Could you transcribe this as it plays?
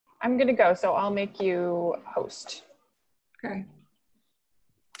I'm gonna go, so I'll make you host. Okay.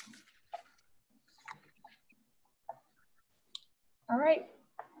 All right,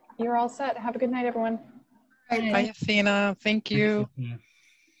 you're all set. Have a good night, everyone. Bye, Athena. Thank you.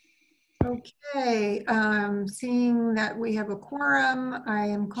 Okay, seeing that we have a quorum, I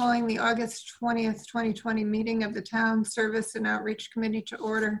am calling the August 20th, 2020 meeting of the Town Service and Outreach Committee to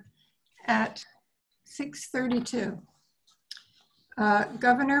order at 6:32.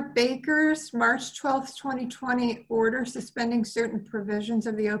 Governor Baker's March 12th, 2020 order suspending certain provisions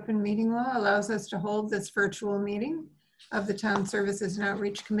of the open meeting law allows us to hold this virtual meeting of the Town Services and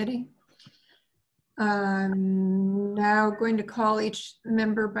Outreach Committee. I'm now going to call each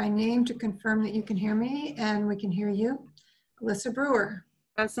member by name to confirm that you can hear me and we can hear you. Alyssa Brewer.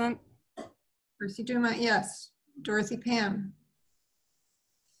 Present. Percy Dumont, yes. Dorothy Pam.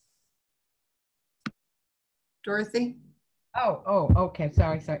 Dorothy? Oh, okay.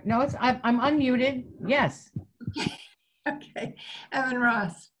 Sorry. No, I'm unmuted. Yes. Okay. Evan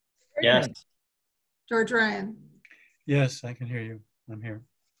Ross. Yes. George Ryan. Yes, I can hear you. I'm here.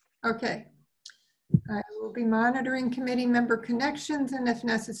 Okay. I will be monitoring committee member connections, and if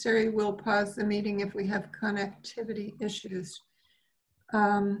necessary, we'll pause the meeting if we have connectivity issues.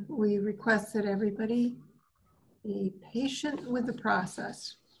 We request that everybody be patient with the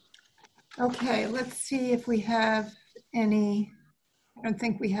process. Okay, let's see if we have any. I don't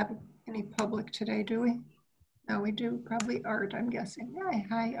think we have any public today, do we? No, we do. Probably Art, I'm guessing.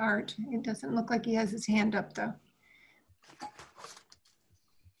 Hi, Art. It doesn't look like he has his hand up, though.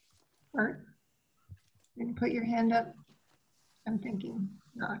 Art? You can put your hand up. I'm thinking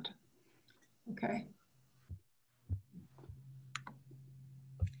not. Okay.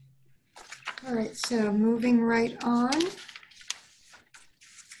 All right, so moving right on.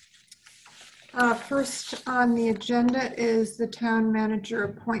 First on the agenda is the town manager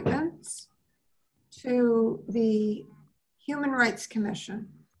appointments to the Human Rights Commission.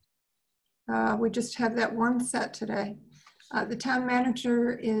 We just have that one set today. The town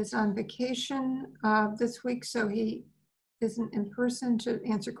manager is on vacation this week, so he isn't in person to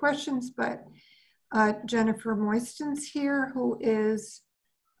answer questions, but Jennifer Moiston's here, who is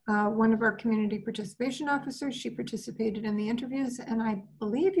one of our community participation officers. She participated in the interviews, and I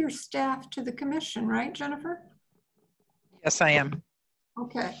believe you're staff to the commission, right, Jennifer? Yes, I am.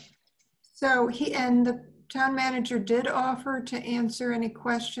 Okay. So the town manager did offer to answer any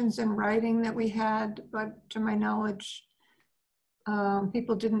questions in writing that we had, but to my knowledge,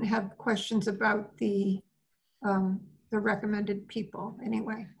 people didn't have questions about the recommended people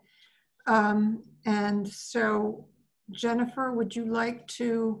anyway. And so Jennifer, would you like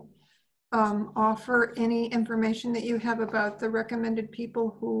to offer any information that you have about the recommended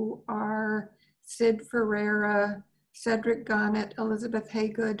people who are Sid Ferreira, Cedric Gonnett, Elizabeth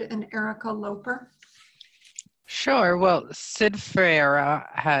Haygood, and Erica Loper? Sure. Well, Sid Ferreira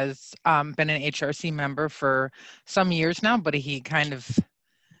has been an HRC member for some years now, but he kind of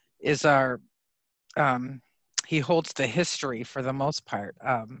is our, he holds the history for the most part.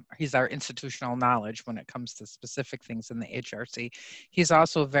 He's our institutional knowledge when it comes to specific things in the HRC. He's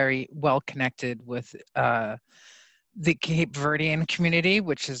also very well connected with the Cape Verdean community,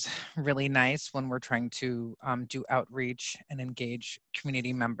 which is really nice when we're trying to do outreach and engage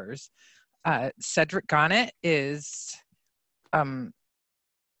community members. Cedric Gonnett is,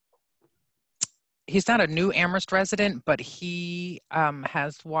 he's not a new Amherst resident, but he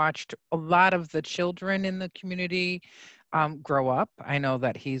has watched a lot of the children in the community grow up. I know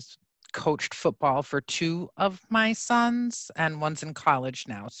that he's coached football for 2 of my sons, and one's in college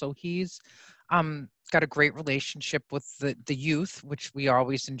now. So he's got a great relationship with the youth, which we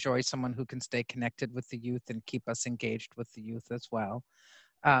always enjoy, someone who can stay connected with the youth and keep us engaged with the youth as well.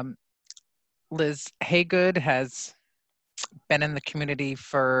 Liz Haygood has been in the community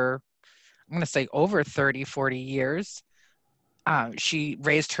for, I'm going to say, over 30, 40 years. She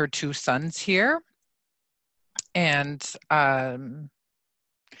raised her 2 sons here, and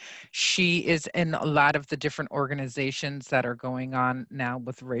she is in a lot of the different organizations that are going on now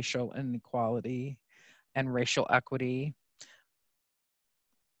with racial inequality and racial equity,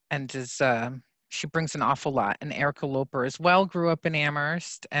 and is she brings an awful lot. And Erica Loper as well grew up in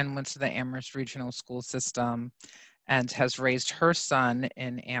Amherst and went to the Amherst Regional School System and has raised her son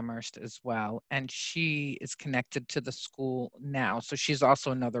in Amherst as well. And she is connected to the school now. So she's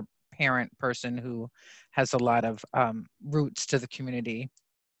also another parent person who has a lot of roots to the community.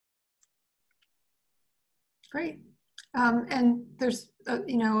 Great. And there's a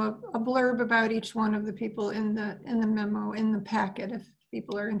blurb about each one of the people in the memo in the packet if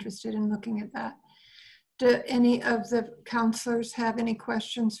people are interested in looking at that. Do any of the counselors have any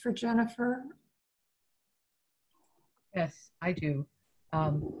questions for Jennifer? Yes, I do.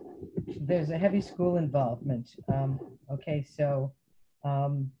 There's a heavy school involvement. Okay, so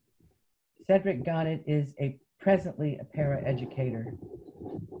Cedric Garnett is presently a paraeducator,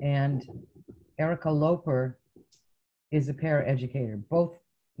 and Erica Loper is a paraeducator, both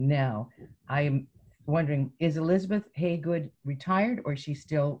now. I am wondering, is Elizabeth Haygood retired, or is she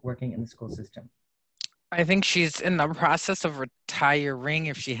still working in the school system? I think she's in the process of retiring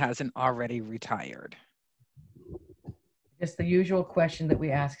if she hasn't already retired. Just the usual question that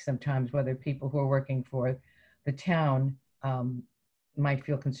we ask sometimes, whether people who are working for the town might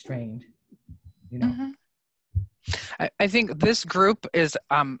feel constrained, you know. Mm-hmm. I think this group is,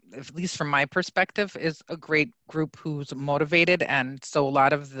 at least from my perspective, is a great group who's motivated. And so a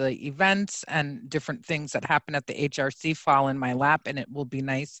lot of the events and different things that happen at the HRC fall in my lap. And it will be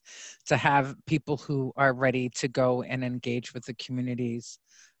nice to have people who are ready to go and engage with the communities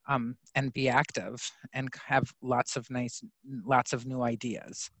and be active and have lots of new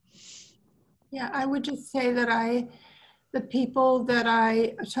ideas. Yeah, I would just say that the people that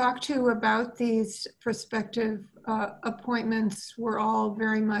I talked to about these prospective appointments were all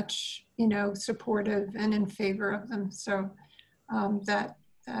very much, supportive and in favor of them. So that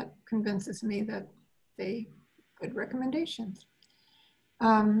convinces me that they good recommendations.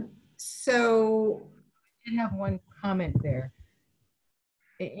 So I did have one comment there.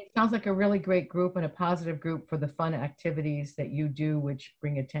 It sounds like a really great group and a positive group for the fun activities that you do, which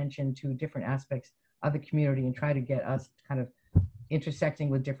bring attention to different aspects of the community and try to get us kind of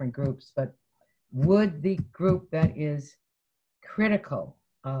intersecting with different groups. But would the group that is critical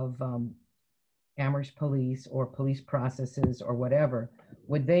of Amherst Police or police processes or whatever,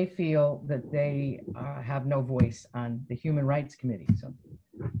 would they feel that they have no voice on the Human Rights Committee? So,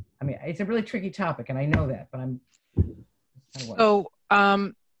 I mean, it's a really tricky topic, and I know that, but I'm. So,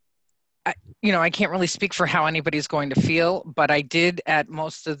 I can't really speak for how anybody's going to feel, but I did at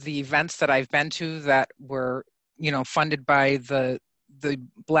most of the events that I've been to that were, funded by the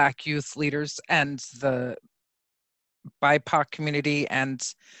Black youth leaders and the BIPOC community and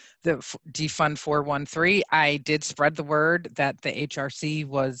the Defund 413, I did spread the word that the HRC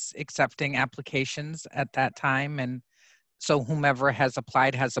was accepting applications at that time. And so whomever has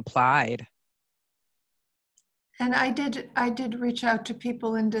applied has applied. And I did reach out to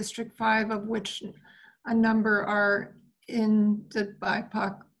people in District 5, of which a number are in the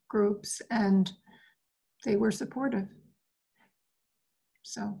BIPOC groups, and they were supportive.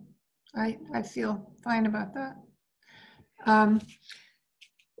 So I feel fine about that.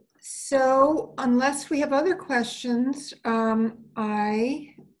 So unless we have other questions,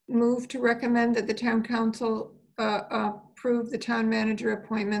 I move to recommend that the town council approve the town manager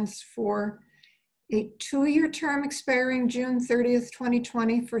appointments for a 2-year term expiring June 30th,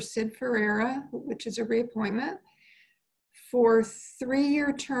 2020 for Sid Ferreira, which is a reappointment, for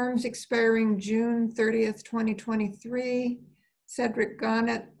 3-year terms expiring June 30th, 2023, Cedric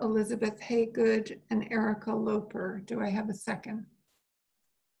Garnett, Elizabeth Haygood, and Erica Loper. Do I have a second?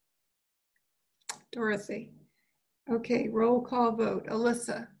 Dorothy. Okay, roll call vote.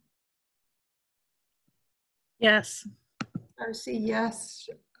 Alyssa. Yes. Darcy, yes.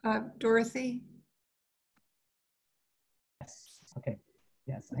 Dorothy? Yes. Okay.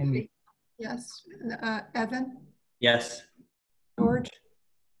 Yes. I mean, Yes. Evan? Yes. George?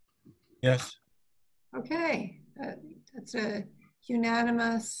 Yes. Okay, that's a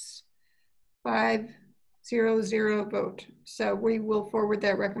unanimous 5-0-0 vote. So we will forward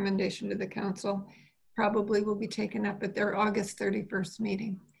that recommendation to the council. Probably will be taken up at their August 31st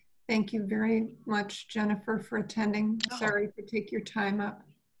meeting. Thank you very much, Jennifer, for attending. Sorry to take your time up.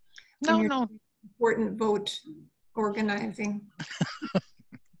 No. Important vote organizing.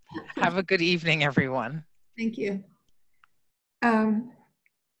 Have a good evening, everyone. Thank you.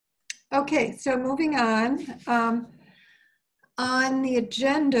 Okay, so moving on. On the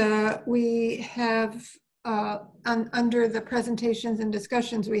agenda, we have, under the presentations and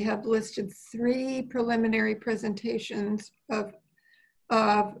discussions, we have listed 3 preliminary presentations of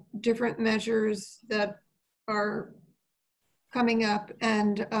different measures that are coming up.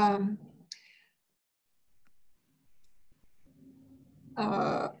 And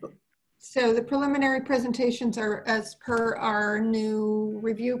so the preliminary presentations are as per our new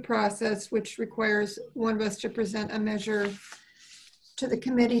review process, which requires one of us to present a measure to the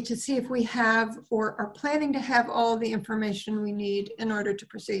committee to see if we have or are planning to have all the information we need in order to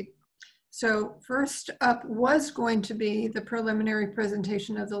proceed. So first up was going to be the preliminary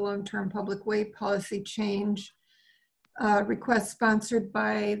presentation of the long-term public way policy change. request sponsored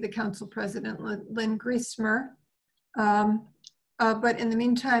by the council president, Lynn Griesmer. But in the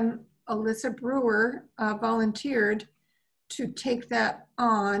meantime, Alyssa Brewer volunteered to take that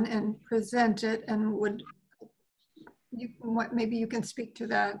on and present it, and maybe you can speak to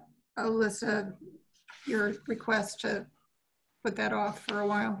that, Alyssa, your request to put that off for a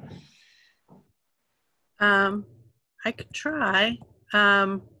while. I could try.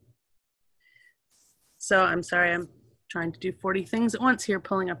 So I'm sorry, I'm trying to do 40 things at once here,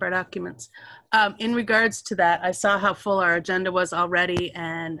 pulling up our documents. In regards to that, I saw how full our agenda was already,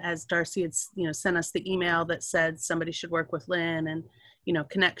 and as Darcy had, sent us the email that said somebody should work with Lynn and,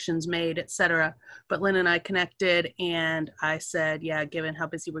 connections made, etc. But Lynn and I connected, and I said, yeah, given how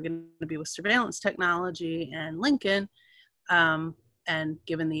busy we're going to be with surveillance technology and Lincoln, and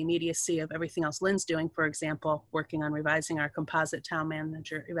given the immediacy of everything else Lynn's doing, for example, working on revising our composite town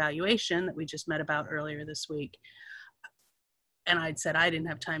manager evaluation that we just met about earlier this week, and I'd said I didn't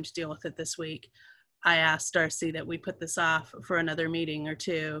have time to deal with it this week, I asked Darcy that we put this off for another meeting or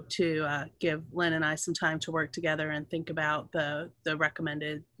two to give Lynn and I some time to work together and think about the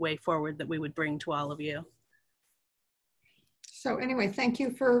recommended way forward that we would bring to all of you. So anyway, thank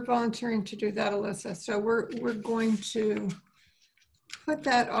you for volunteering to do that, Alyssa. So we're going to put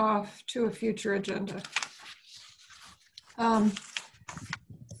that off to a future agenda.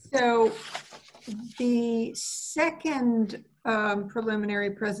 So the second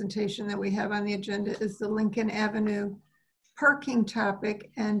preliminary presentation that we have on the agenda is the Lincoln Avenue parking topic,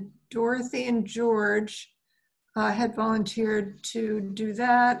 and Dorothy and George had volunteered to do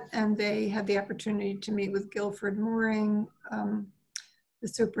that, and they had the opportunity to meet with Guilford Mooring, the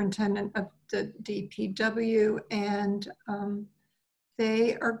superintendent of the DPW, and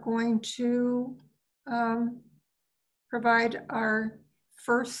they are going to provide our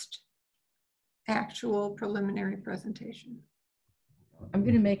first actual preliminary presentation. I'm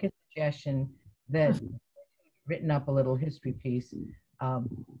going to make a suggestion that written up a little history piece.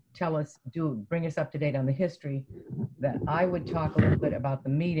 Bring us up to date on the history. That I would talk a little bit about the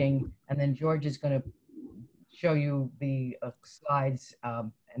meeting, and then George is going to show you the slides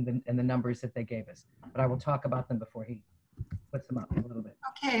and the numbers that they gave us. But I will talk about them before he puts them up a little bit.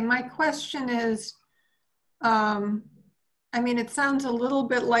 Okay, my question is, I mean, it sounds a little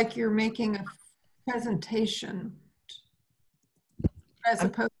bit like you're making a presentation as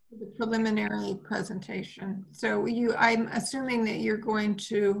opposed to the preliminary presentation. So I'm assuming that you're going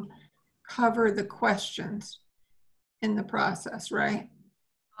to cover the questions in the process, right?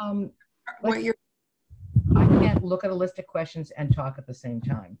 I can't look at a list of questions and talk at the same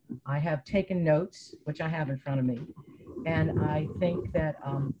time. I have taken notes, which I have in front of me, and I think that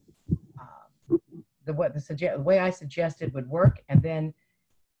the way I suggested would work, and then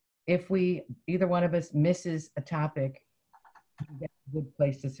if either one of us misses a topic, that's a good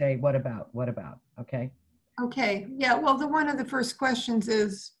place to say, what about, okay? Okay, yeah, well, one of the first questions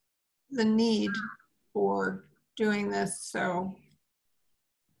is the need for doing this, so.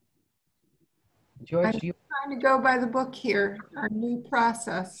 George, I'm trying to go by the book here, our new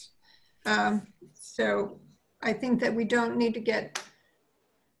process. So I think that we don't need to get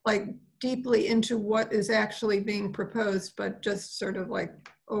like deeply into what is actually being proposed, but just sort of like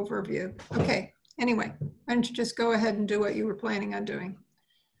overview. Okay, anyway, why don't you just go ahead and do what you were planning on doing?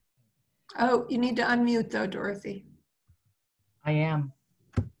 Oh, you need to unmute though, Dorothy. I am.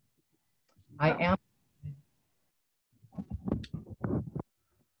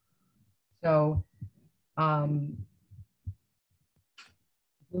 So,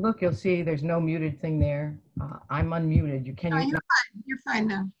 look, you'll see there's no muted thing there. I'm unmuted. You're fine. You're fine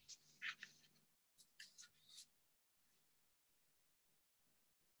now.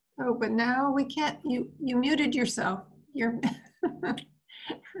 Oh, but now we can't, you muted yourself. You're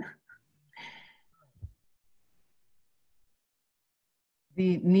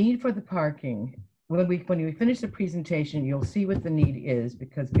The need for the parking, when we finish the presentation, you'll see what the need is,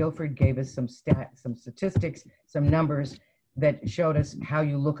 because Guilford gave us some statistics, some numbers that showed us how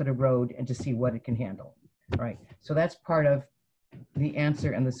you look at a road and to see what it can handle, right? So that's part of the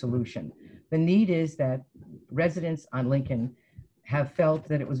answer and the solution. The need is that residents on Lincoln have felt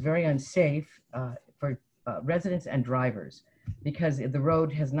that it was very unsafe for residents and drivers, because the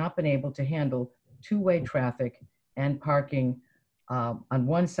road has not been able to handle two-way traffic and parking on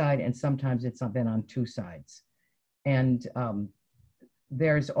one side, and sometimes it's been on two sides. And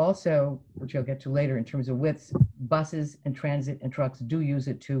there's also, which I'll get to later in terms of widths, buses and transit and trucks do use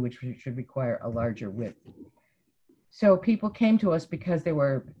it too, which should require a larger width. So people came to us because there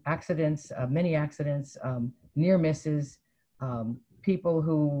were accidents, many accidents, near misses, people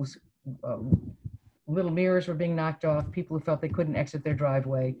whose little mirrors were being knocked off, people who felt they couldn't exit their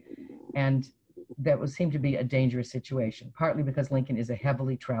driveway, and seemed to be a dangerous situation, partly because Lincoln is a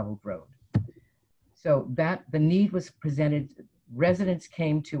heavily traveled road. So the need was presented, residents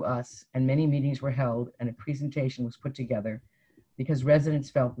came to us and many meetings were held and a presentation was put together because residents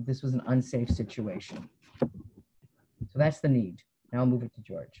felt that this was an unsafe situation. So that's the need. Now I'll move it to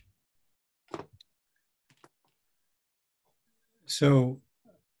George. So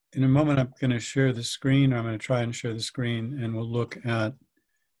in a moment, I'm going to share the screen. I'm going to try and share the screen, and we'll look at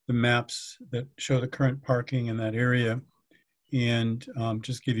the maps that show the current parking in that area and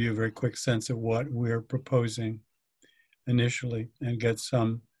just give you a very quick sense of what we're proposing initially and get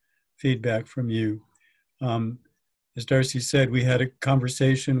some feedback from you. As Darcy said, we had a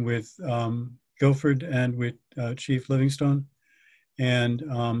conversation with Guilford and with Chief Livingstone, and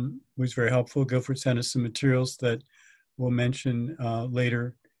was very helpful. Guilford sent us some materials that we'll mention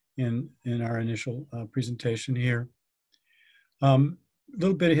later in our initial presentation here. A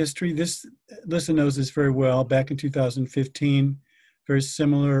little bit of history. Lissa knows this very well. Back in 2015, very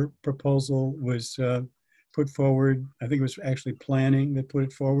similar proposal was put forward. I think it was actually planning that put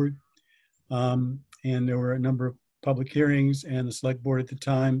it forward. And there were a number of public hearings, and the select board at the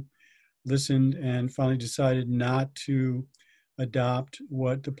time listened and finally decided not to adopt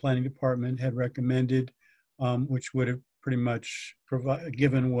what the planning department had recommended, which would have pretty much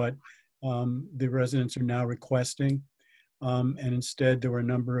given what the residents are now requesting. And instead, there were a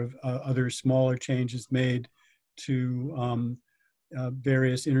number of other smaller changes made to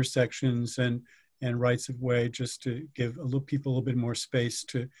various intersections and rights of way, just to give people a little bit more space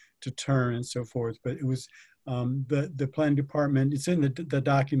to turn and so forth. But it was the planning department. It's in the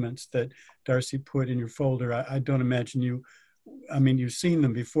documents that Darcy put in your folder. I don't imagine you've seen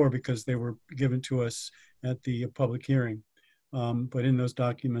them before because they were given to us at the public hearing. But in those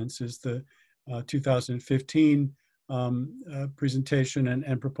documents is the 2015 presentation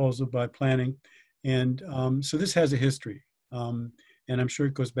and proposal by planning. And so this has a history. And I'm sure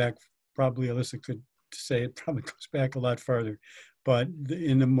it goes back, probably Alyssa could say it probably goes back a lot farther. But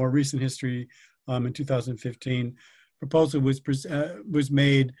in the more recent history, in 2015, proposal was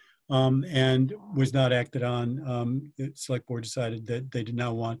made and was not acted on. The select board decided that they did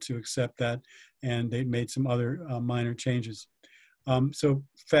not want to accept that, and they made some other minor changes. So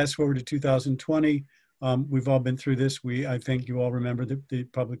fast forward to 2020, we've all been through this. I think you all remember the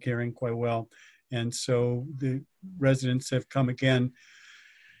public hearing quite well. And so the residents have come again.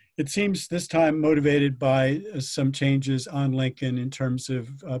 It seems this time motivated by some changes on Lincoln in terms of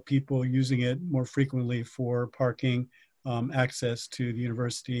people using it more frequently for parking, access to the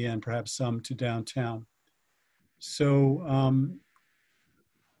university, and perhaps some to downtown. So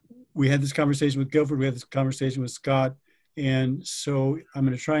we had this conversation with Guilford, we had this conversation with Scott, and so I'm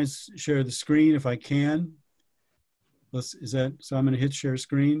going to try and share the screen if I can. So I'm going to hit share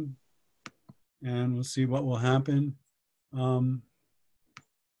screen, and we'll see what will happen.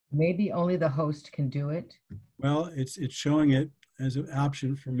 Maybe only the host can do it. Well, it's showing it as an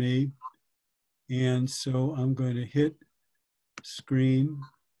option for me. And so I'm going to hit screen.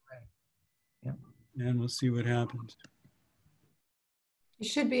 Yep. And we'll see what happens. You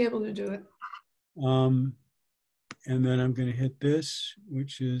should be able to do it. And then I'm going to hit this,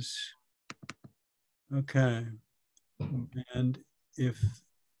 which is, okay. And if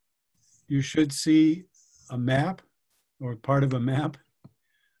you should see a map or part of a map,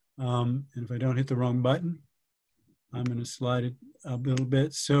 and if I don't hit the wrong button, I'm going to slide it a little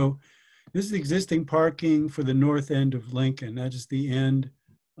bit. So this is existing parking for the north end of Lincoln. That is the end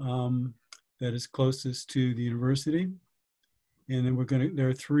that is closest to the university. And then there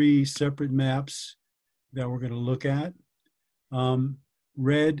are three separate maps that we're going to look at.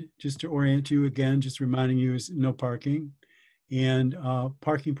 Red, just to orient you again, just reminding you, is no parking. And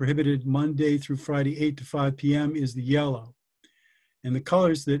parking prohibited Monday through Friday, 8 to 5 p.m. is the yellow. And the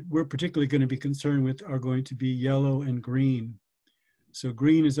colors that we're particularly going to be concerned with are going to be yellow and green. So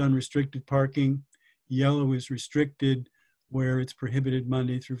green is unrestricted parking. Yellow is restricted, where it's prohibited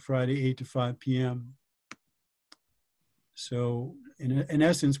Monday through Friday, 8 to 5 p.m. So in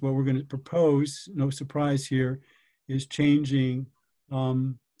essence, what we're going to propose, no surprise here, is changing,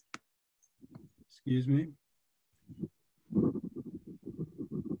 excuse me.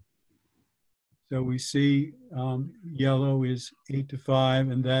 So we see yellow is 8 to 5,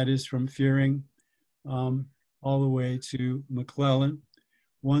 and that is from Fearing all the way to McClellan.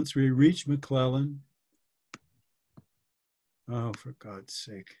 Once we reach McClellan, oh, for God's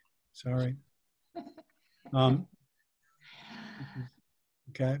sake, sorry.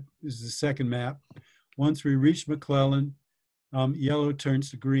 Okay, this is the second map. Once we reach McClellan, yellow turns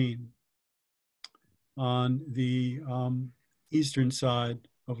to green. on the eastern side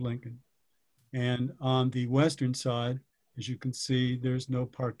of Lincoln. And on the western side, as you can see, there's no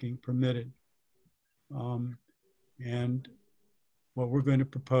parking permitted. And what we're going to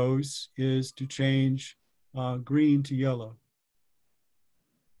propose is to change green to yellow.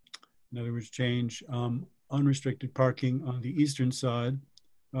 In other words, change unrestricted parking on the eastern side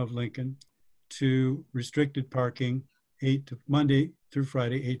of Lincoln to restricted parking Monday through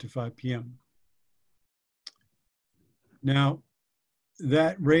Friday, 8 to 5 p.m. Now,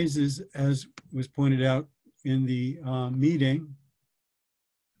 that raises, as was pointed out in the meeting,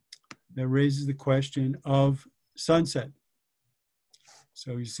 that raises the question of sunset.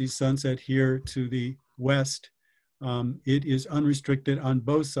 So you see sunset here to the west. It is unrestricted on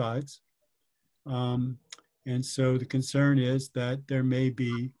both sides. And so the concern is that there may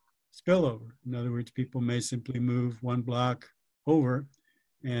be spillover. In other words, people may simply move one block over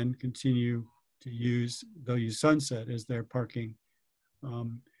and continue to they'll use sunset as their parking.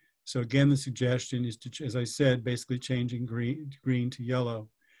 So again, the suggestion is to, as I said, basically changing green to yellow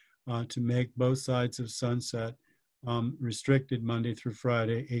to make both sides of sunset restricted Monday through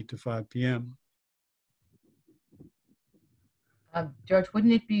Friday, 8 to 5 p.m. George,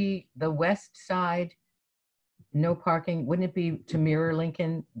 wouldn't it be the west side, no parking? Wouldn't it be to mirror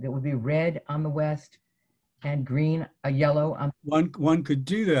Lincoln? That would be red on the west and green, yellow on. One could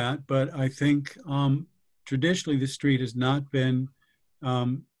do that, but I think traditionally the street has not been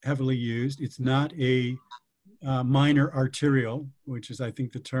heavily used. It's not a minor arterial, which is, I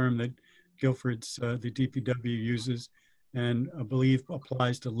think, the term that Guilford's, the DPW uses, and I believe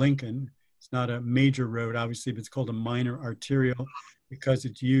applies to Lincoln. It's not a major road, obviously, but it's called a minor arterial because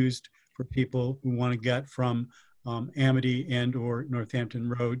it's used for people who want to get from Amity and or Northampton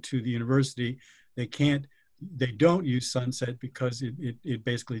Road to the university. They don't use Sunset because it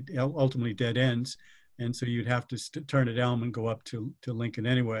basically ultimately dead ends. And so you'd have to turn at Elm and go up to Lincoln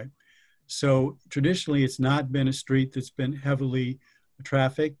anyway. So traditionally, it's not been a street that's been heavily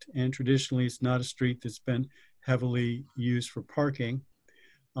trafficked, and traditionally, it's not a street that's been heavily used for parking.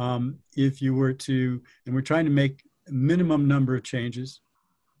 If you were to, and we're trying to make a minimum number of changes.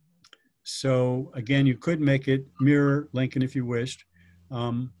 So again, you could make it mirror Lincoln if you wished.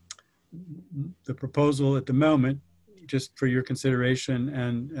 The proposal at the moment, just for your consideration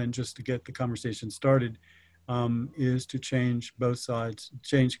and just to get the conversation started, is to change both sides,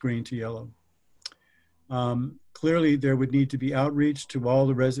 change green to yellow. Clearly, there would need to be outreach to all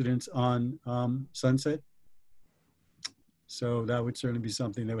the residents on Sunset. So that would certainly be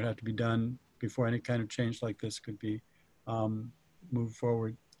something that would have to be done before any kind of change like this could be moved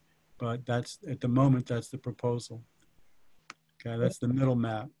forward. But that's, at the moment, that's the proposal. Okay, that's the middle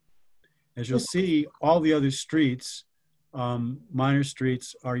map. As you'll see, all the other streets, minor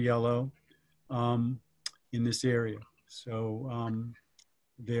streets, are yellow in this area. So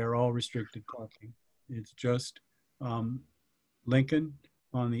they are all restricted parking. It's just Lincoln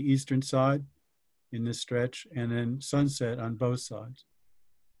on the eastern side in this stretch, and then Sunset on both sides.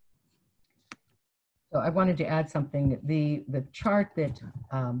 So I wanted to add something. The chart that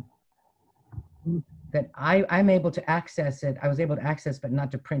I'm able to access it, I was able to access, but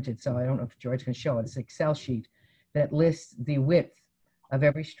not to print it. So I don't know if George can show it. It's an Excel sheet that lists the width of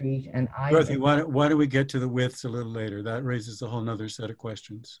every street. And Dorothy, why don't we get to the widths a little later? That raises a whole nother set of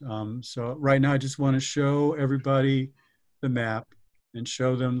questions. So right now, I just want to show everybody the map and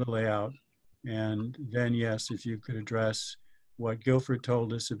show them the layout. And then, yes, if you could address what Guilford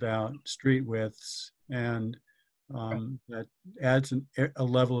told us about street widths, and that adds a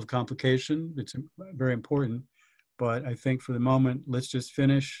level of complication. It's very important, but I think for the moment, let's just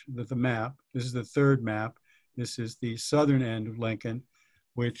finish the map. This is the third map. This is the southern end of Lincoln,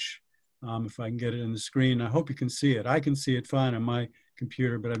 which, if I can get it on the screen, I hope you can see it. I can see it fine on my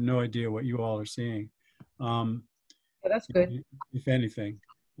computer, but I have no idea what you all are seeing. That's good. If anything.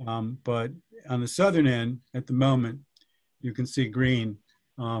 But on the southern end, at the moment, you can see green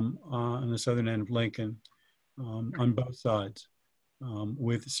on the southern end of Lincoln on both sides,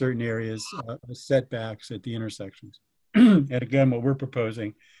 with certain areas setbacks at the intersections. And again, what we're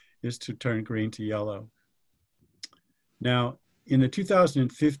proposing is to turn green to yellow. Now, in the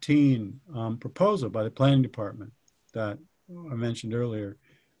 2015 proposal by the planning department that I mentioned earlier,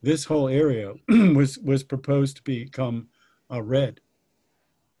 this whole area was proposed to become red.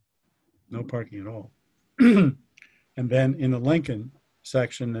 No parking at all. And then in the Lincoln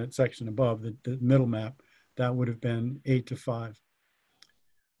section, that section above, the middle map, that would have been 8 to 5.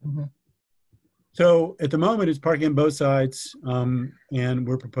 Mm-hmm. So at the moment, it's parking on both sides, and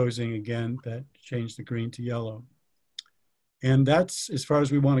we're proposing again that change the green to yellow. And that's as far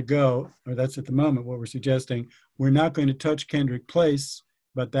as we want to go, or that's at the moment what we're suggesting. We're not going to touch Kendrick Place,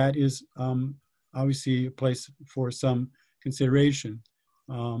 but that is obviously a place for some consideration,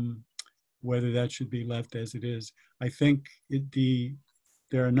 whether that should be left as it is. I think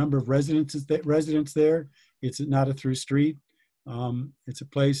there are a number of residents there. It's not a through street. It's a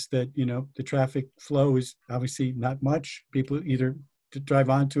place that, you know, the traffic flow is obviously not much. People either to drive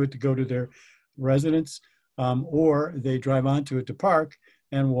onto it to go to their residence, or they drive onto it to park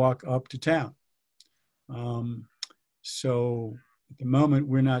and walk up to town. So at the moment,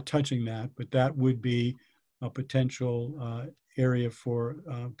 we're not touching that, but that would be a potential area for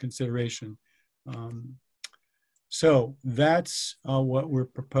consideration. So that's what we're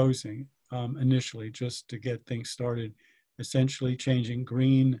proposing initially, just to get things started, essentially changing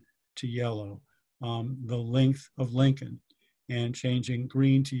green to yellow, the length of Lincoln, and changing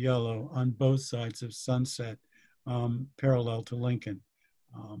green to yellow on both sides of Sunset, parallel to Lincoln.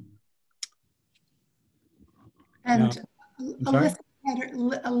 And sorry?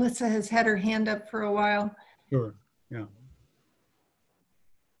 Alyssa has had her hand up for a while. Sure, yeah.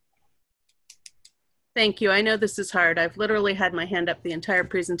 Thank you. I know this is hard. I've literally had my hand up the entire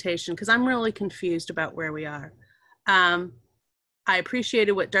presentation because I'm really confused about where we are. I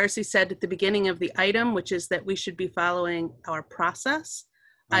appreciated what Darcy said at the beginning of the item, which is that we should be following our process.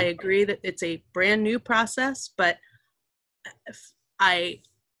 I agree that it's a brand new process, but I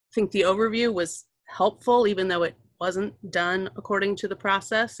think the overview was helpful, even though it wasn't done according to the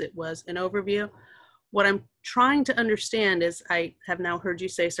process. It was an overview. What I'm trying to understand is, I have now heard you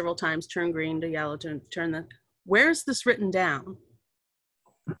say several times, turn green to yellow, to turn the, where's this written down?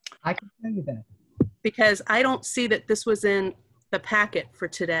 I can tell you that. Because I don't see that this was in the packet for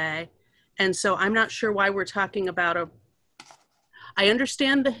today. And so I'm not sure why we're talking about I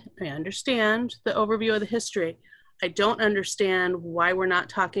understand the overview of the history. I don't understand why we're not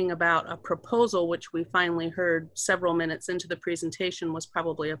talking about a proposal, which we finally heard several minutes into the presentation was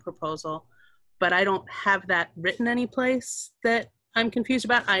probably a proposal, but I don't have that written anyplace that I'm confused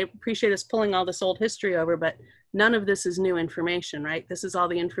about. I appreciate us pulling all this old history over, but none of this is new information, right? This is all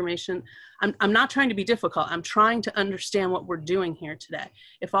the information. I'm not trying to be difficult. I'm trying to understand what we're doing here today.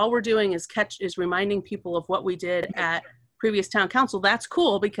 If all we're doing is reminding people of what we did at previous town council, that's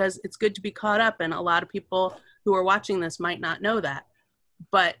cool, because it's good to be caught up, and a lot of people who are watching this might not know that.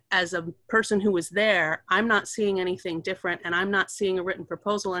 But as a person who was there, I'm not seeing anything different, and I'm not seeing a written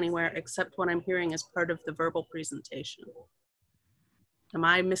proposal anywhere except what I'm hearing as part of the verbal presentation. Am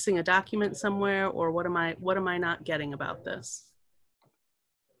I missing a document somewhere, or what am I not getting about this?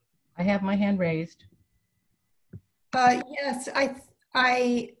 I have my hand raised. Yes, I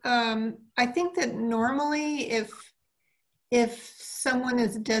think that normally if someone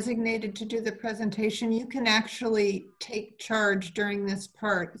is designated to do the presentation, you can actually take charge during this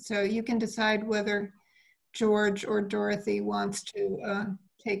part. So you can decide whether George or Dorothy wants to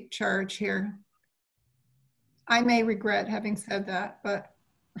take charge here. I may regret having said that, but.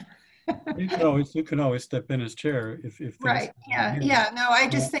 You can always step in as chair if right. Yeah. No, I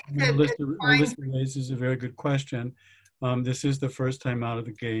just think that Melissa raises a very good question. This is the first time out of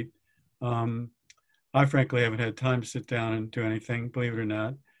the gate. I frankly haven't had time to sit down and do anything, believe it or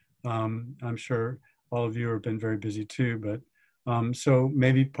not. I'm sure all of you have been very busy too, but so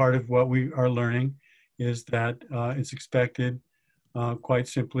maybe part of what we are learning is that it's expected, quite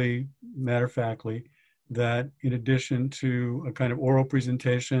simply, matter-of-factly, that in addition to a kind of oral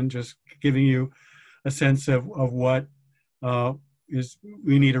presentation, just giving you a sense of what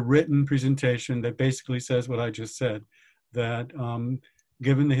we need a written presentation that basically says what I just said, that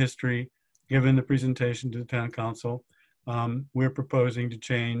given the history, given the presentation to the town council, we're proposing to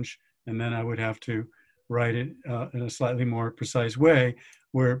change, and then I would have to write it in a slightly more precise way.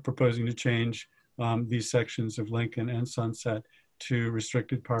 We're proposing to change these sections of Lincoln and Sunset to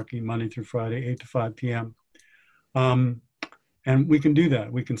restricted parking Monday through Friday, 8 to 5 p.m. And we can do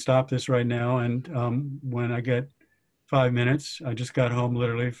that. We can stop this right now. And when I get 5 minutes, I just got home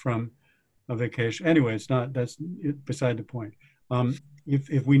literally from a vacation. Anyway, that's beside the point.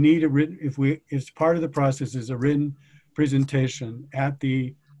 If we need a written, if part of the process is a written presentation at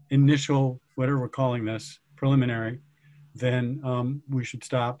the initial, whatever we're calling this, preliminary, then we should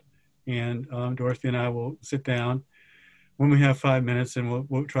stop. And Dorothy and I will sit down when we have 5 minutes, and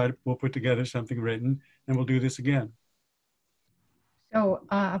we'll put together something written, and we'll do this again. So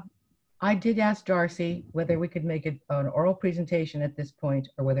I did ask Darcy whether we could make it an oral presentation at this point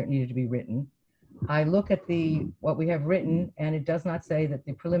or whether it needed to be written. I look at what we have written, and it does not say that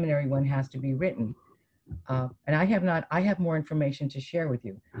the preliminary one has to be written. And I have more information to share with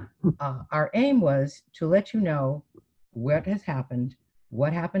you. Our aim was to let you know what has happened,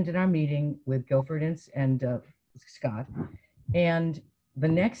 what happened in our meeting with Guilford and Scott, and the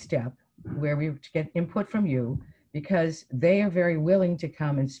next step where we get input from you, because they are very willing to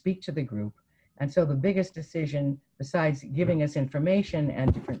come and speak to the group. And so the biggest decision, besides giving us information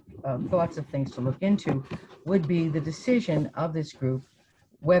and different thoughts of things to look into, would be the decision of this group,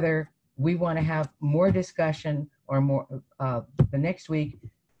 whether we want to have more discussion or more the next week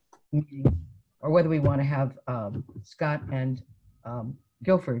meeting, or whether we want to have Scott and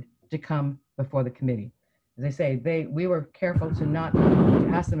Guilford to come before the committee. As I say, we were careful to not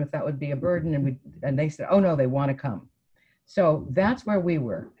ask them if that would be a burden, and they said, oh no, they want to come. So that's where we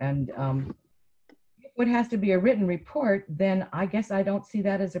were. And if it has to be a written report, then I guess I don't see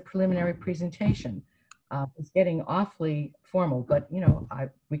that as a preliminary presentation. It's getting awfully formal, but you know,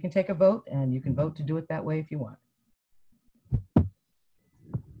 we can take a vote, and you can vote to do it that way if you want.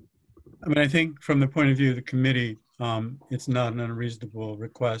 I mean, I think from the point of view of the committee, it's not an unreasonable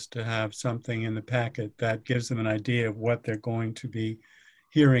request to have something in the packet that gives them an idea of what they're going to be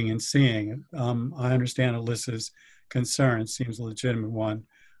hearing and seeing. I understand Alyssa's concern, seems a legitimate one.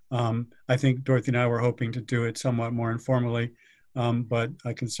 I think Dorothy and I were hoping to do it somewhat more informally, but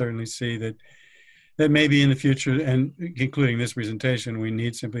I can certainly see that maybe in the future, and including this presentation, we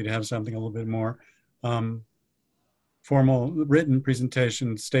need simply to have something a little bit more formal. Written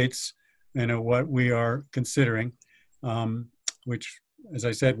presentation states, you know, what we are considering, which, as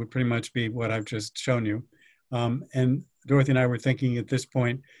I said, would pretty much be what I've just shown you. And Dorothy and I were thinking at this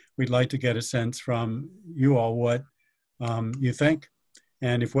point, we'd like to get a sense from you all what you think.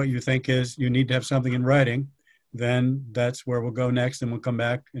 And if what you think is you need to have something in writing, then that's where we'll go next, and we'll come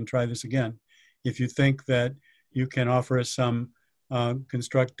back and try this again. If you think that you can offer us some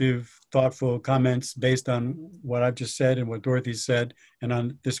constructive, thoughtful comments based on what I've just said and what Dorothy said, and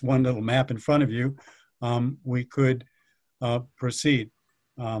on this one little map in front of you, we could proceed.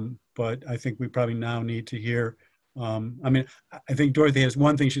 But I think we probably now need to hear, I mean, I think Dorothy has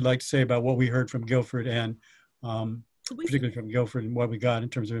one thing she'd like to say about what we heard from Guilford, and particularly from Guilford, and what we got in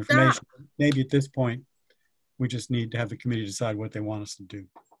terms of information. Maybe at this point, we just need to have the committee decide what they want us to do.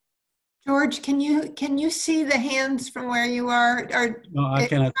 George, can you see the hands from where you are? No, I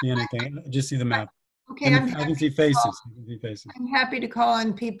cannot see anything. I just see the map. Okay, I can see faces. I can see faces. I'm happy to call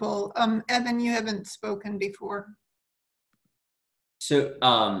on people. Evan, you haven't spoken before. So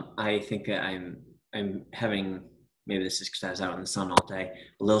I think that I'm having, maybe this is because I was out in the sun all day,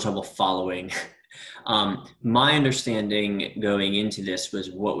 a little trouble following. My understanding going into this was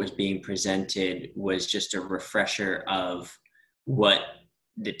what was being presented was just a refresher of what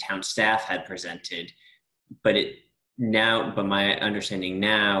the town staff had presented, but my understanding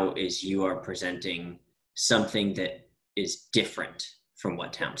now is you are presenting something that is different from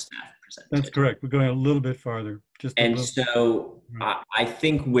what town staff presented. That's correct. We're going a little bit farther. So I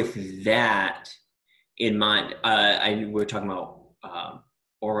think with that in mind, we're talking about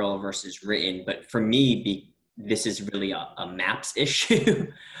oral versus written, but for me, this is really a maps issue.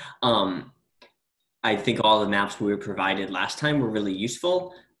 I think all the maps we were provided last time were really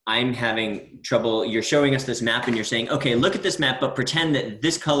useful. I'm having trouble. You're showing us this map and you're saying, okay, look at this map, but pretend that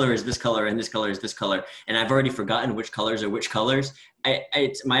this color is this color and this color is this color. And I've already forgotten which colors are which colors.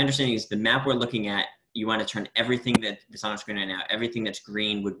 My understanding is the map we're looking at, you want to turn everything that's on the screen right now, everything that's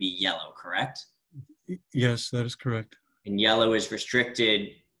green would be yellow, correct? Yes, that is correct. And yellow is restricted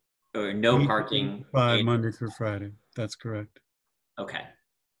or no parking. Monday through Friday. That's correct. Okay.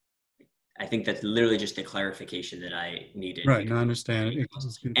 I think that's literally just the clarification that I needed. Right, I understand.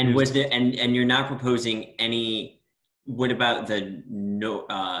 And was there, and you're not proposing any, what about the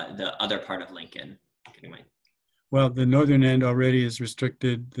other part of Lincoln? Anyway. Well, the northern end already is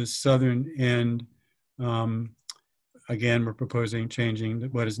restricted. The southern end, again, we're proposing changing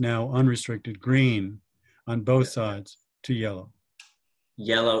what is now unrestricted green on both sides to yellow.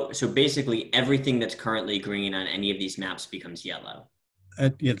 Yellow, so basically everything that's currently green on any of these maps becomes yellow.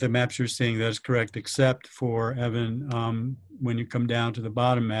 Yeah, the maps you're seeing, that's correct, except for, Evan, when you come down to the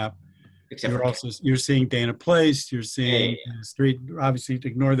bottom map, you're seeing Dana Place, you're seeing Street, obviously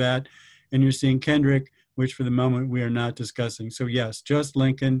ignore that, and you're seeing Kendrick, which for the moment we are not discussing. So yes, just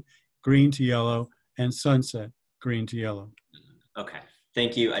Lincoln, green to yellow, and Sunset, green to yellow. Okay,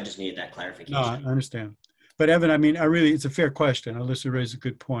 thank you. I just needed that clarification. No, I understand. But Evan, I mean, it's a fair question. Alyssa raised a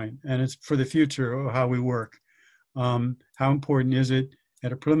good point, and it's for the future of how we work. How important is it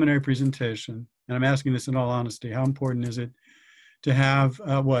at a preliminary presentation, and I'm asking this in all honesty, how important is it to have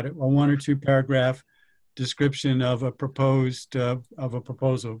a 1 or 2 paragraph description of a proposal,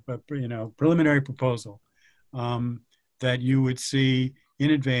 preliminary proposal that you would see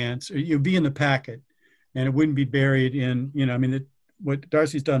in advance, or you'd be in the packet, and it wouldn't be buried in, I mean, what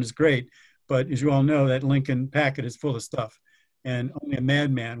Darcy's done is great, but as you all know, that Lincoln packet is full of stuff, and only a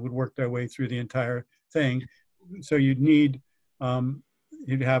madman would work their way through the entire thing. So you'd need,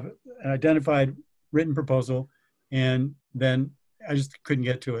 you'd have an identified written proposal, and then I just couldn't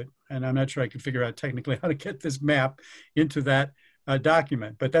get to it. And I'm not sure I could figure out technically how to get this map into that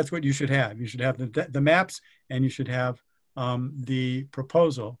document, but that's what you should have. You should have the maps, and you should have the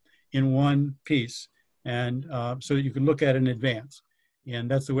proposal in one piece, and so that you can look at it in advance.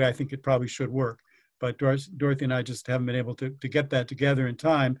 And that's the way I think it probably should work. But Dorothy and I just haven't been able to get that together in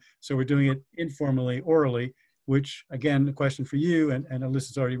time. So we're doing it informally, orally, which again, the question for you, and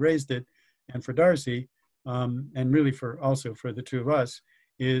Alyssa's already raised it, and for Darcy, and really also for the two of us,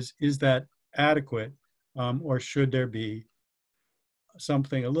 is that adequate, or should there be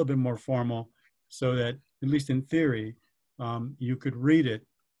something a little bit more formal, so that, at least in theory, you could read it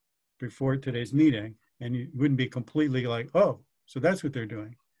before today's meeting, and you wouldn't be completely like, oh, so that's what they're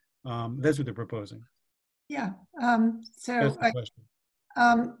doing. That's what they're proposing. Yeah. That's the question.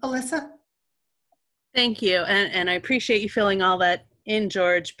 Alyssa? Thank you. And I appreciate you filling all that in,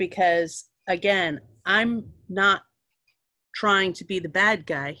 George, because again, I'm not trying to be the bad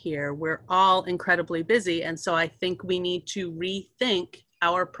guy here. We're all incredibly busy. And so I think we need to rethink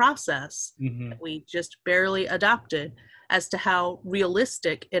our process that we just barely adopted as to how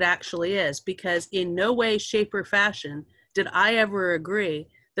realistic it actually is. Because in no way, shape, or fashion did I ever agree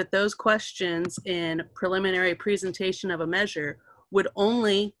that those questions in preliminary presentation of a measure would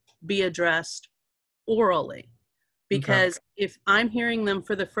only be addressed orally. Because if I'm hearing them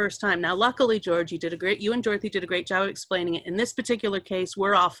for the first time, now luckily, George, you and Dorothy did a great job of explaining it. In this particular case,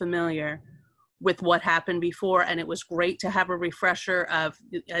 we're all familiar with what happened before, and it was great to have a refresher of,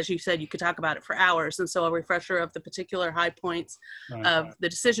 as you said, you could talk about it for hours, and so a refresher of the particular high points of the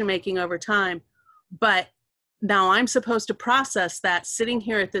decision-making over time. But now I'm supposed to process that sitting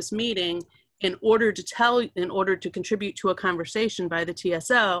here at this meeting in order to contribute to a conversation by the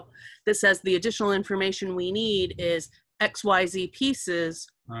TSO that says the additional information we need is XYZ pieces.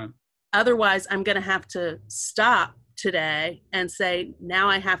 Right. Otherwise, I'm going to have to stop today and say, now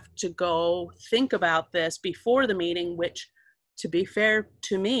I have to go think about this before the meeting, which, to be fair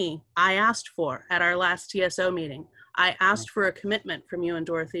to me, I asked for at our last TSO meeting. I asked for a commitment from you and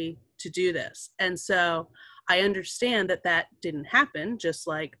Dorothy to do this. And so I understand that that didn't happen, just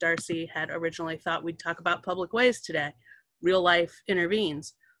like Darcy had originally thought we'd talk about public ways today. Real life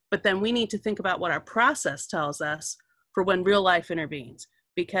intervenes. But then we need to think about what our process tells us for when real life intervenes.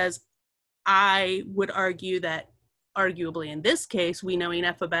 Because I would argue that arguably in this case, we know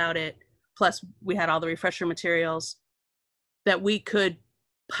enough about it, plus we had all the refresher materials, that we could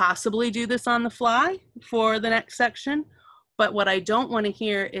possibly do this on the fly for the next section. But what I don't want to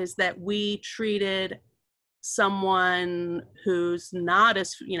hear is that we treated someone who's not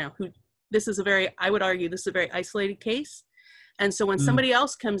as, I would argue this is a very isolated case. And so when somebody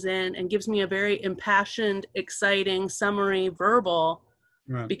else comes in and gives me a very impassioned, exciting summary verbal,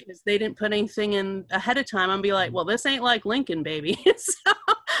 because they didn't put anything in ahead of time, I'm be like, well, this ain't like Lincoln, baby. So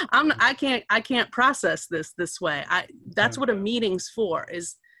I can't process this way. That's what a meeting's for,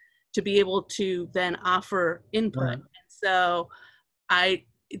 is to be able to then offer input. And so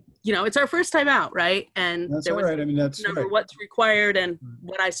it's our first time out, right? And that's there was all right. I mean, that's number what's required and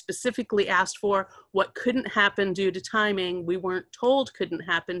what I specifically asked for, what couldn't happen due to timing. We weren't told couldn't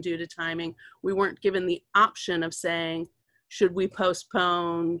happen due to timing. We weren't given the option of saying, should we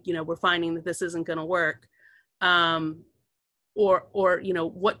postpone? We're finding that this isn't going to work, or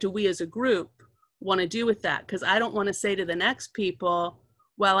what do we as a group want to do with that? Because I don't want to say to the next people,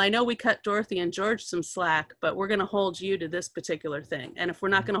 well, I know we cut Dorothy and George some slack, but we're going to hold you to this particular thing. And if we're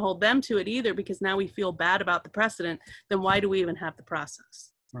not going to hold them to it either, because now we feel bad about the precedent, then why do we even have the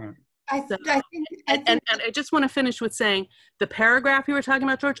process? Right. And I just want to finish with saying the paragraph you were talking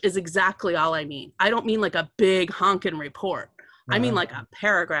about, George, is exactly all I mean. I don't mean like a big honking report. I mean like a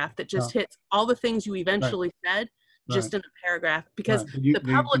paragraph that just hits all the things you eventually said, just in a paragraph, because the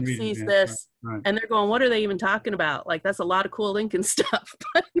public sees this and they're going, what are they even talking about? Like, that's a lot of cool Lincoln stuff.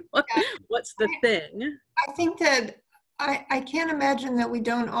 But what's the thing? I think that I can't imagine that we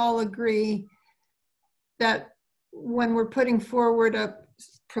don't all agree that when we're putting forward a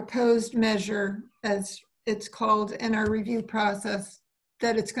proposed measure, as it's called in our review process,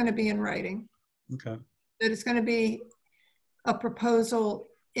 that it's going to be in writing. Okay. That it's going to be a proposal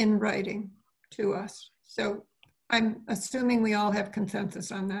in writing to us. So I'm assuming we all have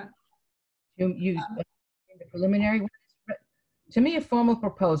consensus on that. The preliminary, to me, a formal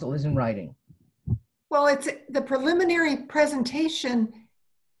proposal is in writing. Well, it's the preliminary presentation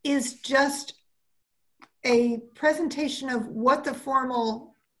is just a presentation of what the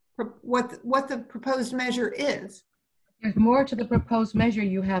formal, what the proposed measure is. There's more to the proposed measure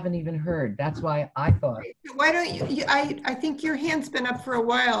you haven't even heard. That's why I thought. Why don't you, I think your hand's been up for a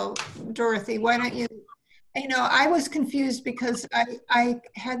while, Dorothy. Why don't you, I was confused because I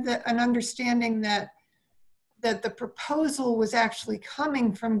had an understanding that the proposal was actually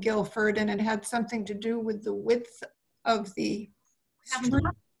coming from Guilford and it had something to do with the width of the street.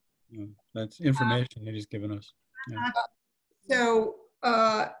 That's information that he's given us. Yeah. So,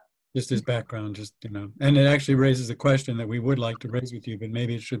 Just as background, and it actually raises a question that we would like to raise with you, but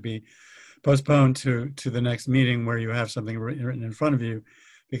maybe it should be postponed to the next meeting where you have something written in front of you.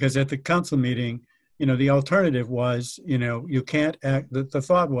 Because at the council meeting, the alternative was, you can't act, the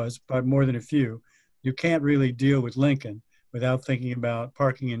thought was, by more than a few, you can't really deal with Lincoln without thinking about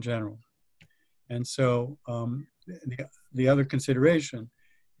parking in general. And so the other consideration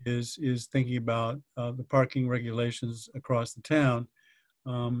is thinking about the parking regulations across the town.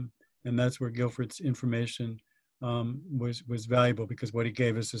 And that's where Guilford's information was valuable, because what he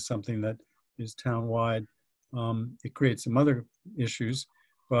gave us is something that is town-wide. It creates some other issues,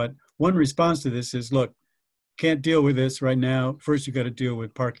 but one response to this is, look, can't deal with this right now. First, you got to deal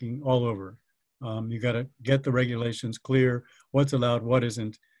with parking all over. You got to get the regulations clear, what's allowed, what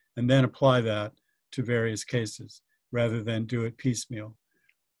isn't, and then apply that to various cases rather than do it piecemeal.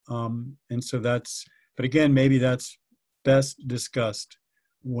 And so but again, maybe that's best discussed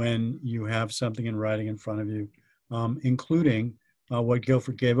when you have something in writing in front of you, including what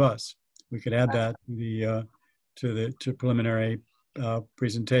Guilford gave us. We could add that to the preliminary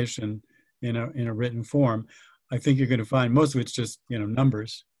presentation in a written form. I think you're going to find most of it's just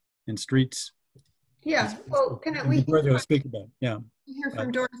numbers and streets. Yeah. Well, we speak about? Yeah. Hear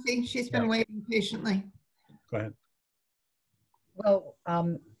from Dorothy. She's been waiting patiently. Go ahead. Well,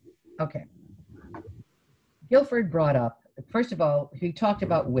 okay. Guilford brought up, first of all, he talked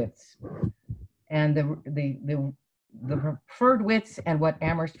about widths and the preferred widths and what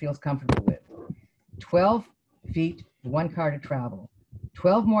Amherst feels comfortable with. 12 feet, 1 car to travel.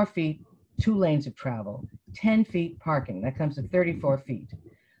 12 more feet, 2 lanes of travel. 10 feet parking. That comes to 34 feet.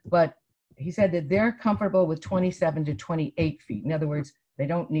 But he said that they're comfortable with 27 to 28 feet. In other words, they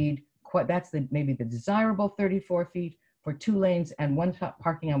don't need quite, that's maybe the desirable 34 feet for 2 lanes and 1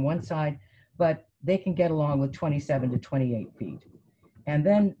 parking on one side, but they can get along with 27 to 28 feet. And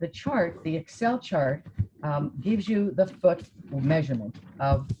then the chart, the Excel chart, gives you the foot measurement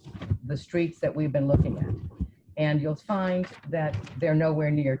of the streets that we've been looking at. And you'll find that they're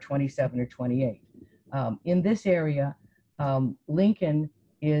nowhere near 27 or 28. In this area, Lincoln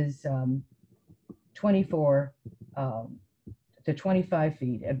is 24 to 25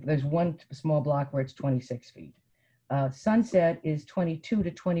 feet. There's one small block where it's 26 feet. Sunset is 22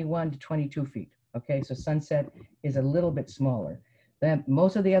 to 21 to 22 feet. Okay, so Sunset is a little bit smaller. Then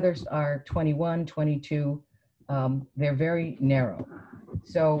most of the others are 21, 22. They're very narrow.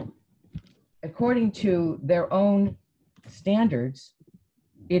 So according to their own standards,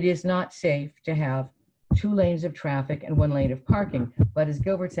 it is not safe to have 2 lanes of traffic and 1 lane of parking. But as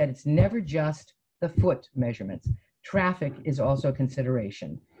Gilbert said, it's never just the foot measurements. Traffic is also a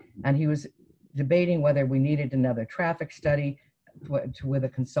consideration. And he was debating whether we needed another traffic study with a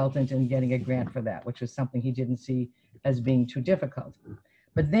consultant and getting a grant for that, which was something he didn't see as being too difficult.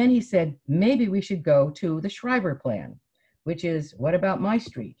 But then he said, maybe we should go to the Schreiber plan, which is, what about my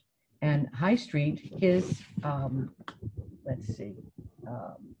street? And High Street is, let's see,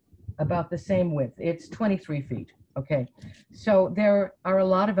 about the same width. It's 23 feet, okay? So there are a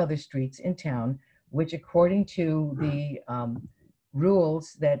lot of other streets in town, which according to the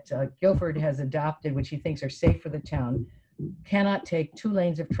rules that Guilford has adopted, which he thinks are safe for the town, cannot take 2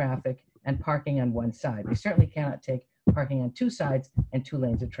 lanes of traffic and parking on one side. They certainly cannot take parking on 2 sides and 2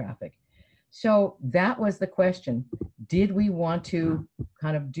 lanes of traffic. So that was the question. Did we want to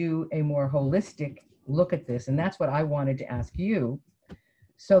kind of do a more holistic look at this? And that's what I wanted to ask you,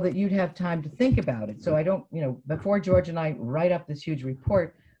 so that you'd have time to think about it. So I don't, before George and I write up this huge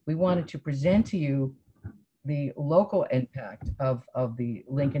report, we wanted to present to you the local impact of the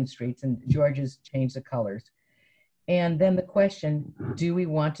Lincoln streets, and George has changed the colors. And then the question, do we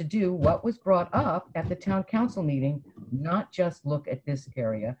want to do what was brought up at the town council meeting, not just look at this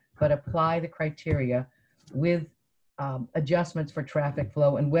area, but apply the criteria with adjustments for traffic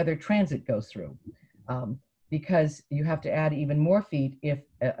flow and whether transit goes through. Because you have to add even more feet if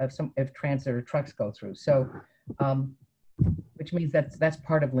transit or trucks go through. So, which means that's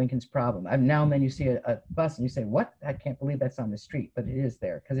part of Lincoln's problem. Now and then you see a bus and you say, what? I can't believe that's on the street, but it is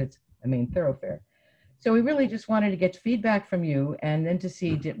there because it's a main thoroughfare. So we really just wanted to get feedback from you and then to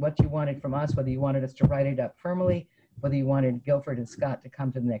see what you wanted from us, whether you wanted us to write it up firmly, whether you wanted Guilford and Scott to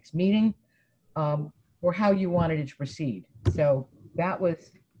come to the next meeting, or how you wanted it to proceed. So that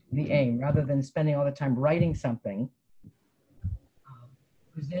was the aim, rather than spending all the time writing something,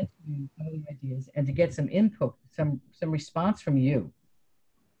 present you all the ideas and to get some input, some response from you.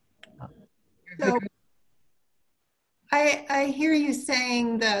 So I hear you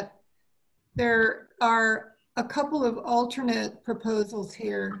saying that there are a couple of alternate proposals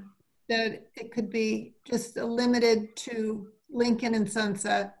here, that it could be just limited to Lincoln and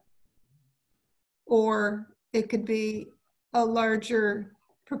Sunset, or it could be a larger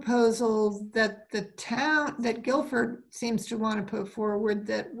proposal that the town, that Guilford seems to want to put forward,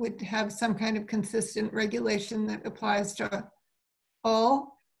 that would have some kind of consistent regulation that applies to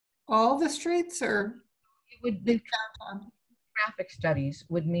all the streets, or It would be traffic studies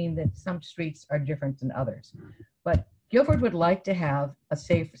would mean that some streets are different than others. But Guilford would like to have a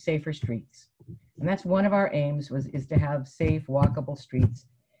safer streets. And that's one of our aims is to have safe, walkable streets.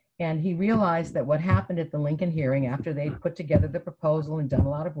 And he realized that what happened at the Lincoln hearing after they put together the proposal and done a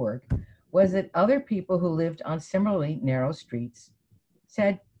lot of work was that other people who lived on similarly narrow streets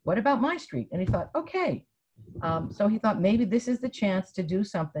said, what about my street? And he thought, okay. So he thought maybe this is the chance to do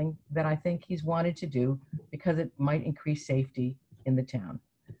something that I think he's wanted to do because it might increase safety in the town.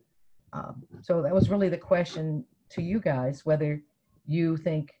 So that was really the question to you guys, whether you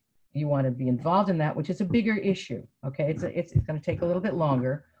think you want to be involved in that, which is a bigger issue. Okay, it's going to take a little bit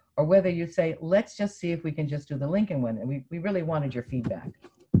longer, or whether you say, let's just see if we can just do the Lincoln one. And we really wanted your feedback.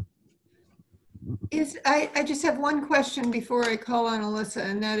 I just have one question before I call on Alyssa,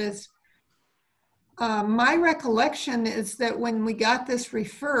 and that is, my recollection is that when we got this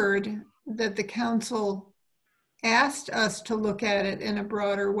referred, that the council asked us to look at it in a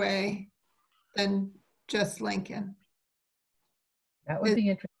broader way than just Lincoln. That would be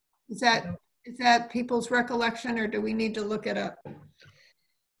interesting. Is that people's recollection, or do we need to look it up?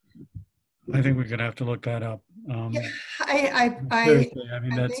 I think we're going to have to look that up. Yeah, Seriously, I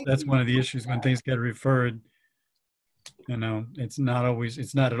mean, I that's one of the issues when things get referred. You know, it's not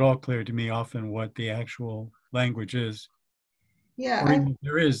at all clear to me often what the actual language is. Yeah. Or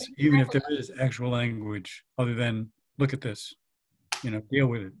even if there is actual language other than look at this, deal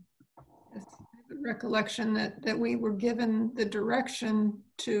with it. Recollection that we were given the direction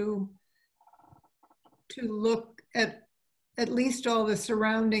to look at least all the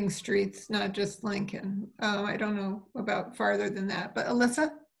surrounding streets, not just Lincoln. I don't know about farther than that, but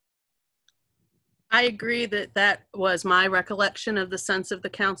Alyssa? I agree that was my recollection of the sense of the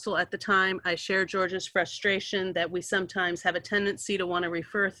council at the time. I share George's frustration that we sometimes have a tendency to want to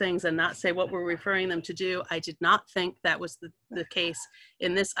refer things and not say what we're referring them to do. I did not think that was the case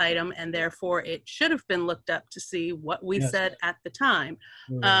in this item, and therefore it should have been looked up to see what we said at the time.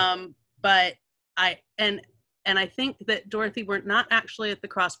 But I think that, Dorothy, we're not actually at the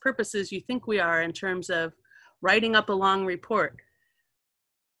cross purposes you think we are in terms of writing up a long report.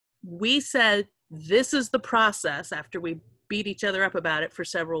 We said, this is the process, after we beat each other up about it for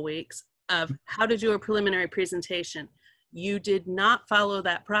several weeks, of how to do a preliminary presentation. You did not follow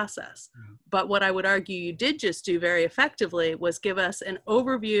that process. But what I would argue you did just do very effectively was give us an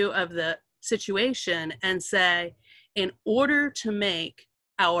overview of the situation and say, in order to make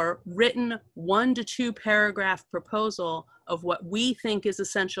our written 1 to 2 paragraph proposal of what we think is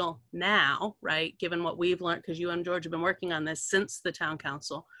essential now, right, given what we've learned, because you and George have been working on this since the town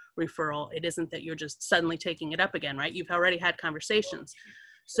council referral. It isn't that you're just suddenly taking it up again, right? You've already had conversations.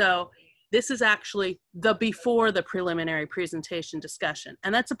 So this is actually before the preliminary presentation discussion.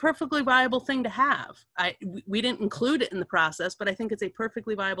 And that's a perfectly viable thing to have. We didn't include it in the process, but I think it's a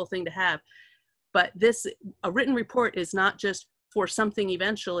perfectly viable thing to have. But a written report is not just for something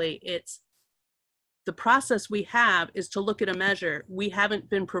eventually. It's the process we have is to look at a measure. We haven't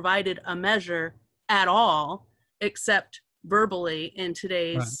been provided a measure at all, except verbally in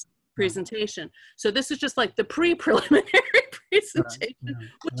today's presentation. So this is just like the pre-preliminary presentation,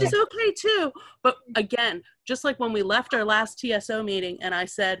 which is okay too. But again, just like when we left our last TSO meeting and I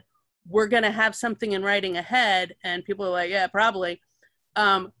said, we're going to have something in writing ahead, and people are like, yeah, probably.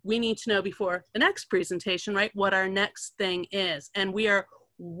 We need to know before the next presentation, right, what our next thing is. And we are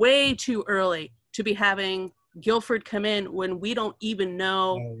way too early to be having Guilford come in when we don't even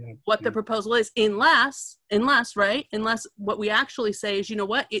know what the proposal is, unless what we actually say is, you know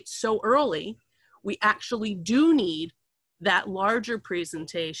what, it's so early, we actually do need that larger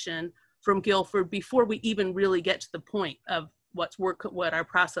presentation from Guilford before we even really get to the point of what our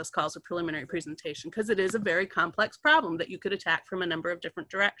process calls a preliminary presentation, because it is a very complex problem that you could attack from a number of different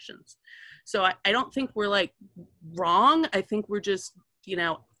directions. So I don't think we're like wrong. I think we're just, you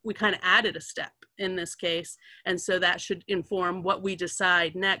know, we kind of added a step in this case. And so that should inform what we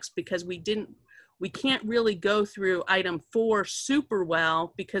decide next, because we can't really go through item 4 super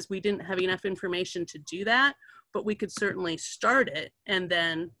well because we didn't have enough information to do that, but we could certainly start it. And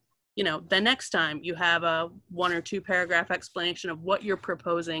then, you know, the next time you have a 1 or 2 paragraph explanation of what you're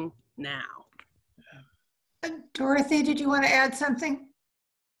proposing now. Dorothy, did you want to add something?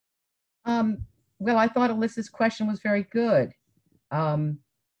 Well, I thought Alyssa's question was very good. And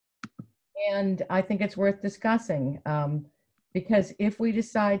I think it's worth discussing, because if we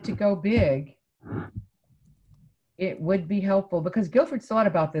decide to go big, it would be helpful, because Guilford's thought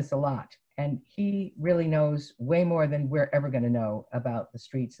about this a lot, and he really knows way more than we're ever going to know about the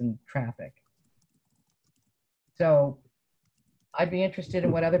streets and traffic. So I'd be interested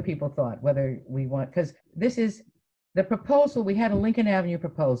in what other people thought, whether we want, because this is the proposal. We had a Lincoln Avenue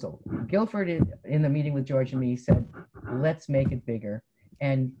proposal. Guilford, in the meeting with George and me, said, let's make it bigger.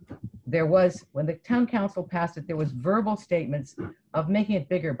 And there was, when the town council passed it, there was verbal statements of making it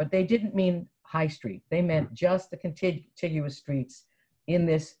bigger, but they didn't mean High Street. They meant just the contiguous streets in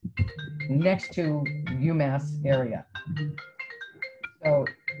this next to UMass area. So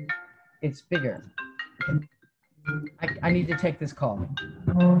it's bigger. I need to take this call.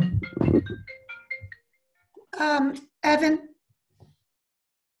 Evan?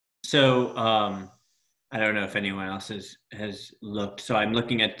 So I don't know if anyone else has looked. So I'm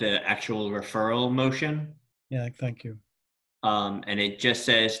looking at the actual referral motion. Yeah, thank you. And it just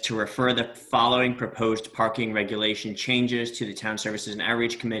says to refer the following proposed parking regulation changes to the Town Services and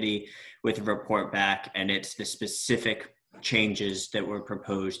Outreach Committee with a report back. And it's the specific changes that were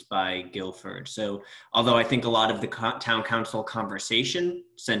proposed by Guilford. So although I think a lot of the town council conversation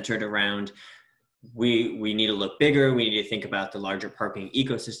centered around we need to look bigger, we need to think about the larger parking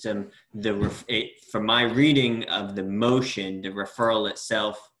ecosystem, from my reading of the motion, the referral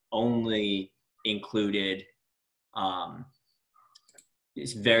itself only included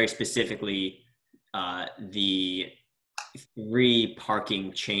it's very specifically the 3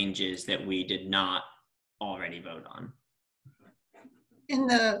 parking changes that we did not already vote on. In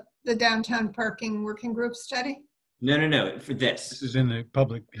the downtown parking working group study? No, for this. This is in the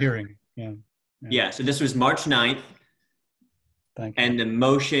public hearing, yeah. Yeah, so this was March 9th. Thank you. And the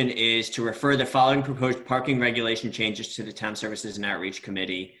motion is to refer the following proposed parking regulation changes to the Town Services and Outreach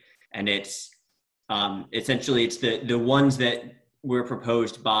Committee. And it's essentially, it's the ones that were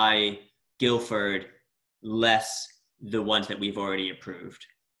proposed by Guilford less the ones that we've already approved.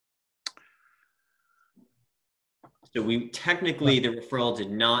 So we technically, the referral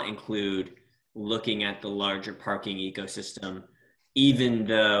did not include looking at the larger parking ecosystem, even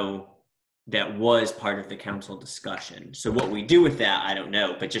though that was part of the council discussion. So what we do with that, I don't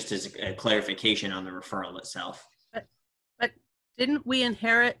know, but just as a clarification on the referral itself. But didn't we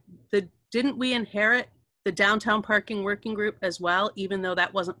inherit the downtown parking working group as well, even though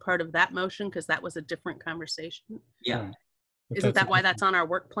that wasn't part of that motion, because that was a different conversation? Yeah. Isn't that why that's on our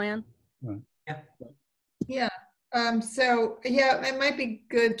work plan? Right. Yeah. Yeah. So yeah, it might be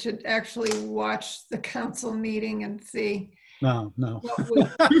good to actually watch the council meeting and see. No. No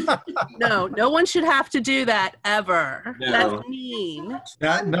one should have to do that ever. No. That's mean.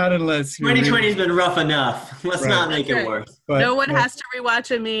 Not unless you're 2020 has been rough enough. Let's Right. not make That's it right. worse. But, No one has to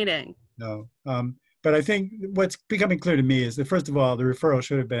rewatch a meeting. No. But I think what's becoming clear to me is that, first of all, the referral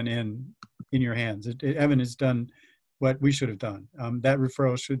should have been in your hands. Evan has done what we should have done. That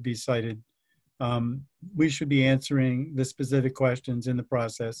referral should be cited. We should be answering the specific questions in the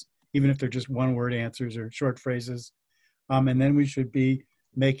process, even if they're just one-word answers or short phrases. And then we should be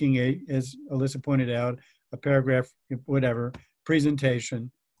making as Alyssa pointed out, a paragraph, whatever,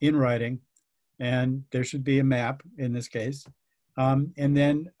 presentation in writing. And there should be a map in this case. And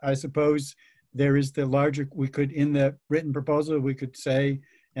then I suppose there is the larger, we could, in the written proposal, we could say,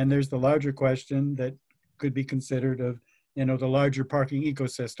 and there's the larger question that could be considered of, the larger parking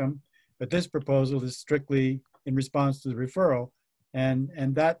ecosystem. But this proposal is strictly in response to the referral.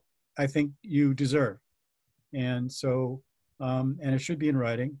 And that I think you deserve. And so, and it should be in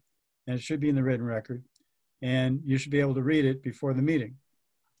writing, and it should be in the written record, and you should be able to read it before the meeting.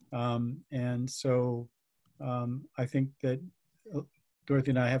 And so I think that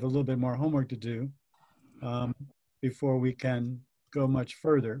Dorothy and I have a little bit more homework to do before we can go much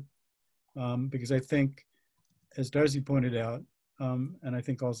further. Because I think, as Darcy pointed out, and I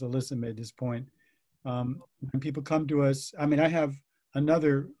think also Alyssa made this point, when people come to us, I mean, I have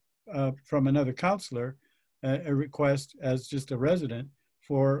another, from another counselor, a request as just a resident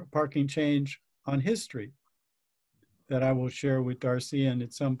for parking change on his street that I will share with Darcy, and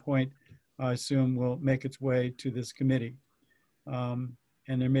at some point, I assume will make its way to this committee.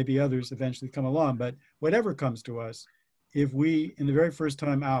 And there may be others eventually come along, but whatever comes to us, if we, in the very first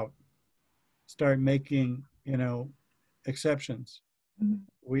time out, start making, exceptions,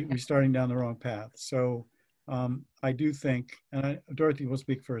 we're starting down the wrong path. So I do think, and Dorothy will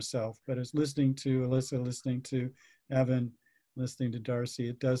speak for herself, but as listening to Alyssa, listening to Evan, listening to Darcy,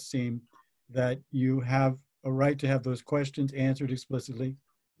 it does seem that you have a right to have those questions answered explicitly,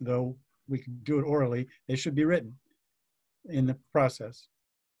 though we can do it orally. They should be written in the process.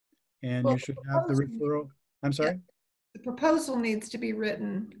 And Well, you should have the referral. I'm sorry? The proposal needs to be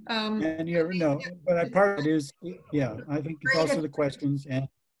written. And you never know, but part of it is, yeah, I think it's also the questions and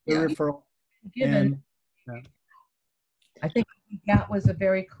the referral. Given, And, I think that was a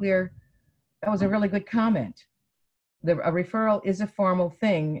really good comment. A referral is a formal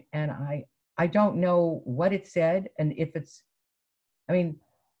thing, and I don't know what it said, and if it's, I mean,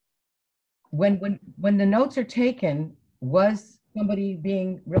 when the notes are taken, was somebody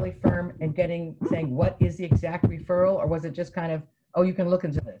being really firm and saying what is the exact referral, or was it just kind of, oh, you can look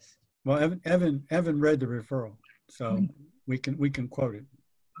into this? well, Evan read the referral, so we can quote it.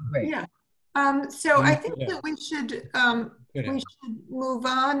 Great. Yeah. So I think Yeah. that we should move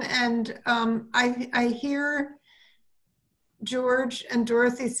on, and I hear George and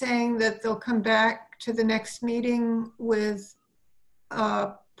Dorothy saying that they'll come back to the next meeting with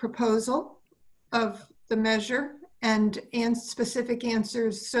a proposal of the measure and specific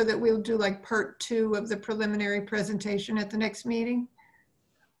answers, so that we'll do like part 2 of the preliminary presentation at the next meeting.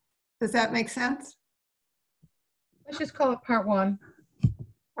 Does that make sense? Let's just call it part 1.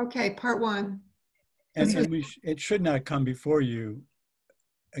 Okay, part 1. And it should not come before you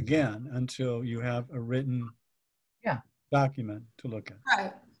again until you have a written document to look at.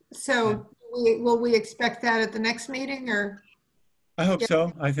 Right. So will we expect that at the next meeting, or? I hope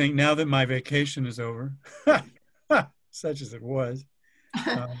so. I think now that my vacation is over, such as it was,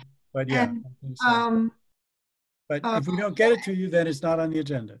 but yeah. And, I think so. But if we don't get it to you, then it's not on the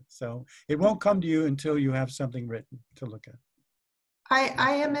agenda. So it won't come to you until you have something written to look at.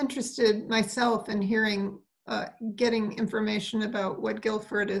 I am interested myself in hearing, getting information about what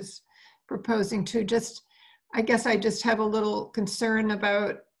Guilford is proposing to. I guess I just have a little concern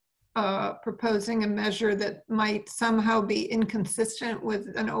about proposing a measure that might somehow be inconsistent with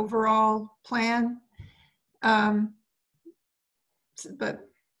an overall plan.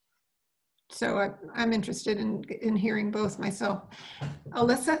 So I'm interested in hearing both myself.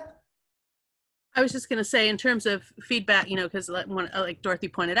 Alyssa? I was just going to say, in terms of feedback, because like Dorothy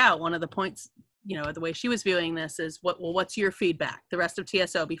pointed out, one of the points, the way she was viewing this is, what's your feedback, the rest of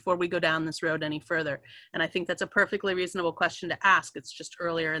TSO, before we go down this road any further? And I think that's a perfectly reasonable question to ask. It's just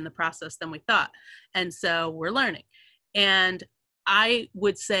earlier in the process than we thought. And so we're learning. And I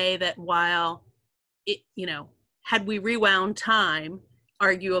would say that while it, had we rewound time,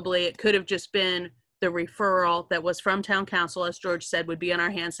 arguably it could have just been the referral that was from town council, as George said, would be in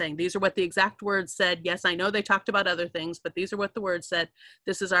our hands saying, these are what the exact words said. Yes, I know they talked about other things, but these are what the words said.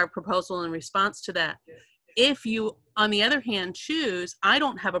 This is our proposal in response to that. If you, on the other hand, choose, I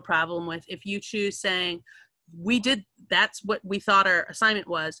don't have a problem with if you choose saying, that's what we thought our assignment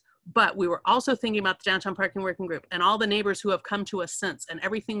was, but we were also thinking about the downtown parking working group and all the neighbors who have come to us since, and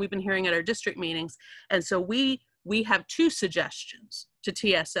everything we've been hearing at our district meetings. And so we have 2 suggestions to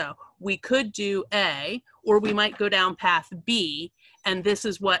TSO. We could do A, or we might go down path B, and this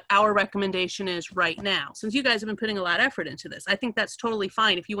is what our recommendation is right now. Since you guys have been putting a lot of effort into this, I think that's totally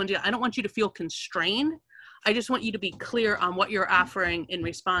fine. If you want to, I don't want you to feel constrained. I just want you to be clear on what you're offering in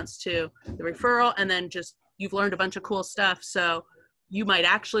response to the referral, and then just, you've learned a bunch of cool stuff, so you might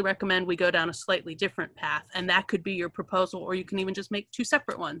actually recommend we go down a slightly different path, and that could be your proposal, or you can even just make 2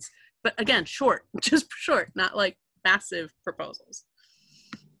 separate ones. But again, short, just short, not like massive proposals.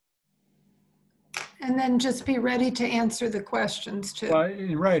 And then just be ready to answer the questions too. Well,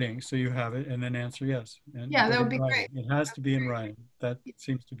 in writing, so you have it, and then answer yes. And Yeah, that would be great. It has to be in writing. That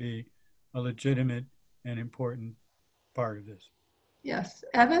seems to be a legitimate and important part of this. Yes.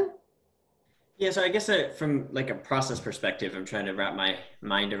 Evan? Yeah, so I guess from like a process perspective, I'm trying to wrap my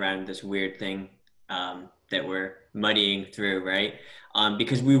mind around this weird thing that we're muddying through, right?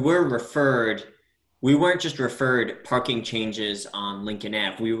 Because we weren't just referred parking changes on Lincoln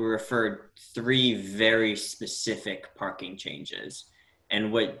Ave. We were referred 3 very specific parking changes.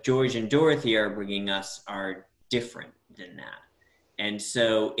 And what George and Dorothy are bringing us are different than that. And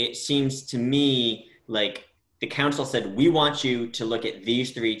so it seems to me like the council said, we want you to look at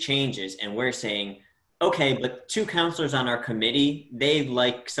these 3 changes. And we're saying, okay, but two counselors on our committee, they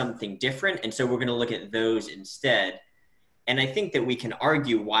like something different. And so we're going to look at those instead. And I think that we can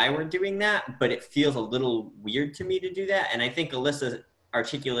argue why we're doing that, but it feels a little weird to me to do that. And I think Alyssa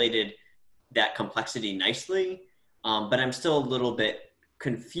articulated that complexity nicely, but I'm still a little bit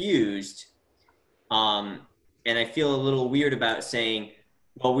confused. And I feel a little weird about saying,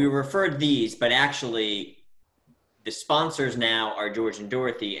 well, we referred these, but actually the sponsors now are George and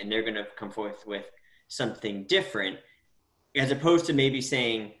Dorothy, and they're going to come forth with something different, as opposed to maybe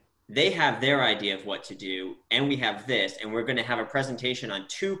saying they have their idea of what to do, and we have this, and we're going to have a presentation on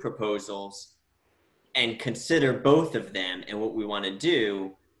two proposals and consider both of them and what we want to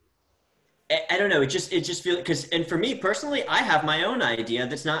do. I don't know. It just feels, because, and for me personally, I have my own idea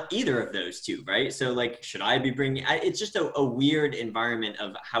that's not either of those two, right? So like, should I be bringing, it's just a weird environment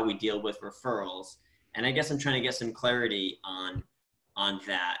of how we deal with referrals. And I guess I'm trying to get some clarity on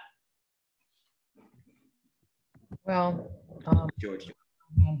that. Well, George.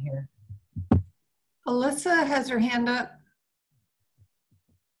 hand here. Alyssa has her hand up.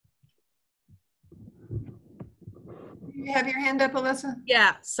 You have your hand up, Alyssa?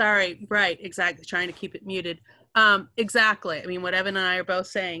 Yeah, sorry. Right, exactly. Trying to keep it muted. Exactly. I mean, what Evan and I are both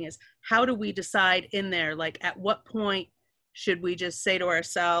saying is, how do we decide in there, like at what point should we just say to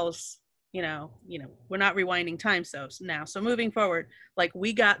ourselves, you know, we're not rewinding time now. So moving forward, like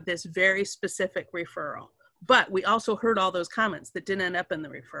we got this very specific referral, but we also heard all those comments that didn't end up in the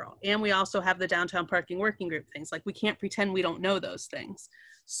referral. And we also have the downtown parking working group things. Like we can't pretend we don't know those things.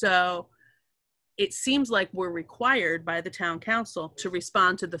 So it seems like we're required by the town council to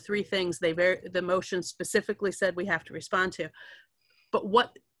respond to the three things the motion specifically said we have to respond to. But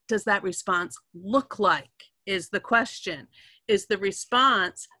what does that response look like is the question. Is the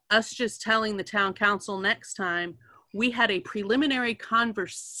response us just telling the town council next time we had a preliminary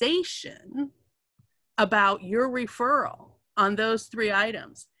conversation about your referral on those three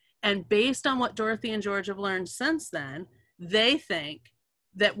items, and based on what Dorothy and George have learned since then, they think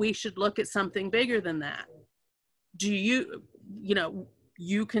that we should look at something bigger than that? Do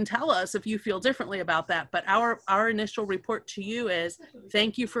you can tell us if you feel differently about that, but our initial report to you is,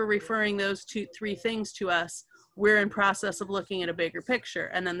 thank you for referring those three things to us. We're in process of looking at a bigger picture.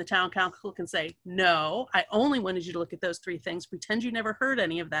 And then the town council can say, no, I only wanted you to look at those three things. Pretend you never heard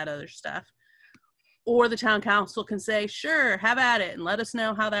any of that other stuff. Or the town council can say, sure, have at it and let us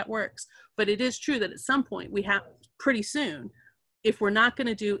know how that works. But it is true that at some point we have, pretty soon, if we're not going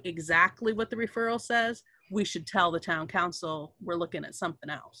to do exactly what the referral says, we should tell the town council we're looking at something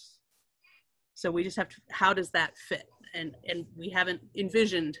else. So we just have to, how does that fit? And we haven't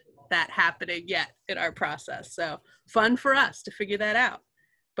envisioned that happening yet in our process. So fun for us to figure that out.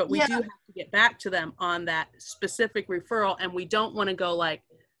 But we do have to get back to them on that specific referral. And we don't want to go like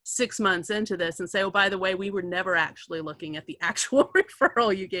 6 months into this and say, oh, by the way, we were never actually looking at the actual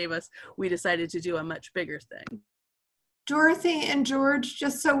referral you gave us. We decided to do a much bigger thing. Dorothy and George,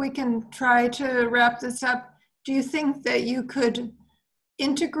 just so we can try to wrap this up, do you think that you could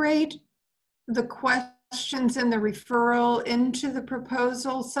integrate the questions in the referral into the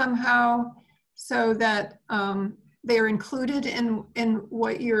proposal somehow so that they're included in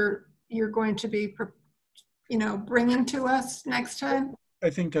what you're going to be, bringing to us next time? I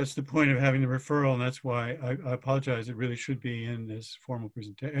think that's the point of having the referral, and that's why I apologize. It really should be in this formal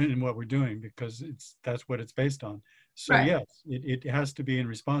presentation, in what we're doing, because that's what it's based on. So right. Yes, it has to be in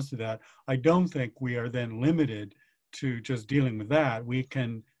response to that. I don't think we are then limited to just dealing with that. We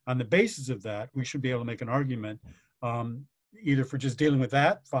can, on the basis of that, we should be able to make an argument either for just dealing with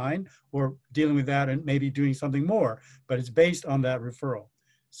that, fine, or dealing with that and maybe doing something more, but it's based on that referral.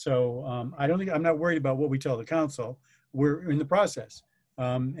 So I'm not worried about what we tell the council. We're in the process.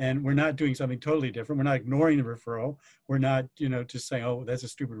 And we're not doing something totally different. We're not ignoring the referral. We're not, just saying, oh, that's a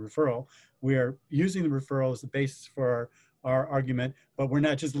stupid referral. We are using the referral as the basis for our argument, but we're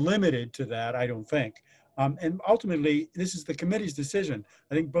not just limited to that, I don't think. And ultimately, this is the committee's decision.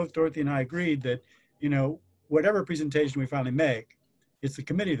 I think both Dorothy and I agreed that, whatever presentation we finally make, it's the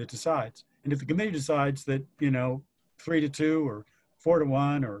committee that decides. And if the committee decides that, 3-2 or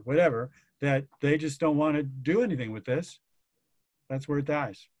 4-1 or whatever, that they just don't want to do anything with this, that's where it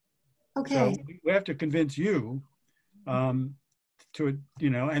dies. Okay. So we have to convince you to,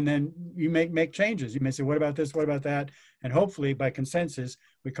 and then you make changes. You may say, what about this? What about that? And hopefully by consensus,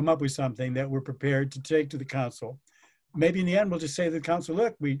 we come up with something that we're prepared to take to the council. Maybe in the end, we'll just say to the council,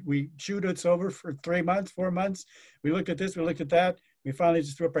 look, we chewed it over for 3 months, 4 months. We looked at this, we looked at that. We finally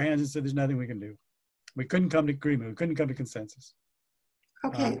just threw up our hands and said, there's nothing we can do. We couldn't come to agreement. We couldn't come to consensus.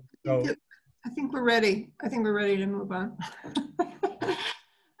 Okay. I think we're ready. I think we're ready to move on.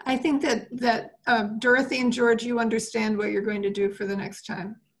 I think that Dorothy and George, you understand what you're going to do for the next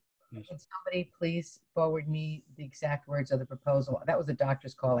time. Can somebody please forward me the exact words of the proposal? That was a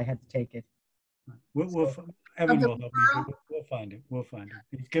doctor's call. I had to take it. Evan will help me. We'll find it. We'll find it.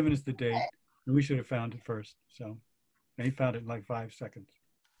 He's given us the date, and we should have found it first. So, and he found it in like 5 seconds.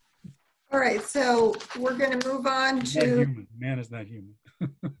 All right, so we're going to move on He's not to human. Man is not human.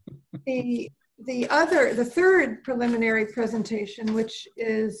 the third preliminary presentation, which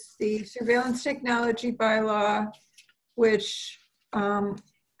is the surveillance technology bylaw, which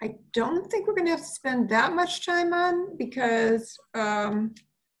I don't think we're going to have to spend that much time on because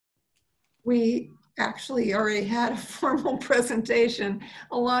we actually already had a formal presentation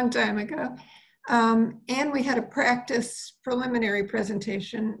a long time ago. And we had a practice preliminary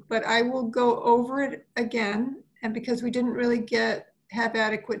presentation, but I will go over it again. And because we didn't really have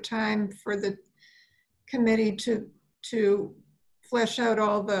adequate time for the committee to flesh out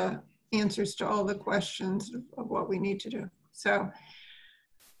all the answers to all the questions of what we need to do. So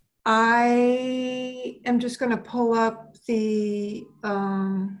I am just going to pull up the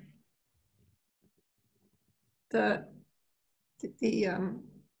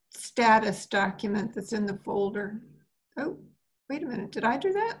status document that's in the folder. Oh, wait a minute. Did I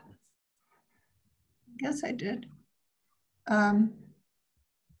do that? Yes, I did. A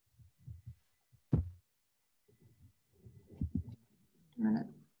minute.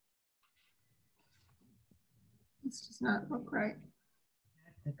 This does not look right.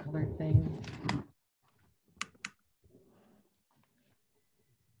 The color thing.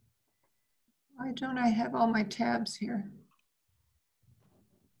 Why don't I have all my tabs here?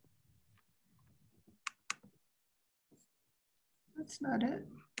 That's not it.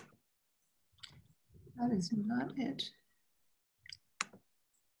 That is not it.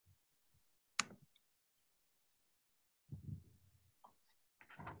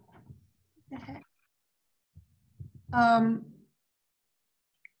 What the heck? I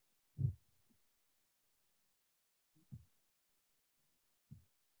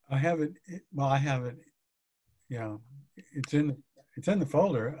have it. Well, I have it. Yeah, it's in the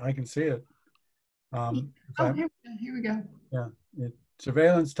folder. I can see it. Here we go. Yeah,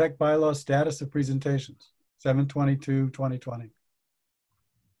 surveillance tech bylaw status of presentations, 7/22/2020. It's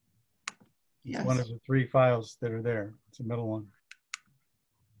Yes. one of the 3 files that are there. It's the middle one.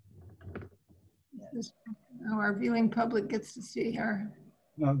 Yes. Now our viewing public gets to see our.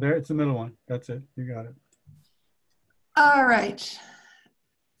 No, there. It's the middle one. That's it. You got it. All right.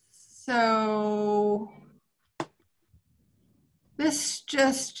 So this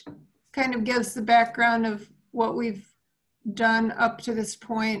just kind of gives the background of what we've done up to this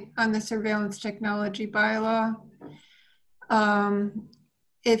point on the surveillance technology bylaw.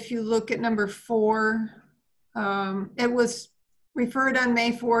 If you look at number 4, it was referred on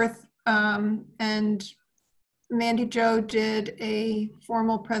May 4th, and Mandy Jo did a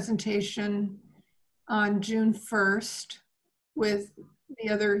formal presentation on June 1st with the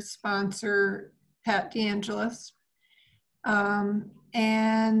other sponsor, Pat DeAngelis.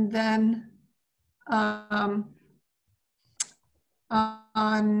 And then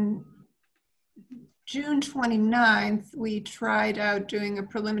on June 29th, we tried out doing a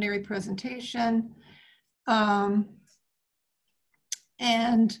preliminary presentation. And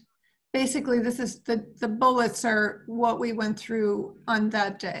basically this is the bullets are what we went through on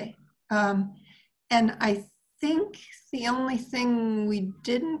that day. And I think the only thing we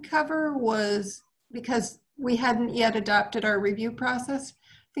didn't cover was, because we hadn't yet adopted our review process,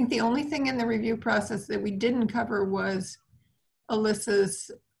 I think the only thing in the review process that we didn't cover was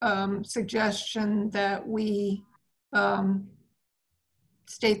Alyssa's suggestion that we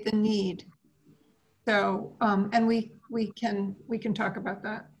state the need. So, and we can talk about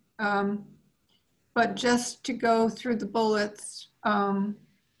that. But just to go through the bullets,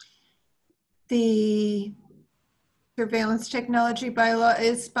 the surveillance technology bylaw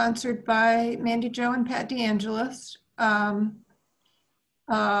is sponsored by Mandy Jo and Pat DeAngelis.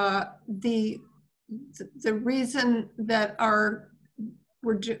 The reason that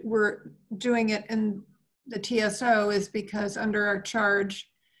we're doing it in the TSO is because under our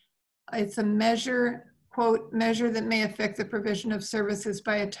charge, it's a measure, quote, measure that may affect the provision of services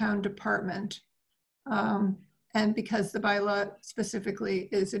by a town department. And because the bylaw specifically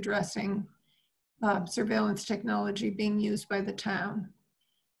is addressing surveillance technology being used by the town.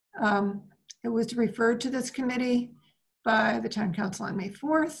 It was referred to this committee by the town council on May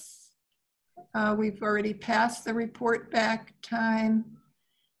 4th. We've already passed the report back time.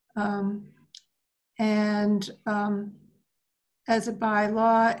 As a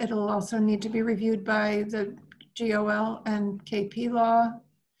bylaw, it'll also need to be reviewed by the GOL and KP law.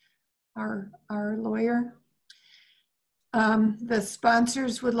 our lawyer. The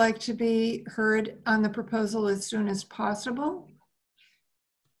sponsors would like to be heard on the proposal as soon as possible.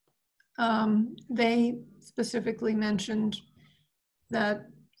 They specifically mentioned that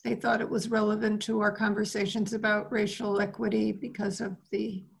they thought it was relevant to our conversations about racial equity because of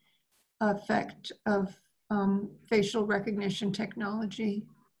the effect of facial recognition technology,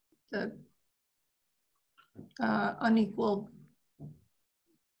 the unequal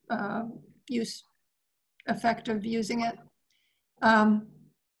effect of using it.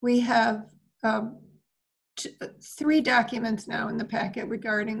 We have 3 documents now in the packet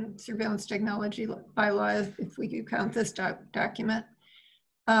regarding surveillance technology bylaw, if we could count this document,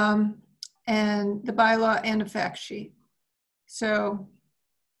 and the bylaw and a fact sheet. So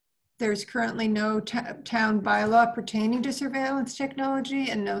there's currently no town bylaw pertaining to surveillance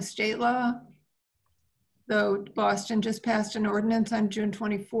technology and no state law, though Boston just passed an ordinance on June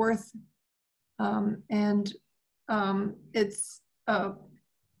 24th.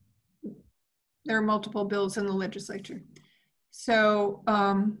 There are multiple bills in the legislature. So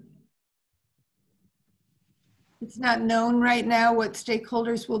it's not known right now what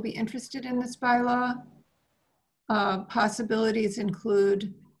stakeholders will be interested in this bylaw. Possibilities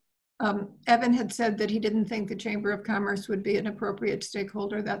include, Evan had said that he didn't think the Chamber of Commerce would be an appropriate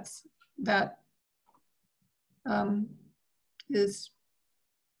stakeholder. That is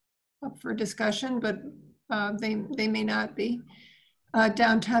up for discussion, but they may not be.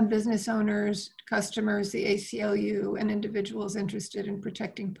 Downtown business owners, customers, the ACLU, and individuals interested in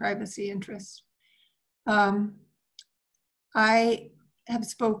protecting privacy interests. I have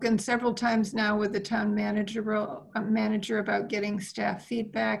spoken several times now with the town manager about getting staff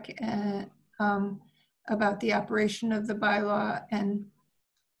feedback about the operation of the bylaw, and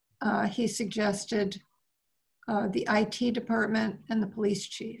he suggested the IT department and the police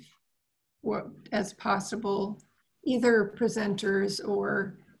chief as possible either presenters,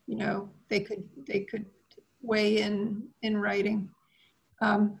 or they could weigh in writing.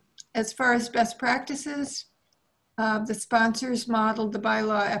 As far as best practices, the sponsors modeled the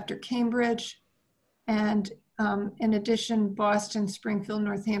bylaw after Cambridge, and in addition, Boston, Springfield,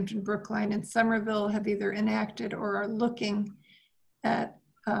 Northampton, Brookline, and Somerville have either enacted or are looking at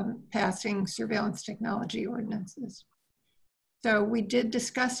passing surveillance technology ordinances. So we did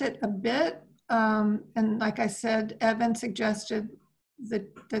discuss it a bit. And like I said, Evan suggested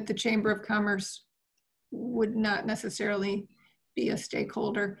that the Chamber of Commerce would not necessarily be a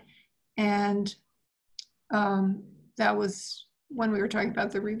stakeholder. And that was when we were talking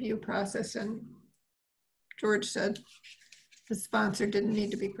about the review process, and George said the sponsor didn't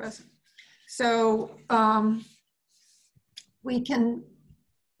need to be present. So we can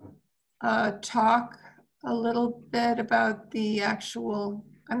talk a little bit about the actual,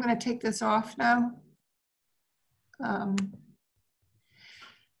 I'm going to take this off now.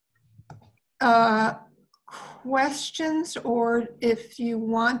 Questions, or if you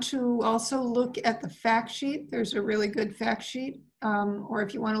want to also look at the fact sheet, there's a really good fact sheet, or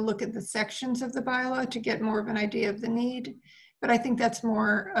if you want to look at the sections of the bylaw to get more of an idea of the need. But I think that's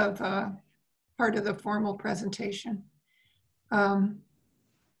more of a part of the formal presentation.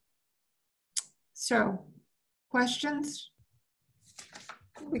 So, questions?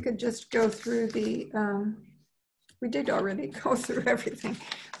 We could just go through the, we did already go through everything,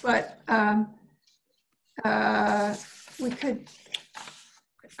 but we could,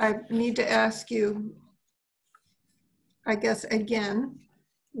 I need to ask you, I guess, again,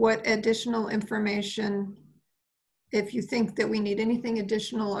 what additional information, if you think that we need anything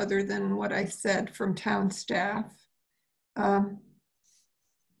additional other than what I said from town staff,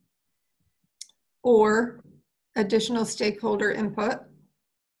 or additional stakeholder input,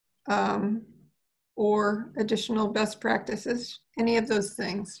 or additional best practices, any of those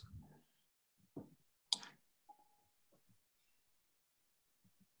things.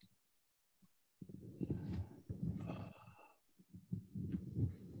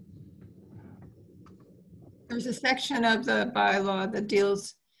 There's a section of the bylaw that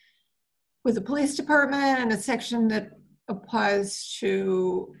deals with the police department, and a section that applies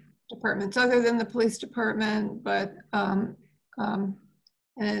to departments other than the police department, but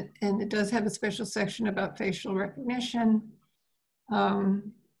and it does have a special section about facial recognition.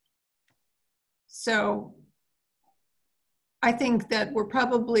 So I think that we're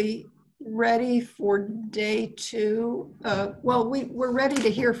probably ready for day 2. Well, we're ready to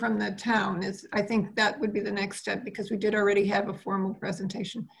hear from the town. I think that would be the next step, because we did already have a formal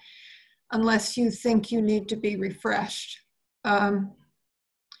presentation, unless you think you need to be refreshed.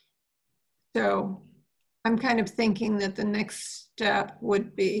 So I'm kind of thinking that the next step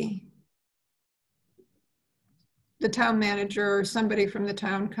would be the town manager or somebody from the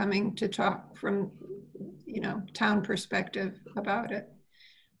town coming to talk from, you know, town perspective about it.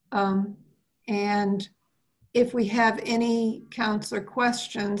 And if we have any counselor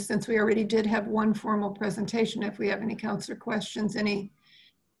questions, since we already did have one formal presentation, if we have any counselor questions, any,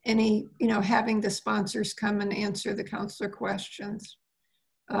 you know, having the sponsors come and answer the counselor questions.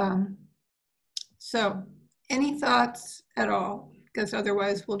 So any thoughts at all? Because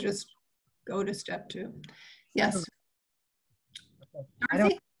otherwise we'll just go to step 2. Yes. I don't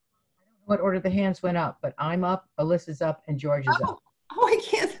know what order the hands went up, but I'm up, Alyssa's up, and George is up. Oh, I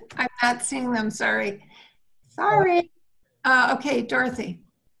can't, I'm not seeing them, sorry. Sorry. Okay, Dorothy.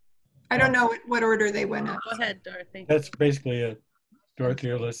 I don't know what order they went up. Go ahead, Dorothy. That's basically it. Dorothy,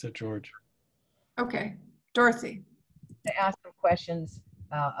 Alyssa, George. Okay, Dorothy. To ask some questions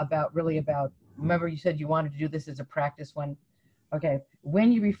about, remember you said you wanted to do this as a practice one. Okay,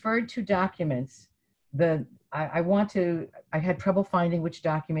 when you referred to documents, I had trouble finding which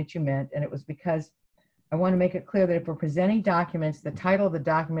document you meant, and it was because I want to make it clear that if we're presenting documents, the title of the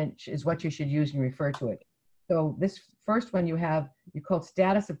document is what you should use and refer to it. So this first one you called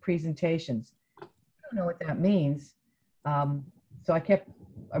status of presentations. I don't know what that means. So I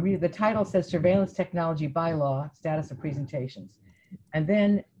read the title says Surveillance Technology Bylaw, Status of Presentations. And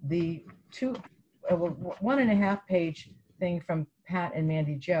then the 1.5 page thing from Pat and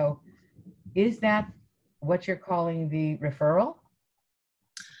Mandy Jo, is that what you're calling the referral?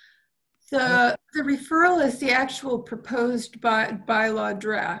 The referral is the actual proposed bylaw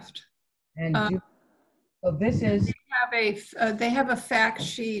draft. And so this is, they have a fact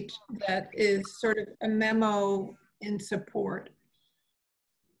sheet that is sort of a memo in support.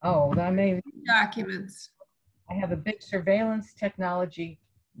 oh, that may, Documents. I have a big surveillance technology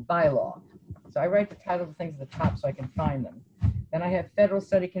bylaw. So I write the title of things at the top so I can find them. Then I have federal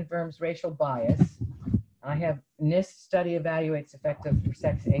study confirms racial bias. I have NIST study evaluates effective for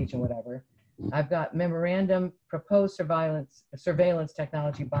sex, age, and whatever. I've got memorandum proposed surveillance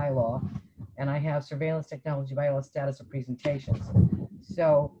technology bylaw, and I have surveillance technology bylaw status of presentations.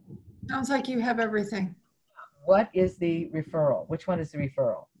 So Sounds like you have everything. what is the referral? Which one is the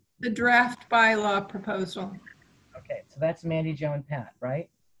referral? The draft bylaw proposal. Okay, so that's Mandy, Jo, and Pat, right?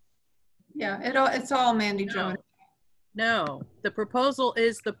 Yeah, it's all Mandy Jo. No, the proposal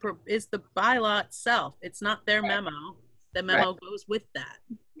is the bylaw itself. It's not their memo. The memo goes with that.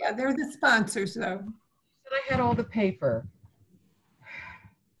 Yeah, they're the sponsors though. But I had all the paper,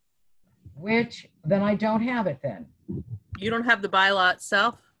 which then I don't have it then. You don't have the bylaw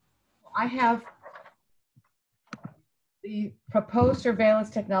itself? I have the proposed surveillance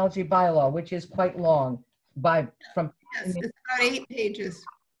technology bylaw, which is quite long. Yes, it's about 8 pages.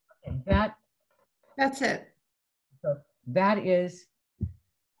 That's it. That is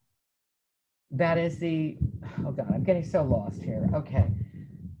the, oh God, I'm getting so lost here. Okay.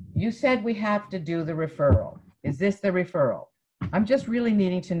 You said we have to do the referral. Is this the referral? I'm just really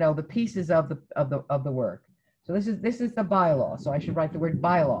needing to know the pieces of the work. So this is the bylaw. So I should write the word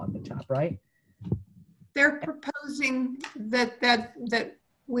bylaw at the top, right? They're proposing that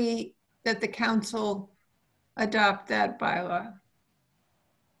the council adopt that bylaw.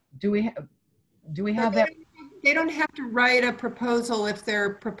 Do we have that? They don't have to write a proposal if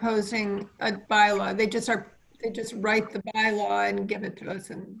they're proposing a bylaw. They just write the bylaw and give it to us,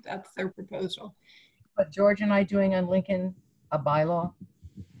 and that's their proposal. But George and I doing on Lincoln a bylaw?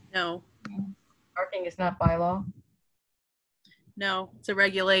 No. Parking is not bylaw? No, it's a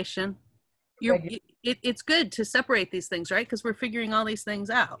regulation. It's good to separate these things, right? Because we're figuring all these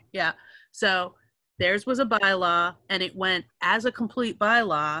things out. Yeah. So theirs was a bylaw, and it went as a complete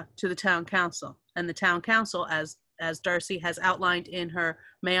bylaw to the town council. And the town council, as Darcy has outlined in her,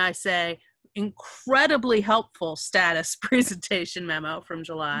 may I say, incredibly helpful status presentation memo from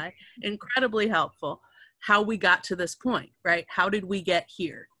July, incredibly helpful, how we got to this point, right? How did we get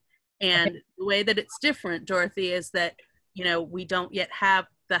here? And the way that it's different, Dorothy, is that, you know, we don't yet have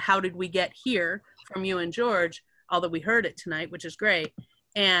the how did we get here from you and George, although we heard it tonight, which is great.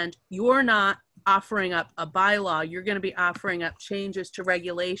 And you're not offering up a bylaw, you're going to be offering up changes to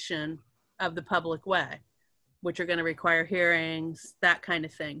regulation of the public way, which are going to require hearings, that kind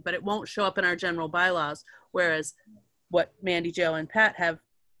of thing. But it won't show up in our general bylaws, whereas what Mandy, Jo, and Pat have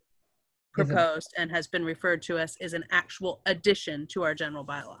proposed and has been referred to us is an actual addition to our general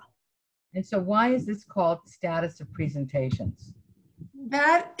bylaw. And so why is this called status of presentations?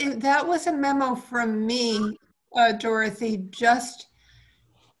 That was a memo from me, Dorothy, just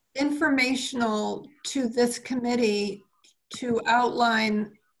informational to this committee to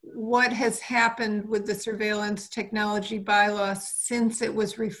outline what has happened with the surveillance technology bylaw since it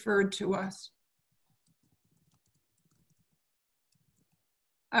was referred to us.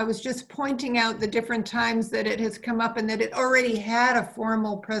 I was just pointing out the different times that it has come up and that it already had a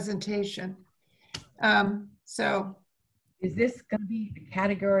formal presentation. So Is this going to be a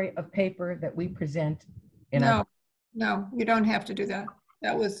category of paper that we present in no, no, you don't have to do that.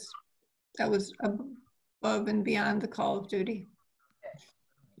 That was above and beyond the call of duty.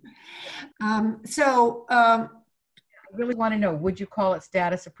 I really want to know, would you call it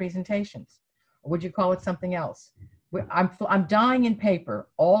status of presentations? Or would you call it something else? I'm dying in paper.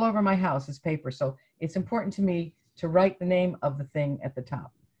 All over my house is paper. So it's important to me to write the name of the thing at the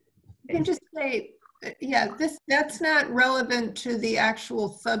top. You can just say, yeah, that's not relevant to the actual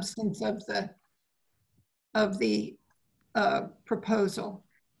substance of the proposal.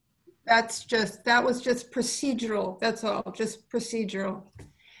 That was just procedural. That's all, just procedural.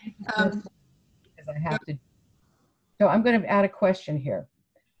 Because I have to. So I'm going to add a question here.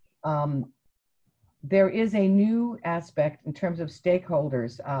 There is a new aspect in terms of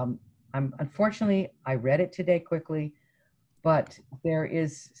stakeholders. Unfortunately, I read it today quickly, but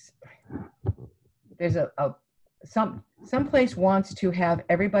there's some place wants to have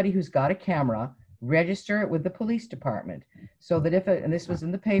everybody who's got a camera register it with the police department, so that and this was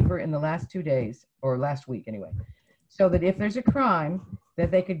in the paper in the last 2 days, or last week anyway, so that if there's a crime,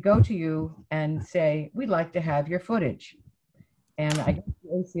 that they could go to you and say, we'd like to have your footage. And I guess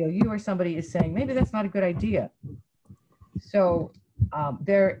the ACLU or somebody is saying, maybe that's not a good idea. So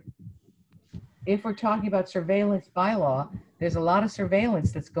if we're talking about surveillance bylaw, there's a lot of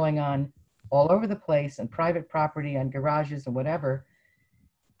surveillance that's going on all over the place, and private property and garages and whatever.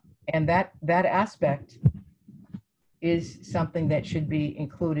 And that aspect is something that should be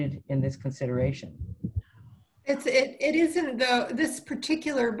included in this consideration. It isn't though. This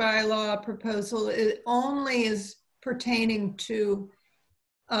particular bylaw proposal, it only is pertaining to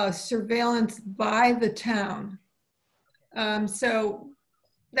surveillance by the town. So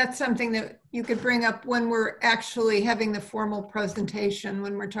that's something that you could bring up when we're actually having the formal presentation,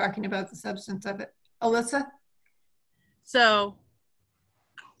 when we're talking about the substance of it. Alyssa? So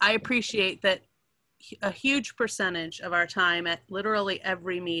I appreciate that a huge percentage of our time at literally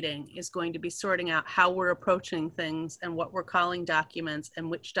every meeting is going to be sorting out how we're approaching things and what we're calling documents and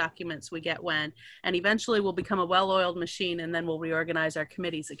which documents we get when. And eventually we'll become a well-oiled machine, and then we'll reorganize our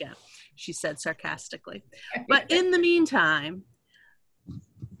committees again, she said sarcastically. But in the meantime,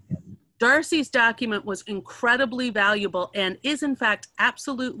 Darcy's document was incredibly valuable and is in fact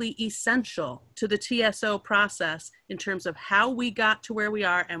absolutely essential to the TSO process in terms of how we got to where we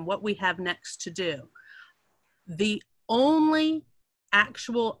are and what we have next to do. The only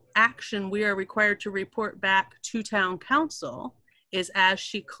actual action we are required to report back to town council is, as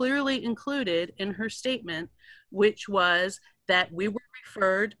she clearly included in her statement, which was that we were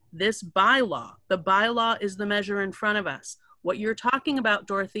referred this bylaw. The bylaw is the measure in front of us. What you're talking about,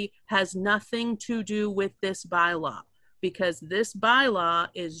 Dorothy, has nothing to do with this bylaw, because this bylaw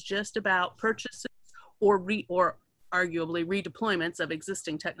is just about purchases or arguably redeployments of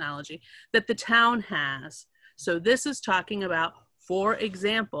existing technology that the town has. So this is talking about, for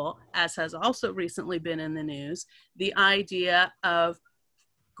example, as has also recently been in the news, the idea of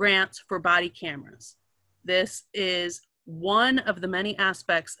grants for body cameras. This is one of the many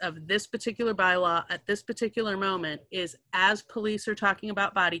aspects of this particular bylaw at this particular moment is, as police are talking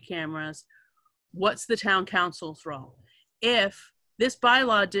about body cameras, what's the town council's role? If this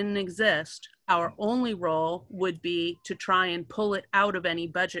bylaw didn't exist, our only role would be to try and pull it out of any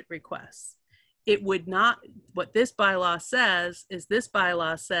budget requests. It would not, what this bylaw says is, this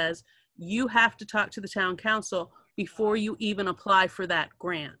bylaw says you have to talk to the town council before you even apply for that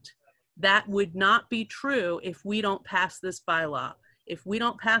grant. That would not be true if we don't pass this bylaw. If we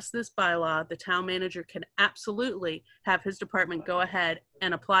don't pass this bylaw, the town manager can absolutely have his department go ahead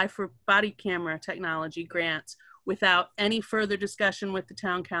and apply for body camera technology grants without any further discussion with the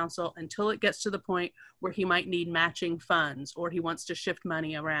town council until it gets to the point where he might need matching funds or he wants to shift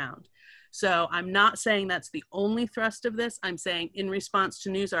money around. So I'm not saying that's the only thrust of this. I'm saying in response to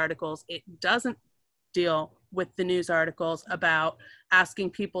news articles, it doesn't deal with the news articles about asking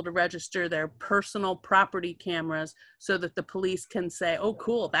people to register their personal property cameras so that the police can say, oh,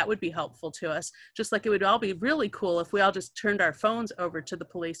 cool, that would be helpful to us. Just like it would all be really cool if we all just turned our phones over to the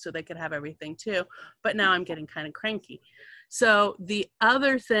police so they could have everything too. But now I'm getting kind of cranky. So the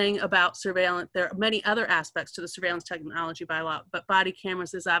other thing about surveillance, there are many other aspects to the surveillance technology bylaw, but body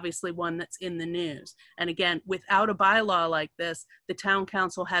cameras is obviously one that's in the news. And again, without a bylaw like this, the town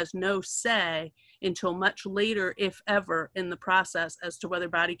council has no say until much later, if ever, in the process as to whether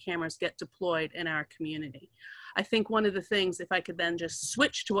body cameras get deployed in our community. I think one of the things, if I could then just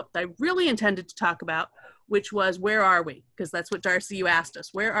switch to what I really intended to talk about, which was where are we? Because that's what, Darcy, you asked us.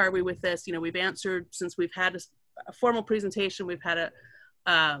 Where are we with this? You know, we've answered since we've had a formal presentation, we've had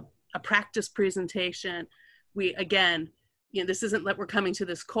a practice presentation. We, again, you know, this isn't that we're coming to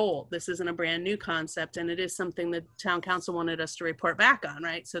this cold. This isn't a brand new concept, and it is something that town council wanted us to report back on,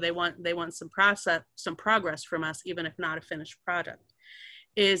 right? So they want some progress from us, even if not a finished product.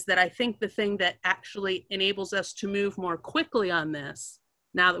 Is that I think the thing that actually enables us to move more quickly on this,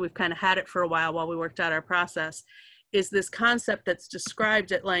 now that we've kind of had it for a while we worked out our process, is this concept that's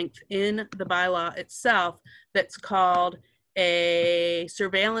described at length in the bylaw itself that's called a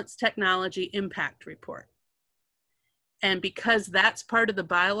surveillance technology impact report. And because that's part of the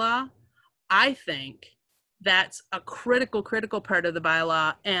bylaw, I think that's a critical part of the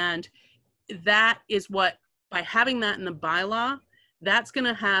bylaw. And that is what, by having that in the bylaw, that's going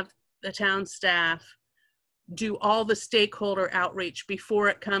to have the town staff do all the stakeholder outreach before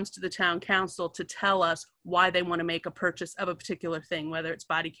it comes to the town council to tell us why they want to make a purchase of a particular thing, whether it's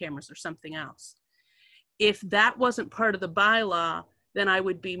body cameras or something else. If that wasn't part of the bylaw, then I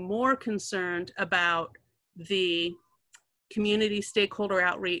would be more concerned about the community stakeholder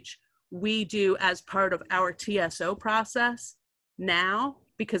outreach we do as part of our TSO process now,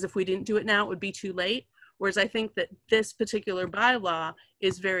 because if we didn't do it now, it would be too late. Whereas I think that this particular bylaw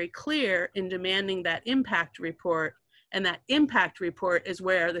is very clear in demanding that impact report. And that impact report is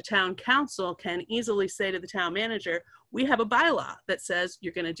where the town council can easily say to the town manager, we have a bylaw that says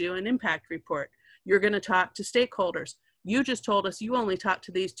you're going to do an impact report. You're going to talk to stakeholders. You just told us you only talked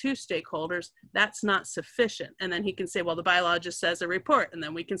to these 2 stakeholders. That's not sufficient. And then he can say, well, the bylaw just says a report. And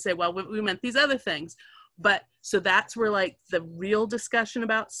then we can say, well, we meant these other things. But so that's where like the real discussion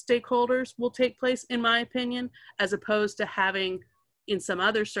about stakeholders will take place, in my opinion, as opposed to having in some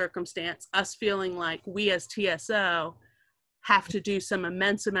other circumstance, us feeling like we as TSO have to do some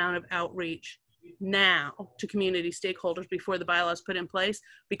immense amount of outreach now to community stakeholders before the bylaw is put in place,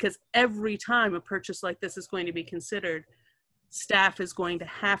 because every time a purchase like this is going to be considered, staff is going to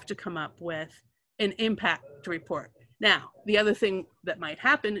have to come up with an impact report. Now, the other thing that might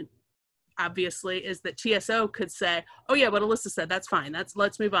happen, obviously, is that TSO could say, oh yeah, what Alyssa said, that's fine.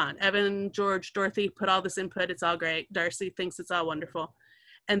 Let's move on. Evan, George, Dorothy put all this input. It's all great. Darcy thinks it's all wonderful.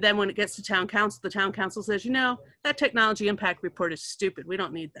 And then when it gets to town council, the town council says, you know, that technology impact report is stupid. We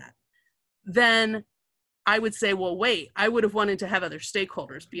don't need that. Then I would say, well, wait, I would have wanted to have other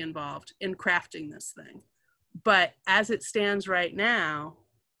stakeholders be involved in crafting this thing. But as it stands right now,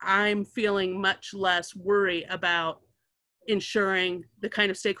 I'm feeling much less worry about ensuring the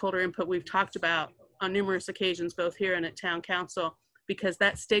kind of stakeholder input we've talked about on numerous occasions, both here and at town council, because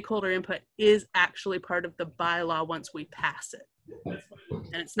that stakeholder input is actually part of the bylaw once we pass it.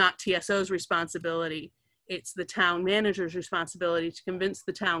 And it's not TSO's responsibility. It's the town manager's responsibility to convince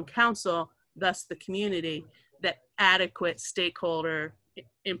the town council, thus the community, that adequate stakeholder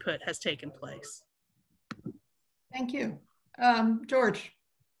input has taken place. Thank you. George.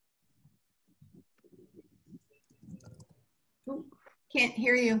 Ooh, can't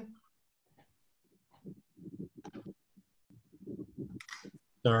hear you.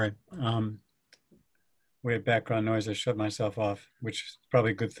 Sorry. We had background noise. I shut myself off, which is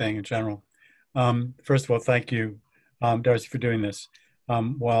probably a good thing in general. First of all, thank you, Darcy, for doing this.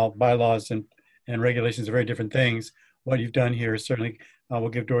 While bylaws and regulations are very different things, what you've done here certainly will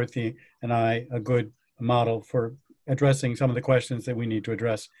give Dorothy and I a good model for addressing some of the questions that we need to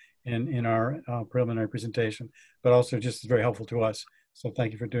address in our preliminary presentation, but also just is very helpful to us. So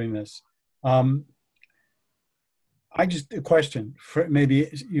thank you for doing this. I just, a question, for maybe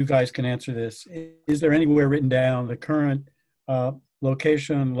you guys can answer this. Is there anywhere written down the current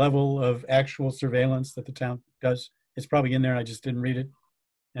location, level of actual surveillance that the town does? It's probably in there, I just didn't read it.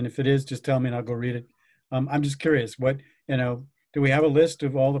 And if it is, just tell me and I'll go read it. I'm just curious, what, you know, do we have a list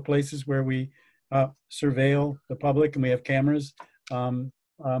of all the places where we surveil the public and we have cameras? Or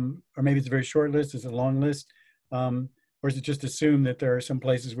maybe it's a very short list, is it a long list? Or is it just assumed that there are some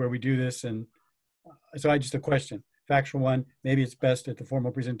places where we do this? And so I just a question, factual one, maybe it's best at the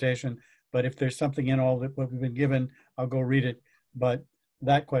formal presentation, but if there's something in all that what we've been given, I'll go read it. But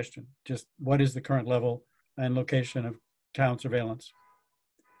that question, just what is the current level and location of town surveillance?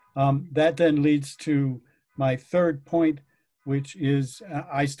 That then leads to my third point, which is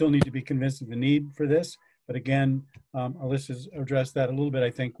I still need to be convinced of the need for this. But again, Alyssa's addressed that a little bit,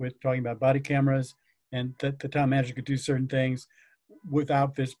 I think, with talking about body cameras and that the town manager could do certain things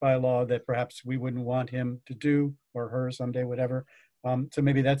without this bylaw that perhaps we wouldn't want him to do, or her someday, whatever. So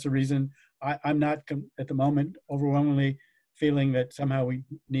maybe that's a reason. I'm not at the moment overwhelmingly feeling that somehow we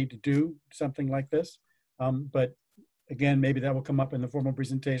need to do something like this. But again, maybe that will come up in the formal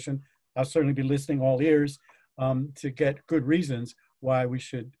presentation. I'll certainly be listening all ears to get good reasons why we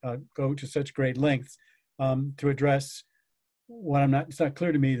should go to such great lengths to address what it's not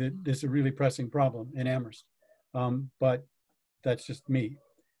clear to me that there's a really pressing problem in Amherst. But that's just me.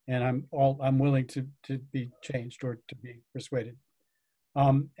 And I'm willing to be changed or to be persuaded.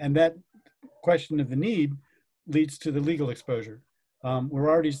 And that question of the need leads to the legal exposure. We're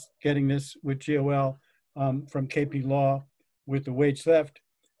already getting this with GOL from KP Law with the wage theft.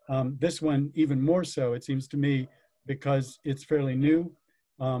 This one even more so, it seems to me, because it's fairly new.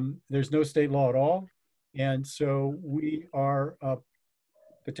 There's no state law at all. And so we are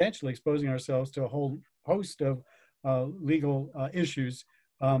potentially exposing ourselves to a whole host of legal issues.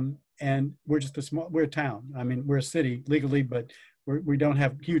 And we're just we're a town. I mean, we're a city legally, but we don't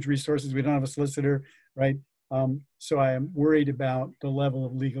have huge resources. We don't have a solicitor, right? So I am worried about the level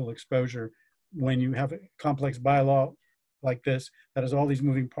of legal exposure when you have a complex bylaw like this that has all these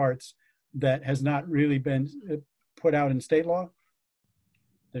moving parts that has not really been put out in state law.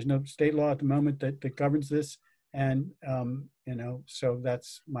 There's no state law at the moment that governs this. And, you know, so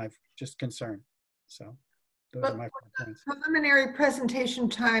that's my just concern. So those are my points. Preliminary presentation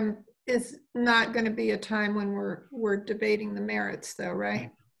time is not going to be a time when we're debating the merits though,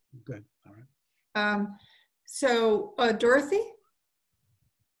 right? Good, all right. So Dorothy?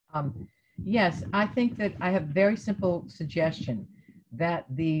 Yes, I think that I have a very simple suggestion that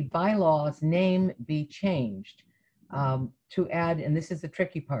the bylaws name be changed to add, and this is the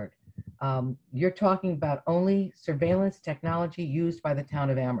tricky part, you're talking about only surveillance technology used by the town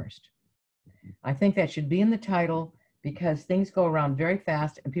of Amherst. I think that should be in the title because things go around very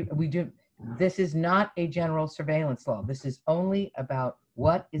fast and people, this is not a general surveillance law. This is only about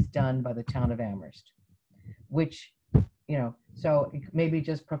what is done by the town of Amherst, which, you know, so maybe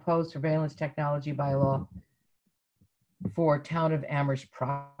just propose surveillance technology bylaw for town of Amherst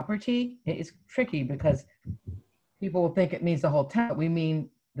property. It's tricky because people will think it means the whole town. We mean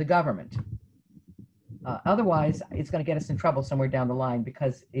the government. Otherwise, it's going to get us in trouble somewhere down the line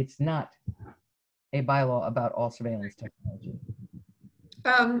because it's not a bylaw about all surveillance technology.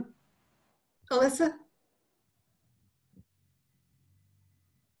 Alyssa?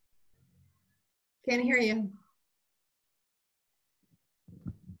 Can't hear you.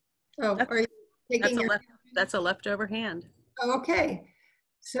 Oh, are you taking that's a leftover hand. Oh, okay.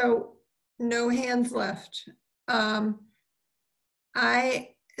 So no hands left. Are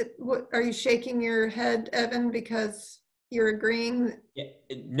you shaking your head, Evan, because you're agreeing? Yeah,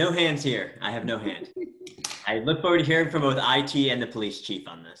 no hands here. I have no hand. I look forward to hearing from both IT and the police chief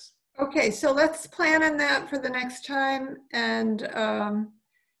on this. Okay, so let's plan on that for the next time, and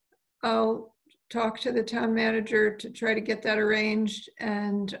I'll talk to the town manager to try to get that arranged.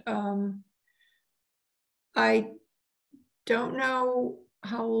 And I don't know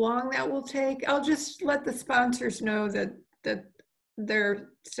how long that will take. I'll just let the sponsors know that their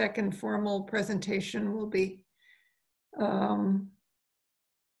second formal presentation will be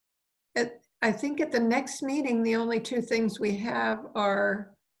I think at the next meeting, the only two things we have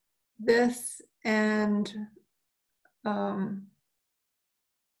are this and the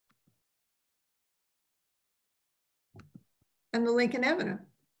Lincoln Avenue,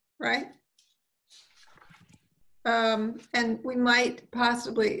 right? And we might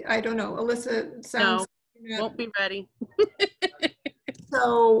possibly, I don't know, Alyssa sounds. No, won't be ready.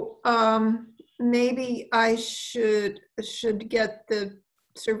 So maybe I should get the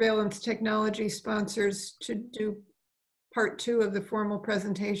surveillance technology sponsors to do part 2 of the formal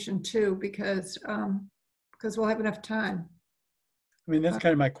presentation too, because we'll have enough time. I mean, that's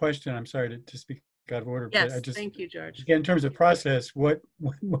kind of my question. I'm sorry to speak out of order. Yes, but I just, thank you, George. Again, in terms of process, what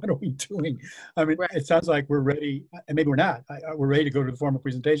are we doing? I mean, Right. It sounds like we're ready, and maybe we're not. We're ready to go to the formal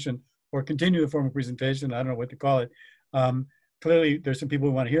presentation or continue the formal presentation. I don't know what to call it. Clearly, there's some people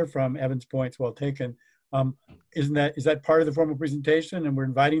we want to hear from. Evan's point's well taken. Is that part of the formal presentation, and we're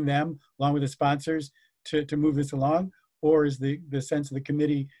inviting them along with the sponsors to move this along, or is the sense of the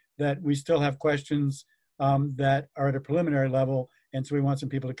committee that we still have questions that are at a preliminary level, and so we want some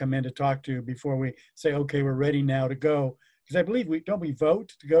people to come in to talk to before we say, okay, we're ready now to go? Because I believe don't we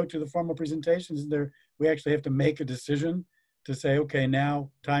vote to go to the formal presentations? Isn't there, we actually have to make a decision to say, okay, now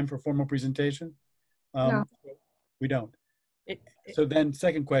time for formal presentation? No. We don't. So then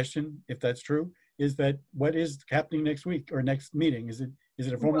second question, if that's true, is that what is happening next week or next meeting? Is it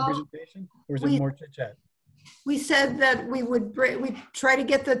a formal presentation, or is it more chit chat? We said that we'd try to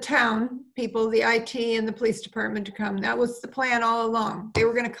get the town people, the IT and the police department to come. That was the plan all along. They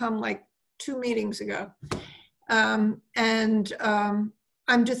were going to come like 2 meetings ago. I'm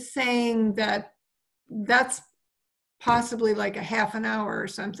just saying that that's possibly like a half an hour or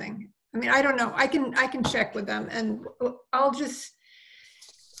something. I mean, I don't know. I can check with them, and I'll just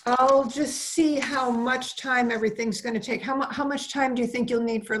see how much time everything's going to take. How much time do you think you'll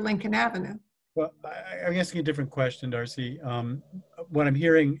need for Lincoln Avenue? Well, I'm asking a different question, Darcy. What I'm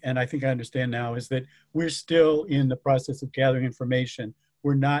hearing, and I think I understand now, is that we're still in the process of gathering information.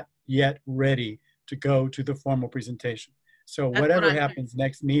 We're not yet ready to go to the formal presentation. So whatever happens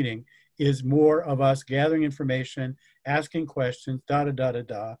next meeting is more of us gathering information, asking questions,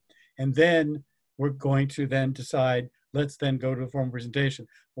 and then we're going to then decide, let's then go to the formal presentation.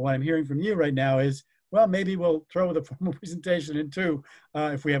 But what I'm hearing from you right now is, well, maybe we'll throw the formal presentation in too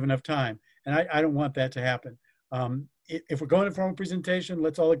if we have enough time. And I don't want that to happen. If we're going to formal presentation,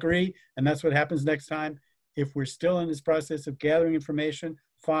 let's all agree, and that's what happens next time. If we're still in this process of gathering information,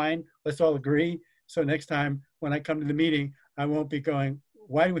 fine, let's all agree. So next time when I come to the meeting, I won't be going,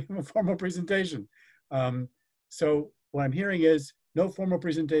 why do we have a formal presentation? So what I'm hearing is no formal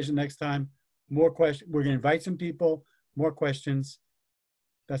presentation next time, more questions. We're gonna invite some people, more questions.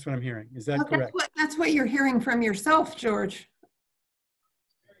 That's what I'm hearing. Is that correct? That's what you're hearing from yourself, George.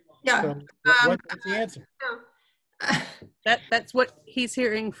 Yeah. So what's the answer? That's what he's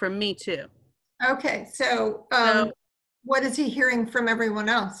hearing from me too. Okay, so what is he hearing from everyone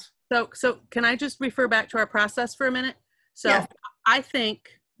else? So can I just refer back to our process for a minute? So yes. I think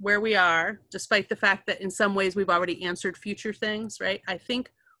where we are, despite the fact that in some ways we've already answered future things, right? I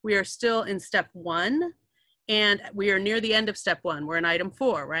think we are still in step 1, and we are near the end of step 1. We're in item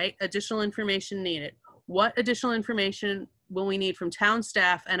 4, right? Additional information needed. What additional information will we need from town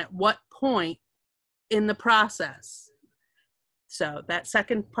staff, and at what point in the process? So that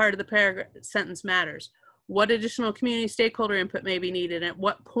second part of the paragraph sentence matters. What additional community stakeholder input may be needed, and at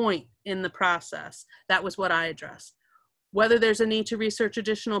what point in the process? That was what I addressed. Whether there's a need to research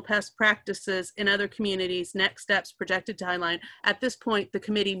additional best practices in other communities, next steps, projected timeline. At this point, the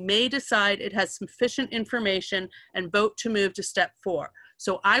committee may decide it has sufficient information and vote to move to step 4.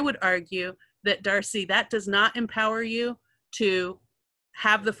 So I would argue that, Darcy, that does not empower you to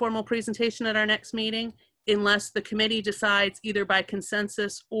have the formal presentation at our next meeting unless the committee decides either by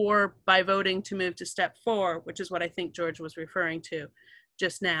consensus or by voting to move to step 4, which is what I think George was referring to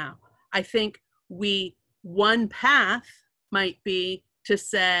just now. I think one path might be to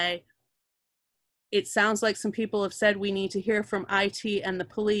say, it sounds like some people have said we need to hear from IT and the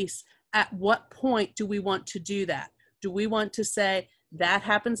police. At what point do we want to do that? Do we want to say that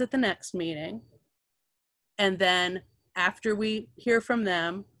happens at the next meeting, and then after we hear from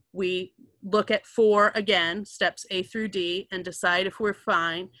them, we look at 4 again, steps A through D, and decide if we're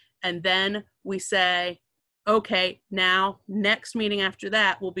fine, and then we say, okay, now next meeting after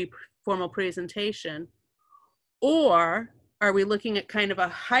that will be formal presentation? Or are we looking at kind of a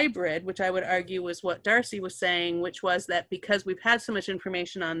hybrid, which I would argue was what Darcy was saying, which was that because we've had so much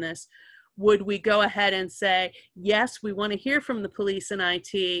information on this, would we go ahead and say, yes, we want to hear from the police and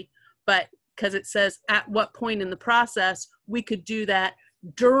IT, but because it says at what point in the process, we could do that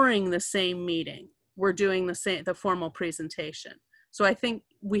during the same meeting. We're doing the formal presentation. So I think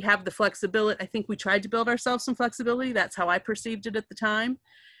we have the flexibility. I think we tried to build ourselves some flexibility. That's how I perceived it at the time.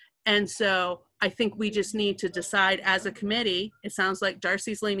 And so I think we just need to decide as a committee. It sounds like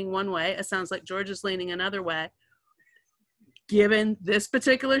Darcy's leaning one way. It sounds like George is leaning another way. Given this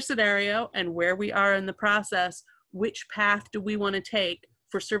particular scenario and where we are in the process, which path do we want to take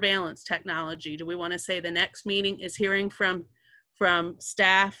for surveillance technology? Do we want to say the next meeting is hearing from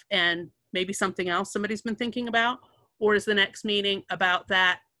staff and maybe something else somebody's been thinking about? Or is the next meeting about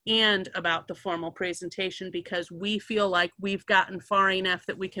that and about the formal presentation, because we feel like we've gotten far enough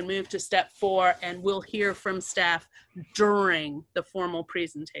that we can move to step 4 and we'll hear from staff during the formal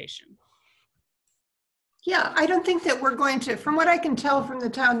presentation? Yeah, I don't think that we're going to, from what I can tell from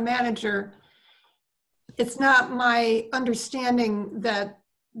the town manager, it's not my understanding that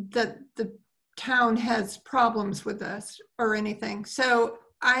the town has problems with this or anything. So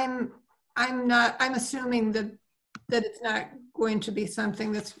I'm assuming that it's not going to be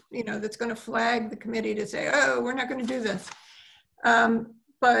something that's, that's going to flag the committee to say, oh, we're not going to do this.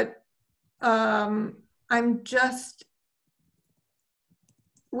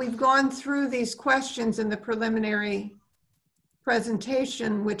 We've gone through these questions in the preliminary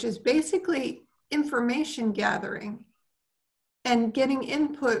presentation, which is basically information gathering and getting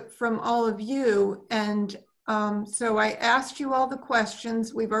input from all of you. And so I asked you all the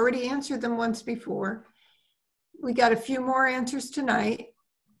questions. We've already answered them once before. We got a few more answers tonight,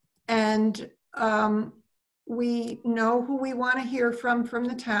 and we know who we want to hear from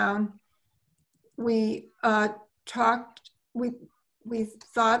the town. We thought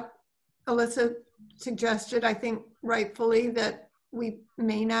Alyssa suggested, I think rightfully, that we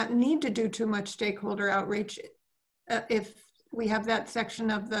may not need to do too much stakeholder outreach if we have that section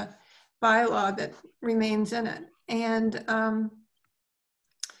of the bylaw that remains in it. And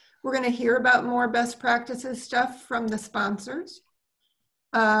we're going to hear about more best practices stuff from the sponsors.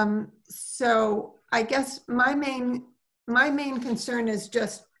 So I guess my main concern is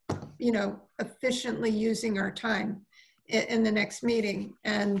just, you know, efficiently using our time in the next meeting.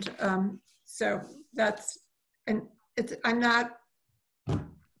 And so that's, and it's, I'm not,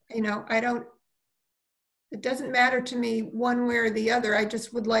 you know, I don't, it doesn't matter to me one way or the other. I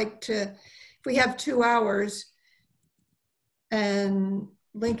just would like to, if we have 2 hours and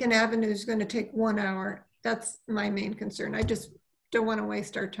Lincoln Avenue is going to take 1 hour, that's my main concern. I just don't want to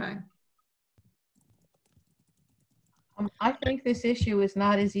waste our time. I think this issue is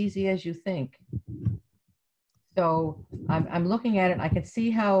not as easy as you think. So I'm looking at it, and I can see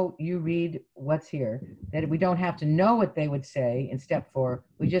how you read what's here, that we don't have to know what they would say in step 4.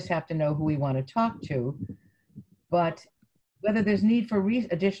 We just have to know who we want to talk to. But whether there's need for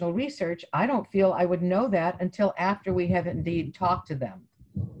additional research, I don't feel I would know that until after we have indeed talked to them.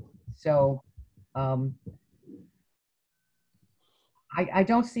 So I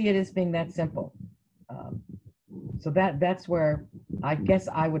don't see it as being that simple. So that's where I guess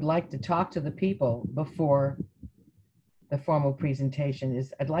I would like to talk to the people before the formal presentation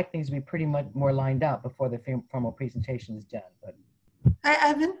is. I'd like things to be pretty much more lined up before the formal presentation is done. But Hi,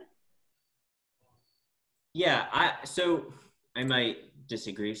 Evan. Yeah, so I might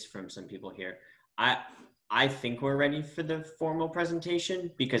disagree from some people here. I think we're ready for the formal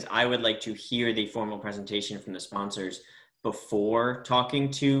presentation because I would like to hear the formal presentation from the sponsors before talking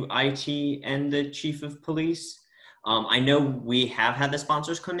to IT and the chief of police. I know we have had the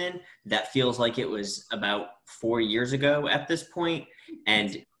sponsors come in. That feels like it was about 4 years ago at this point.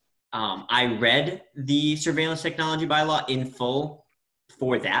 And I read the surveillance technology bylaw in full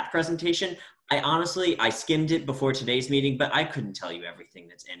for that presentation. I skimmed it before today's meeting, but I couldn't tell you everything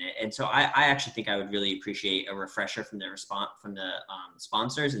that's in it. And so I actually think I would really appreciate a refresher from the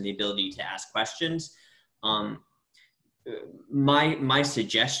sponsors and the ability to ask questions. My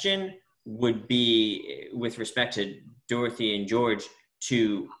suggestion would be, with respect to Dorothy and George,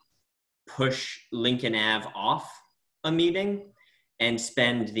 to push Lincoln Ave off a meeting and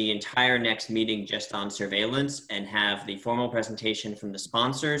spend the entire next meeting just on surveillance and have the formal presentation from the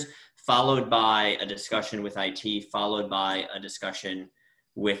sponsors, followed by a discussion with IT, followed by a discussion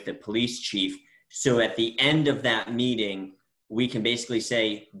with the police chief. So at the end of that meeting, we can basically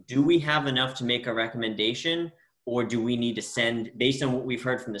say, do we have enough to make a recommendation? Or do we need to send, based on what we've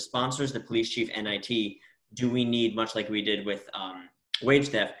heard from the sponsors, the police chief and IT, do we need, much like we did with wage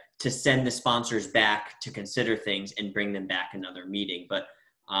theft, to send the sponsors back to consider things and bring them back another meeting? But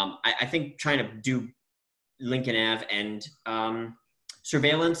I think trying to do Lincoln Ave and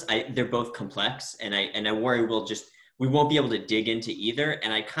surveillance, they're both complex, and I worry we won't be able to dig into either.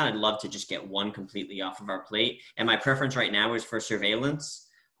 And I kind of love to just get one completely off of our plate. And my preference right now is for surveillance.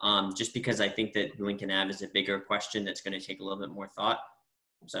 Just because I think that Lincoln Ave is a bigger question that's going to take a little bit more thought.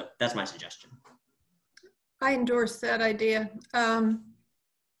 So that's my suggestion. I endorse that idea.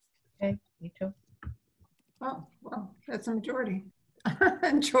 okay, me too. Oh, well, that's a majority.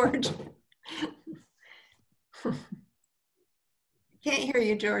 And George. Can't hear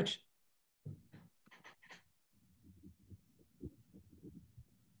you, George.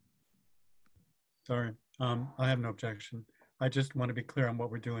 Sorry, I have no objection. I just want to be clear on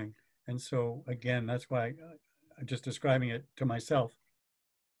what we're doing. And so again, that's why I'm just describing it to myself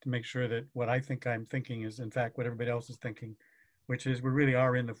to make sure that what I think I'm thinking is in fact what everybody else is thinking, which is we really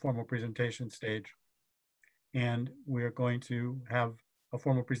are in the formal presentation stage. And we're going to have a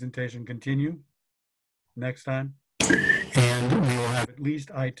formal presentation continue next time. And we will have at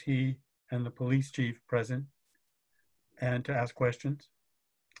least IT and the police chief present and to ask questions.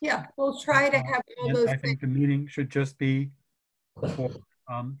 Yeah, we'll try to have all those I think the meeting should just be for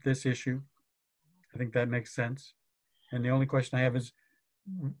this issue. I think that makes sense. And the only question I have is,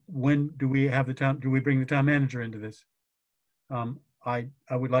 when do we have do we bring the town manager into this? I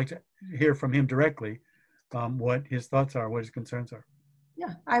would like to hear from him directly what his thoughts are, what his concerns are.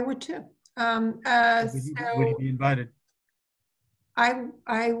 Yeah, I would too. Would he be invited?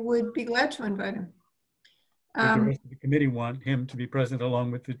 I would be glad to invite him. Does the rest of the committee want him to be present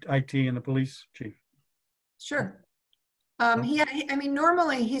along with the IT and the police chief? Sure. I mean,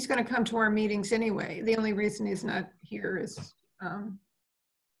 normally he's going to come to our meetings anyway. The only reason he's not here is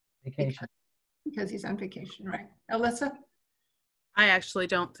Vacation. because he's on vacation, right? Alyssa? I actually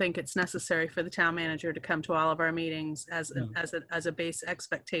don't think it's necessary for the town manager to come to all of our meetings as No. as a base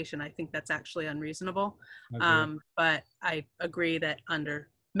expectation. I think that's actually unreasonable. I agree. But I agree that under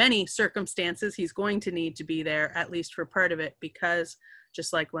many circumstances, he's going to need to be there at least for part of it, because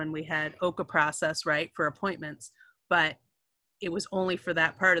just like when we had OCA process, right, for appointments, but it was only for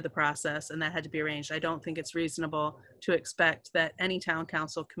that part of the process and that had to be arranged. I don't think it's reasonable to expect that any town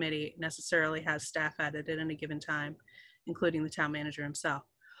council committee necessarily has staff at it at any given time, including the town manager himself.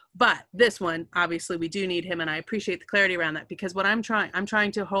 But this one, obviously we do need him, and I appreciate the clarity around that, because what I'm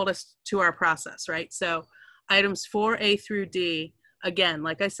trying to hold us to our process, right? So items 4A through D, again,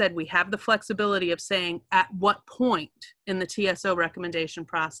 like I said, we have the flexibility of saying at what point in the TSO recommendation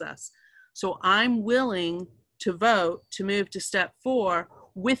process. So I'm willing to vote to move to step 4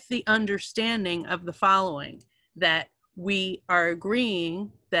 with the understanding of the following, that we are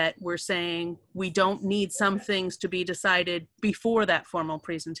agreeing that we're saying we don't need some things to be decided before that formal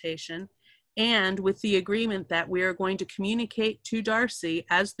presentation, and with the agreement that we are going to communicate to Darcy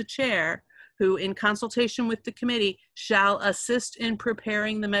as the chair, who in consultation with the committee shall assist in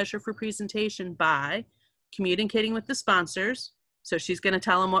preparing the measure for presentation by communicating with the sponsors. So she's going to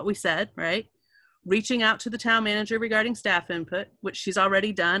tell them what we said, right? Reaching out to the town manager regarding staff input, which she's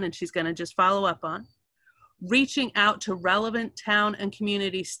already done and she's going to just follow up on. Reaching out to relevant town and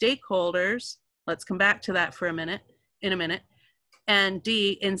community stakeholders. Let's come back to that for a minute, in a minute. And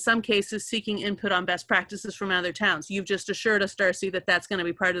D, in some cases, seeking input on best practices from other towns. You've just assured us, Darcy, that that's going to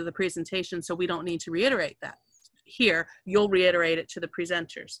be part of the presentation, so we don't need to reiterate that. Here, you'll reiterate it to the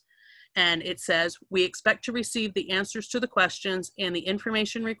presenters. And it says, we expect to receive the answers to the questions and the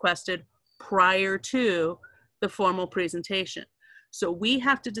information requested prior to the formal presentation. So we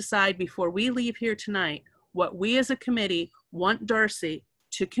have to decide before we leave here tonight what we as a committee want Darcy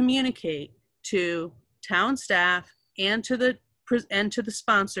to communicate to town staff and to the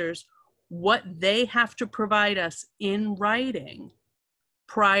sponsors, what they have to provide us in writing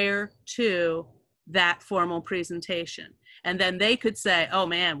prior to that formal presentation. And then they could say, oh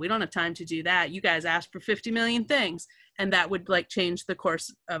man, we don't have time to do that. You guys asked for 50 million things. And that would like change the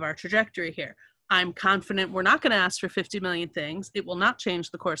course of our trajectory here. I'm confident we're not going to ask for 50 million things. It will not change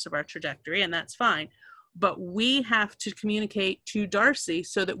the course of our trajectory, and that's fine. But we have to communicate to Darcy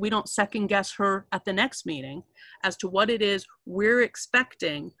so that we don't second guess her at the next meeting as to what it is we're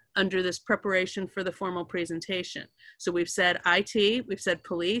expecting under this preparation for the formal presentation. So we've said IT, we've said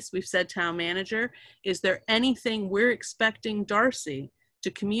police, we've said town manager. Is there anything we're expecting Darcy to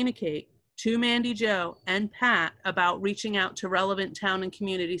communicate to Mandy Jo and Pat about reaching out to relevant town and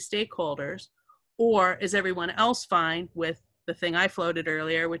community stakeholders? Or is everyone else fine with the thing I floated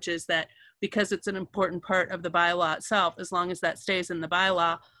earlier, which is that because it's an important part of the bylaw itself, as long as that stays in the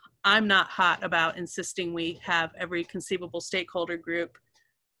bylaw, I'm not hot about insisting we have every conceivable stakeholder group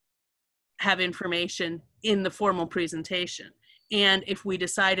have information in the formal presentation. And if we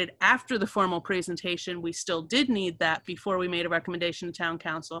decided after the formal presentation, we still did need that before we made a recommendation to town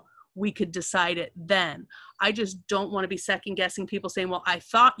council, we could decide it then. I just don't want to be second guessing people saying, well, I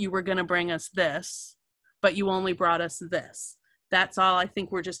thought you were going to bring us this, but you only brought us this. That's all. I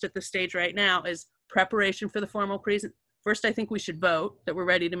think we're just at the stage right now is preparation for the formal presentation. First, I think we should vote that we're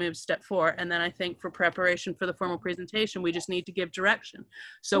ready to move to step 4. And then I think for preparation for the formal presentation, we just need to give direction.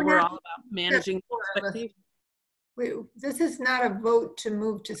 So we're all about managing expectations. This is not a vote to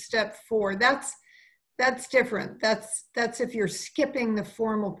move to step 4. That's different. That's if you're skipping the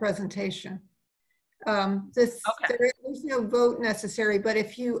formal presentation. There's no vote necessary, but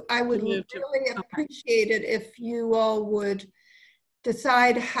I would really appreciate it if you all would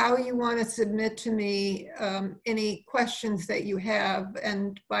decide how you want to submit to me any questions that you have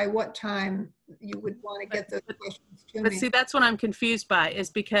and by what time you would want to get those questions to me. But see, that's what I'm confused by, is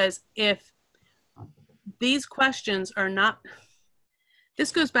because if these questions are not,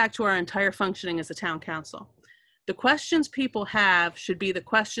 this goes back to our entire functioning as a town council. The questions people have should be the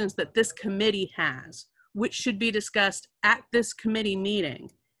questions that this committee has, which should be discussed at this committee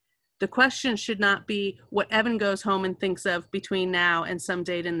meeting. The question should not be what Evan goes home and thinks of between now and some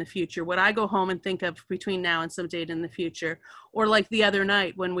date in the future, what I go home and think of between now and some date in the future, or like the other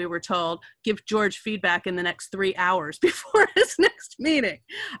night when we were told, give George feedback in the next 3 hours before his next meeting.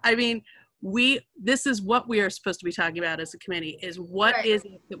 I mean, this is what we are supposed to be talking about as a committee, is what is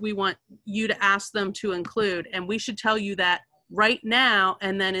it that we want you to ask them to include, and we should tell you that right now,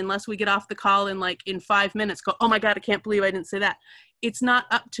 and then unless we get off the call in 5 minutes, go, oh my God, I can't believe I didn't say that. It's not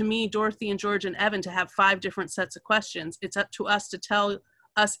up to me, Dorothy and George and Evan to have 5 different sets of questions. It's up to us to tell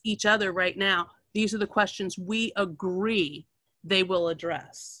us each other right now, these are the questions we agree they will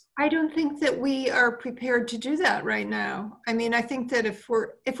address. I don't think that we are prepared to do that right now. I mean, I think that if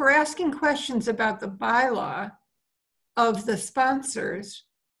we're asking questions about the bylaw of the sponsors,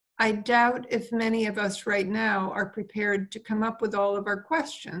 I doubt if many of us right now are prepared to come up with all of our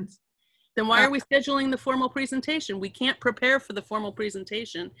questions. Then why are we scheduling the formal presentation? We can't prepare for the formal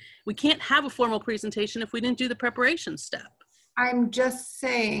presentation. We can't have a formal presentation if we didn't do the preparation step. I'm just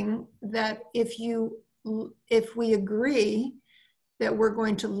saying that if we agree that we're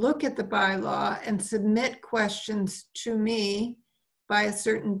going to look at the bylaw and submit questions to me by a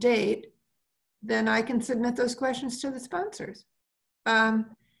certain date, then I can submit those questions to the sponsors.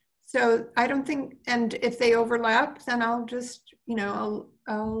 So I don't think, and if they overlap, then I'll just,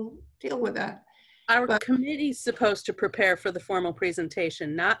 I'll deal with that. Our committee's supposed to prepare for the formal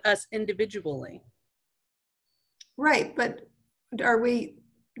presentation, not us individually. Right, but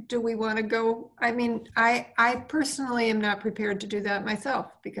do we want to go? I mean, I personally am not prepared to do that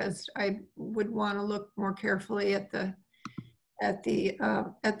myself because I would want to look more carefully at the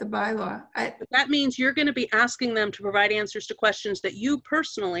bylaw. That means you're going to be asking them to provide answers to questions that you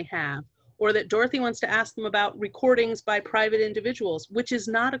personally have, or that Dorothy wants to ask them about recordings by private individuals, which is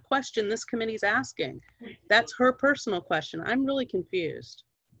not a question this committee's asking. That's her personal question. I'm really confused.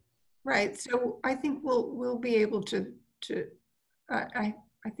 Right. So I think we'll be able to.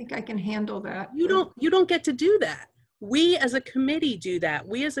 I think I can handle that. You don't get to do that. We as a committee do that.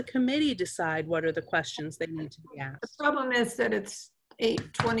 We as a committee decide what are the questions that need to be asked. The problem is that it's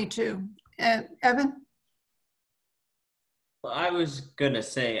 8:22. Evan? Well, I was gonna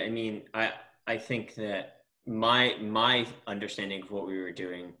say, I mean, I think that my understanding of what we were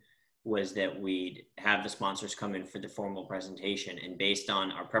doing was that we'd have the sponsors come in for the formal presentation, and based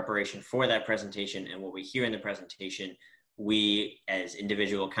on our preparation for that presentation and what we hear in the presentation, we as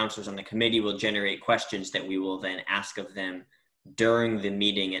individual counselors on the committee will generate questions that we will then ask of them during the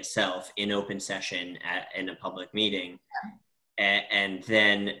meeting itself in open session in a public meeting, and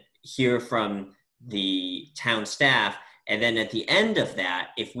then hear from the town staff. And then at the end of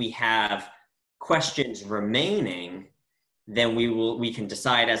that, if we have questions remaining, then we can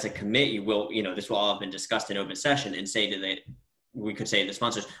decide as a committee, this will all have been discussed in open session, and we could say to the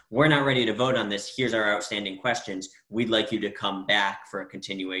sponsors, we're not ready to vote on this. Here's our outstanding questions. We'd like you to come back for a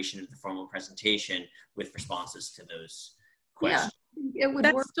continuation of the formal presentation with responses to those questions. Yeah, it would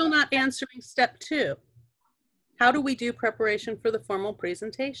That's work. still not answering step 2. How do we do preparation for the formal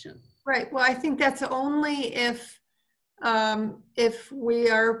presentation? Right. Well, I think that's only if we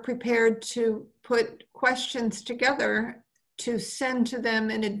are prepared to put questions together to send to them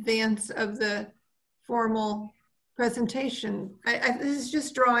in advance of the formal presentation. This is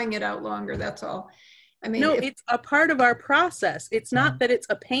just drawing it out longer, that's all. I mean, no, it's a part of our process. It's not that it's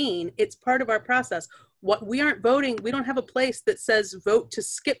a pain, it's part of our process. What we aren't voting, we don't have a place that says vote to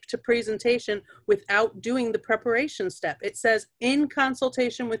skip to presentation without doing the preparation step. It says in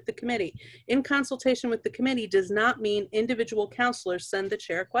consultation with the committee. In consultation with the committee does not mean individual counselors send the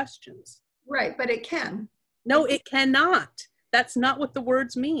chair questions. Right, but it can. No, it cannot. That's not what the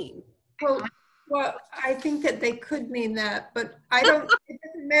words mean. Well, I think that they could mean that, but it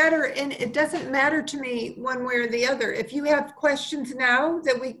doesn't matter, and it doesn't matter to me one way or the other. If you have questions now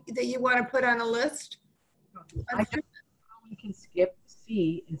that you want to put on a list, I think we can skip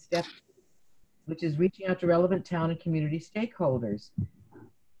C in step 2, which is reaching out to relevant town and community stakeholders.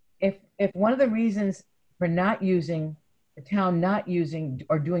 If one of the reasons for the town not using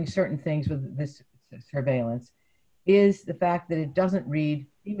or doing certain things with this surveillance is the fact that it doesn't read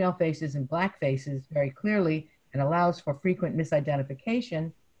female faces and black faces very clearly and allows for frequent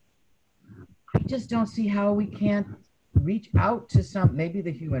misidentification, I just don't see how we can't reach out to maybe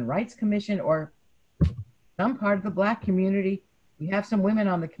the Human Rights Commission or some part of the black community. We have some women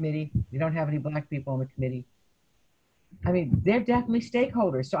on the committee. We don't have any black people on the committee. I mean, they're definitely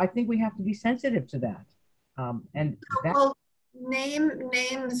stakeholders. So I think we have to be sensitive to that. Well,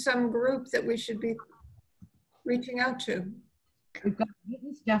 name some group that we should be reaching out to. We've got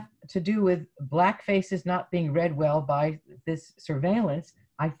stuff to do with black faces not being read well by this surveillance.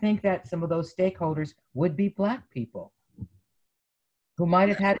 I think that some of those stakeholders would be black people who might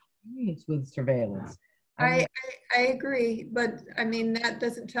have had experience with surveillance. I agree, but I mean, that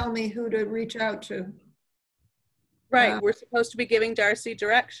doesn't tell me who to reach out to. Right, we're supposed to be giving Darcy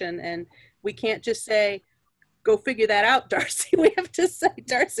direction, and we can't just say, go figure that out, Darcy. We have to say,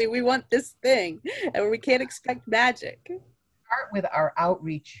 Darcy, we want this thing, and we can't expect magic. Start with our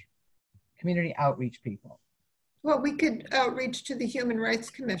community outreach people. Well, we could outreach to the Human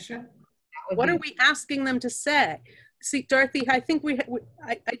Rights Commission. What are we asking them to say? See, Dorothy, I think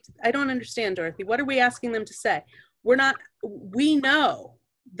I don't understand, Dorothy. What are we asking them to say? We know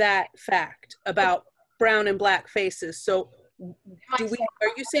that fact about brown and black faces. So are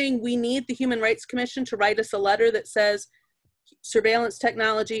you saying we need the Human Rights Commission to write us a letter that says surveillance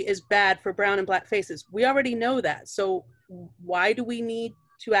technology is bad for brown and black faces? We already know that. So why do we need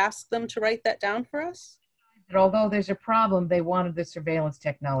to ask them to write that down for us? But although there's a problem, they wanted the surveillance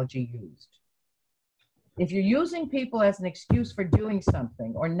technology used. If you're using people as an excuse for doing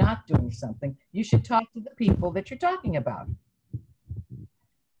something or not doing something, you should talk to the people that you're talking about.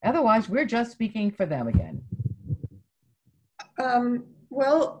 Otherwise, we're just speaking for them again.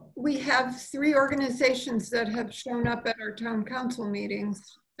 Well, we have 3 organizations that have shown up at our town council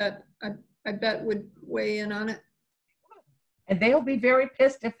meetings that I bet would weigh in on it. And they'll be very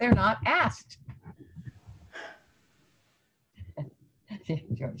pissed if they're not asked.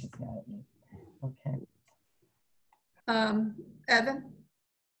 George is mad at me. Okay. Evan?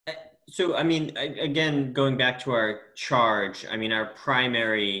 So, I mean, again, going back to our charge, I mean, our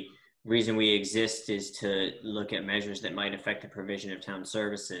primary reason we exist is to look at measures that might affect the provision of town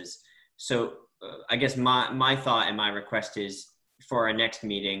services. So I guess my thought and my request is for our next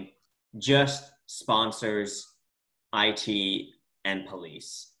meeting, just sponsors, IT, and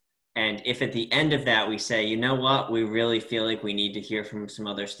police. And if at the end of that we say, you know what, we really feel like we need to hear from some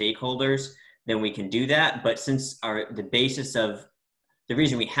other stakeholders, then we can do that. But since the basis of the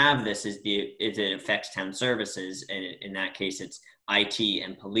reason we have this is it affects town services, and in that case it's IT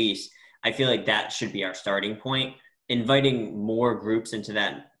and police, I feel like that should be our starting point. Inviting more groups into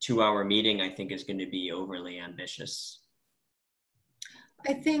that 2-hour meeting, I think, is going to be overly ambitious.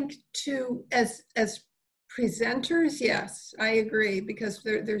 I think as presenters, yes, I agree, because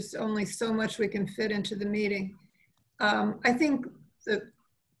there's only so much we can fit into the meeting. I think that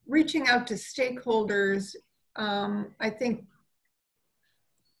reaching out to stakeholders, I think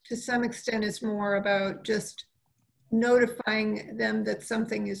to some extent is more about just notifying them that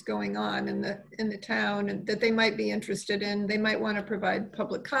something is going on in the town and that they might be interested in. They might want to provide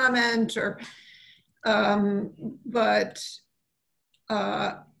public comment or, but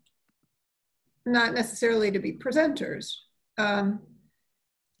not necessarily to be presenters.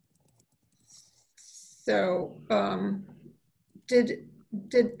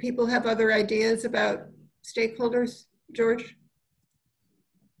 Did people have other ideas about stakeholders, George?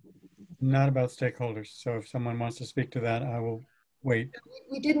 Not about stakeholders. So if someone wants to speak to that, I will wait.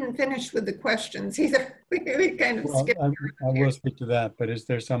 We didn't finish with the questions either. We kind of Well, skipped. I will speak to that, but is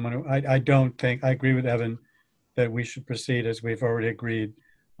there someone who, I don't think, I agree with Evan that we should proceed as we've already agreed.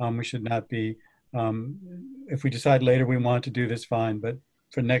 We should not be, if we decide later we want to do this, fine, but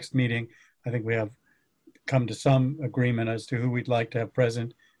for next meeting, I think we have come to some agreement as to who we'd like to have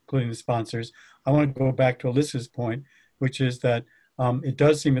present, including the sponsors. I want to go back to Alyssa's point, which is that it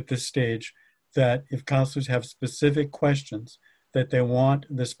does seem at this stage that if counselors have specific questions that they want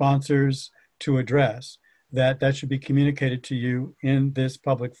the sponsors to address, that should be communicated to you in this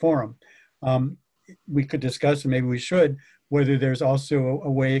public forum. We could discuss, and maybe we should, whether there's also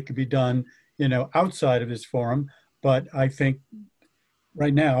a way it could be done, outside of this forum. But I think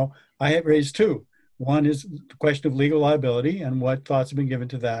right now I have raised 2. One is the question of legal liability and what thoughts have been given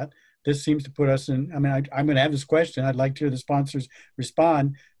to that. This seems to put us in, I'm going to have this question. I'd like to hear the sponsors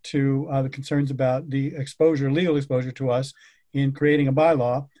respond to the concerns about the legal exposure to us in creating a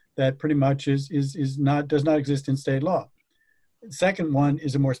bylaw that pretty much does not exist in state law. The second one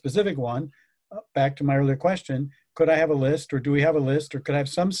is a more specific one. Back to my earlier question, could I have a list, or do we have a list, or could I have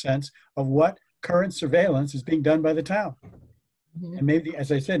some sense of what current surveillance is being done by the town? Mm-hmm. And maybe,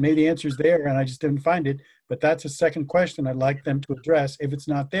 as I said, maybe the answer is there and I just didn't find it, but that's a second question I'd like them to address if it's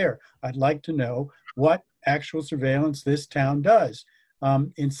not there. I'd like to know what actual surveillance this town does.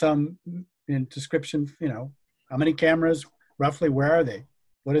 In description, how many cameras, roughly, where are they?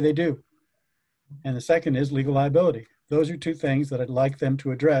 What do they do? And the second is legal liability. Those are 2 things that I'd like them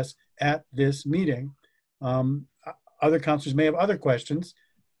to address at this meeting. Other counselors may have other questions,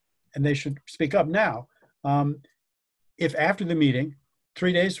 and they should speak up now. If after the meeting,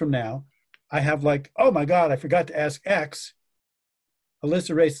 3 days from now, I have oh my God, I forgot to ask X,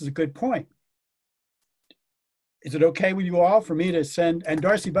 Alyssa raises a good point. Is it okay with you all for me to send, and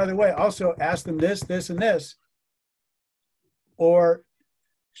Darcy, by the way, also ask them this, this, and this? Or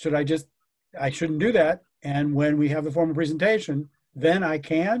should I shouldn't do that. And when we have the formal presentation, then I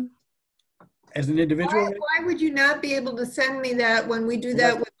can, as an individual. Why would you not be able to send me that when we do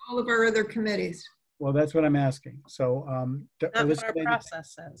that with all of our other committees? Well, that's what I'm asking. So, that's what our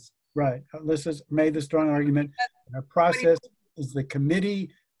process says. Right. Alyssa's made the strong argument. Our process is the committee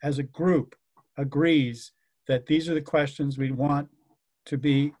as a group agrees that these are the questions we want to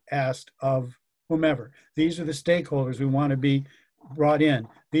be asked of whomever. These are the stakeholders we want to be brought in.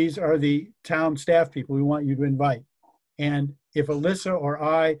 these are the town staff people we want you to invite. And if Alyssa or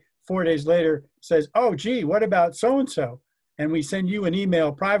I, 4 days later, says, oh, gee, what about so-and-so? And we send you an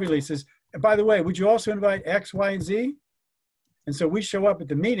email privately, says, by the way, would you also invite X, Y, and Z? And so we show up at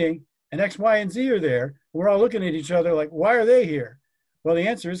the meeting and X, Y, and Z are there. We're all looking at each other like, why are they here? Well, the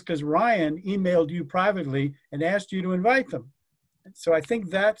answer is because Ryan emailed you privately and asked you to invite them. So I think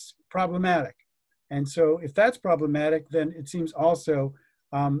that's problematic. And so if that's problematic, then it seems also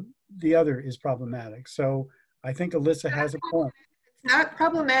the other is problematic. So I think Alyssa has a point. It's not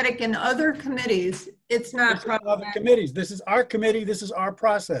problematic in other committees. It's not problematic. Other committees. This is our committee. This is our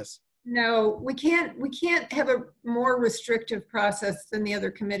process. No, we can't have a more restrictive process than the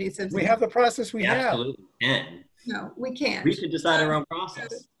other committees have. We have the process we have. Absolutely can. No, we can't. We should decide our own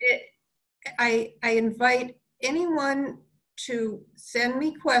process. I invite anyone to send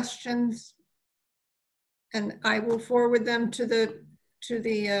me questions, and I will forward them to the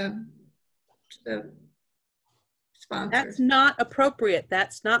sponsor. That's not appropriate.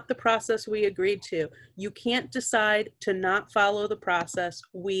 That's not the process we agreed to. You can't decide to not follow the process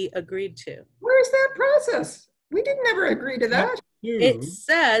we agreed to. Where's that process? We didn't ever agree to that. It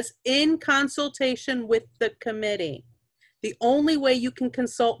says in consultation with the committee. The only way you can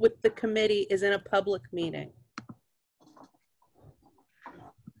consult with the committee is in a public meeting.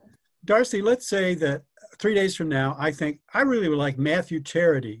 Darcy, let's say that 3 days from now, I think I really would like Matthew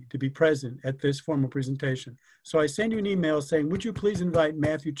Charity to be present at this formal presentation. So I send you an email saying, would you please invite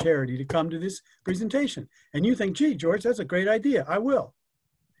Matthew Charity to come to this presentation? And you think, gee, George, that's a great idea. I will.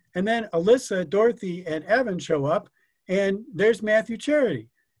 And then Alyssa, Dorothy, and Evan show up, and there's Matthew Charity.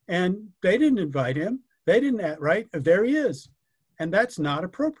 And they didn't invite him. They didn't, right? There he is. And that's not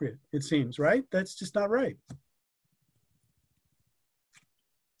appropriate, it seems, right? That's just not right.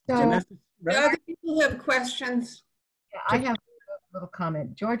 So, Right? Other people have questions. I have a little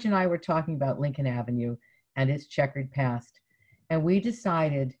comment. George and I were talking about Lincoln Avenue and its checkered past. And we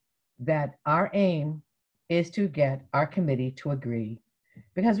decided that our aim is to get our committee to agree,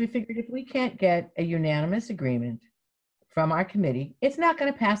 because we figured if we can't get a unanimous agreement from our committee, it's not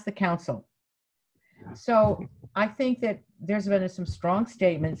going to pass the council. So I think that there's been some strong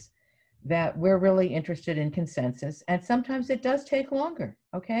statements that we're really interested in consensus, and sometimes it does take longer,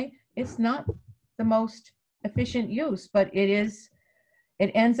 okay? It's not the most efficient use, but it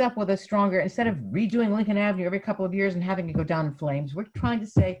ends up with a stronger, instead of redoing Lincoln Avenue every couple of years and having it go down in flames, we're trying to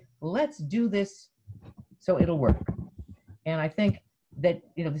say, let's do this so it'll work. And I think that,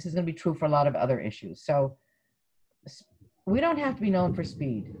 this is going to be true for a lot of other issues. So we don't have to be known for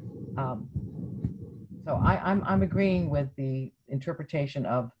speed. So I'm agreeing with the interpretation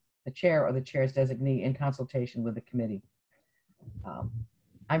of the chair or the chair's designee in consultation with the committee.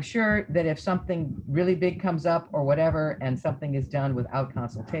 I'm sure that if something really big comes up or whatever, and something is done without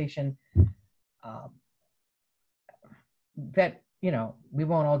consultation, that, we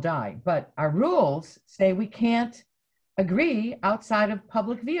won't all die. But our rules say we can't agree outside of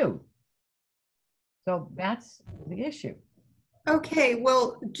public view. So that's the issue. Okay,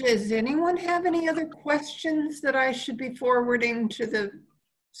 well, does anyone have any other questions that I should be forwarding to the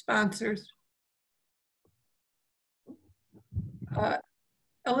sponsors?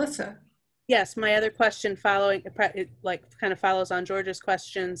 Alyssa. Yes, my other question following, kind of follows on George's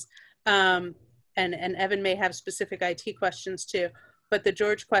questions, and Evan may have specific IT questions too, but the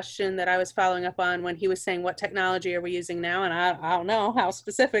George question that I was following up on when he was saying, what technology are we using now? And I don't know how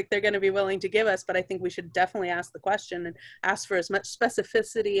specific they're going to be willing to give us, but I think we should definitely ask the question and ask for as much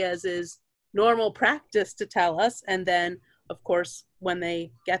specificity as is normal practice to tell us. And then, of course, when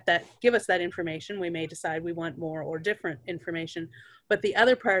they give us that information, we may decide we want more or different information. But the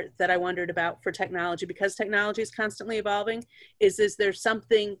other part that I wondered about for technology, because technology is constantly evolving, is there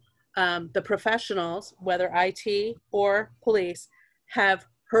something the professionals, whether IT or police, have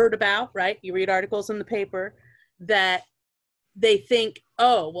heard about, right? You read articles in the paper that they think,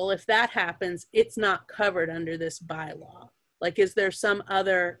 oh, well, if that happens, it's not covered under this bylaw. Like, is there some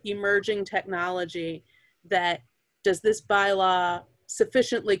other emerging technology that does this bylaw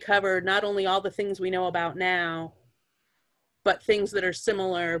sufficiently cover not only all the things we know about now, but things that are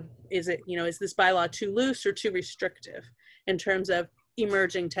similar? Is this bylaw too loose or too restrictive in terms of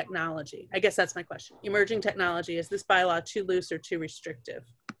emerging technology? I guess that's my question. Emerging technology, is this bylaw too loose or too restrictive?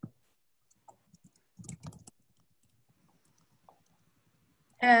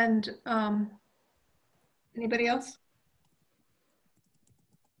 And anybody else?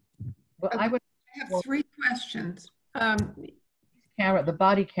 Well, I have 3 questions. The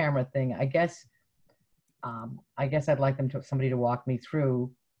body camera thing, I guess I'd like somebody to walk me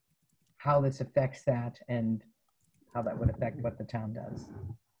through how this affects that, and how that would affect what the town does.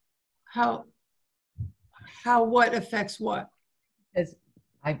 How what affects what? As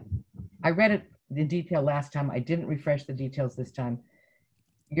I read it in detail last time. I didn't refresh the details this time.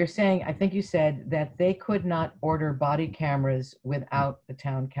 You're saying, I think you said that they could not order body cameras without the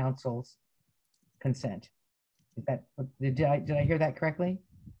town council's consent. Is that, did I hear that correctly?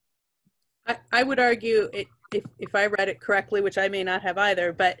 I would argue if I read it correctly, which I may not have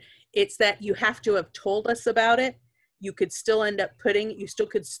either, but it's that you have to have told us about it. You could still end up putting, you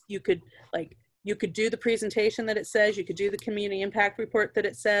could do the presentation that it says, you could do the community impact report that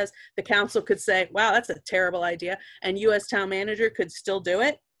it says, the council could say, wow, that's a terrible idea. And you as town manager could still do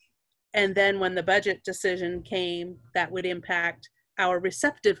it. And then when the budget decision came, that would impact our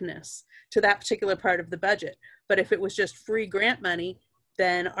receptiveness to that particular part of the budget. But if it was just free grant money,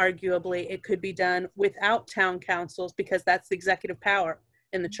 then arguably it could be done without town councils, because that's the executive power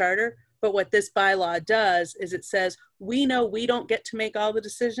in the charter. But what this bylaw does is it says, we know we don't get to make all the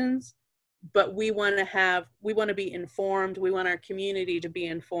decisions, but we want to be informed. We want our community to be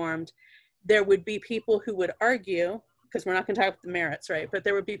informed. There would be people who would argue, because we're not going to talk about the merits, right? But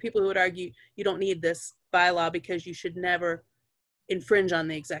there would be people who would argue you don't need this bylaw because you should never infringe on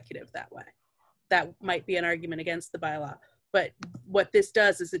the executive that way. That might be an argument against the bylaw. But what this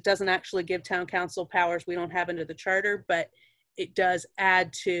does is it doesn't actually give town council powers we don't have under the charter, but it does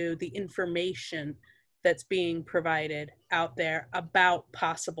add to the information that's being provided out there about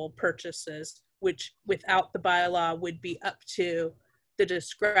possible purchases, which without the bylaw would be up to the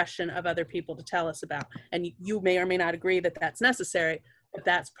discretion of other people to tell us about. And you may or may not agree that that's necessary, but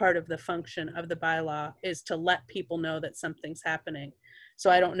that's part of the function of the bylaw, is to let people know that something's happening. So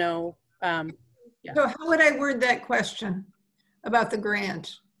I don't know. Yeah. So how would I word that question about the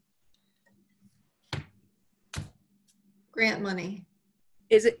grant? Grant money.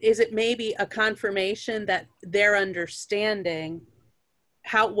 Is it maybe a confirmation that their understanding,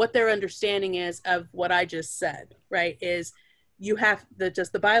 what their understanding is of what I just said, right? Is you have,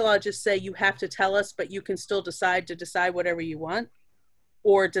 does the bylaw just say you have to tell us, but you can still decide whatever you want?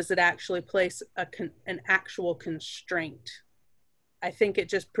 Or does it actually place an actual constraint? I think it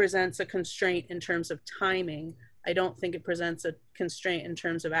just presents a constraint in terms of timing. I don't think it presents a constraint in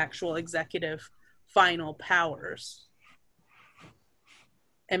terms of actual executive final powers.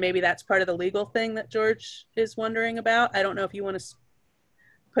 And maybe that's part of the legal thing that George is wondering about. I don't know if you want to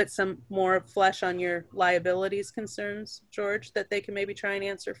put some more flesh on your liabilities concerns, George, that they can maybe try and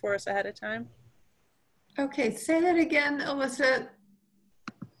answer for us ahead of time. Okay, say that again, Alyssa.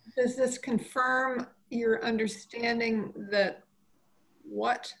 Does this confirm your understanding that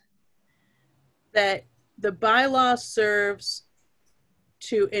what? That the bylaw serves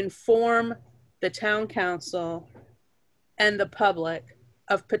to inform the town council and the public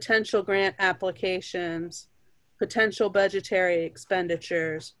of potential grant applications, potential budgetary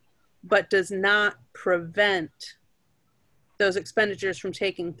expenditures, but does not prevent those expenditures from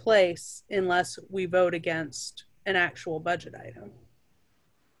taking place unless we vote against an actual budget item.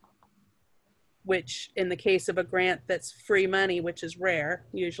 Which in the case of a grant that's free money, which is rare,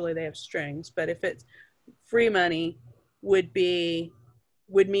 usually they have strings, but if it's free money, would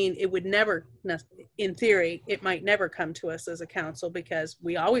mean it would never, in theory, it might never come to us as a council, because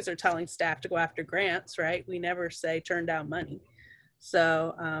we always are telling staff to go after grants, right? We never say turn down money.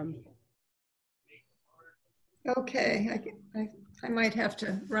 So. Okay, I might have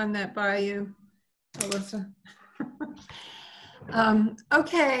to run that by you, Alyssa.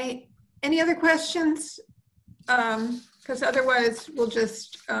 Okay, any other questions? Because otherwise we'll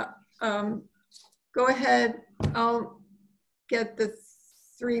just go ahead. I'll get the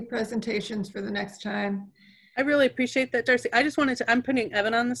 3 presentations for the next time. I really appreciate that, Darcy. I just wanted to, I'm putting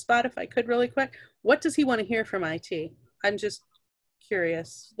Evan on the spot if I could really quick. What does he want to hear from IT? I'm just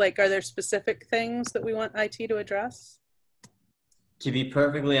curious. Like, are there specific things that we want IT to address? To be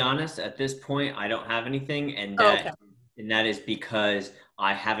perfectly honest, at this point, I don't have anything. And that is because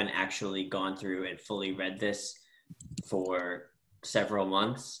I haven't actually gone through and fully read this for several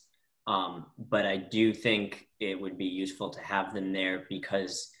months. But I do think it would be useful to have them there,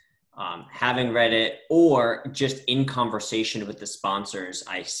 because having read it, or just in conversation with the sponsors,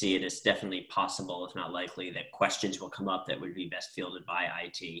 I see it as definitely possible, if not likely, that questions will come up that would be best fielded by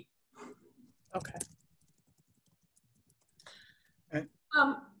IT. Okay.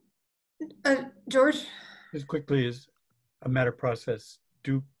 George? As quickly as a matter of process,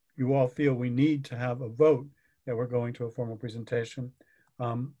 do you all feel we need to have a vote that we're going to a formal presentation?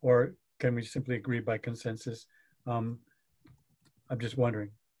 Or can we simply agree by consensus? I'm just wondering.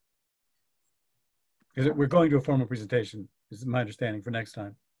 Because we're going to a formal presentation, is my understanding, for next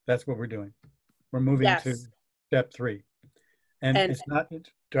time. That's what we're doing. We're moving to step 3. And And- it's not,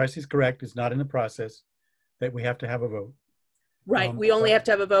 Darcy's correct, it's not in the process that we have to have a vote. Right, we only have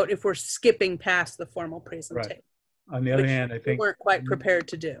to have a vote if we're skipping past the formal presentation. On the other Which hand, I we think, weren't quite prepared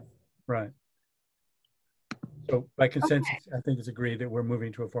to do. right. So by consensus, I think it's agreed that we're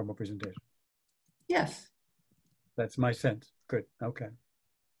moving to a formal presentation. Yes. That's my sense. Good, okay.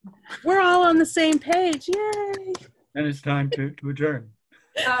 We're all on the same page, yay! And it's time to adjourn.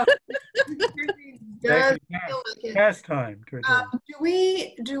 Does Back to feel like it. past time to adjourn.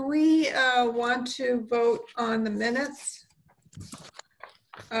 Do we want to vote on the minutes?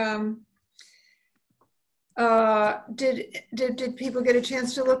 Did people get a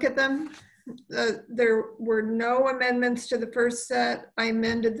chance to look at them? There were no amendments to the first set. I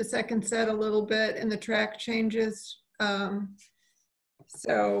amended the second set a little bit in the track changes.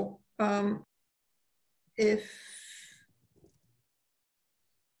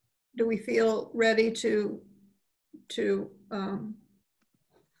 Do we feel ready to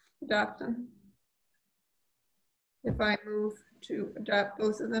adopt them? If I move to adopt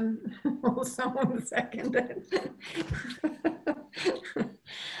both of them, will someone second it?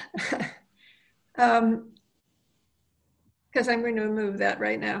 Because I'm going to move that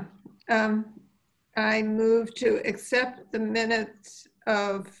right now. I move to accept the minutes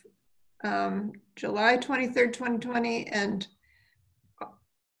of July 23rd, 2020 and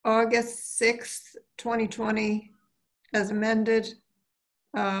August 6th, 2020 as amended.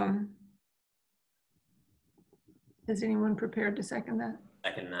 Is anyone prepared to second that?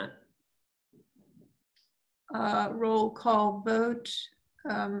 Second that. Roll call vote.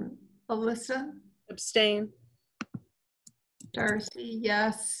 Alyssa? Abstain. Darcy,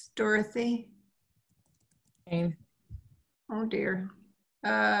 yes. Dorothy? Jane, Oh dear.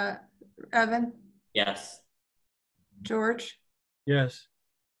 Evan? Yes. George? Yes.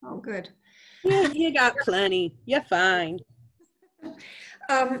 Oh, good. Yeah, you got plenty. You're fine.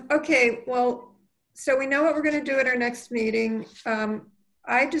 Okay, well, so we know what we're going to do at our next meeting.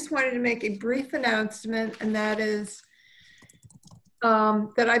 I just wanted to make a brief announcement, and that is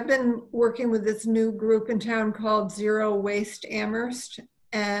that I've been working with this new group in town called Zero Waste Amherst,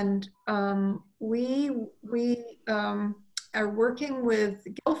 and we are working with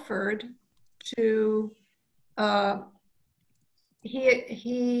Guilford to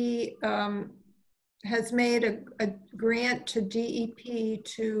he has made a grant to DEP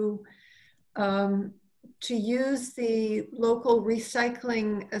to use the local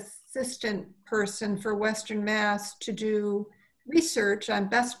recycling assistant person for Western Mass to do research on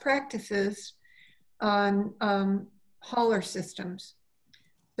best practices on hauler systems.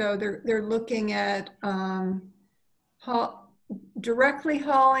 So they're looking at directly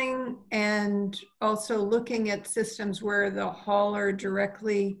hauling and also looking at systems where the hauler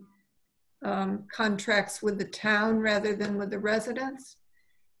directly contracts with the town rather than with the residents.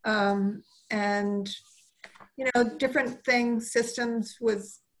 And, you know, different things, systems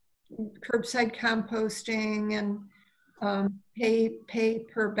with curbside composting and pay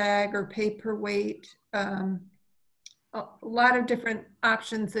per bag or pay per weight. A lot of different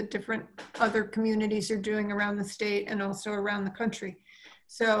options that different other communities are doing around the state and also around the country.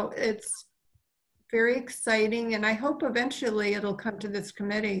 So it's very exciting, and I hope eventually it'll come to this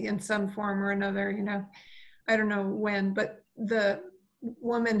committee in some form or another. You know, I don't know when, but the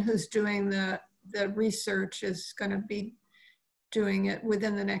woman who's doing the research is going to be doing it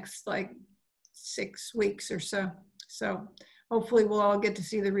within the next like 6 weeks or so. So hopefully we'll all get to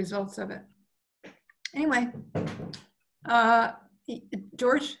see the results of it. Anyway,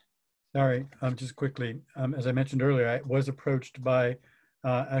 George? Sorry, just quickly, as I mentioned earlier, I was approached by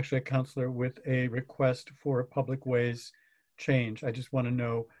actually a counselor with a request for a public ways change. I just want to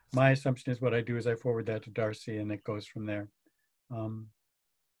know, my assumption is what I do is I forward that to Darcy and it goes from there.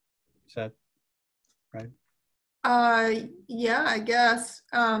 Is that right? Yeah, I guess.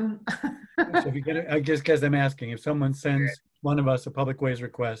 So if you get it, I just guess I'm asking, if someone sends one of us a public ways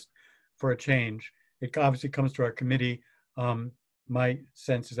request for a change, it obviously comes to our committee. My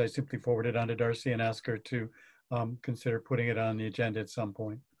sense is I simply forward it on to Darcy and ask her to consider putting it on the agenda at some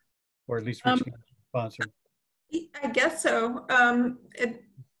point, or at least reaching out to the sponsor. I guess so.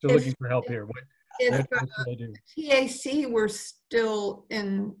 So looking for help here. What If should I do? TAC were still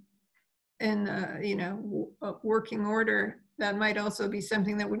in you know, working order, that might also be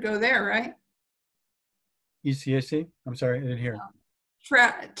something that would go there, right? ECAC? I'm sorry, I didn't hear.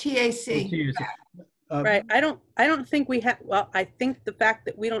 TAC. TAC. Right. I don't think we have, well, I think the fact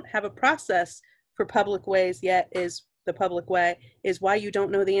that we don't have a process for public ways yet is the public way is why you don't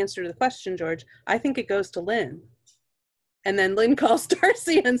know the answer to the question, George. I think it goes to Lynn. And then Lynn calls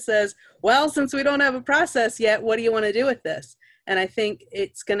Darcy and says, well, since we don't have a process yet, what do you want to do with this? And I think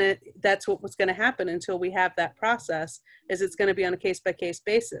that's what's going to happen until we have that process, is it's going to be on a case-by-case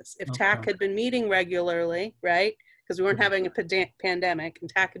basis. If TAC had been meeting regularly, right, because we weren't having a pandemic, and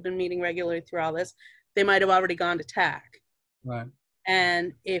TAC had been meeting regularly through all this, they might have already gone to TAC. Right.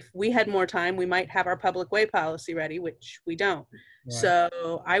 And if we had more time, we might have our public way policy ready, which we don't. Right.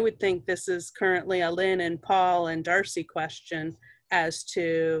 So I would think this is currently a Lynn and Paul and Darcy question as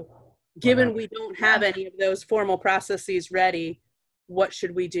to, given we don't have any of those formal processes ready, what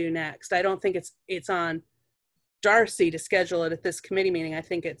should we do next? I don't think it's on Darcy to schedule it at this committee meeting. I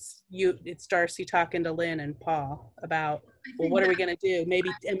think it's Darcy talking to Lynn and Paul about, well, what are we going to do?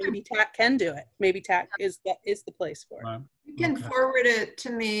 Maybe TAC can do it. Maybe TAC is the place for it. Right. You can forward it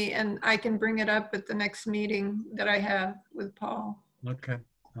to me and I can bring it up at the next meeting that I have with Paul. Okay.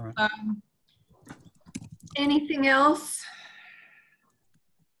 All right. Anything else?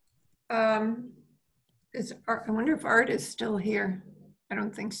 I wonder if Art is still here. I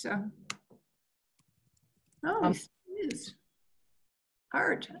don't think so. Oh, he still is.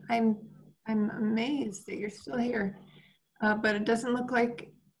 Art, I'm amazed that you're still here. But it doesn't look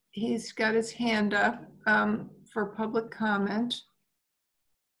like he's got his hand up for public comment.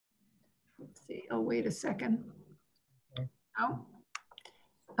 Let's see, I'll wait a second. Oh.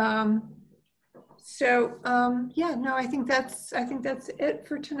 Yeah, no, I think that's it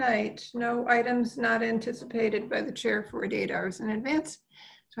for tonight. No items not anticipated by the chair 48 hours in advance.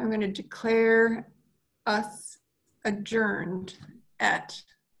 So I'm going to declare us adjourned at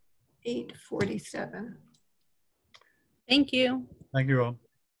 8:47. Thank you. Thank you all.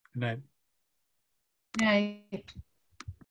 Good night. Night.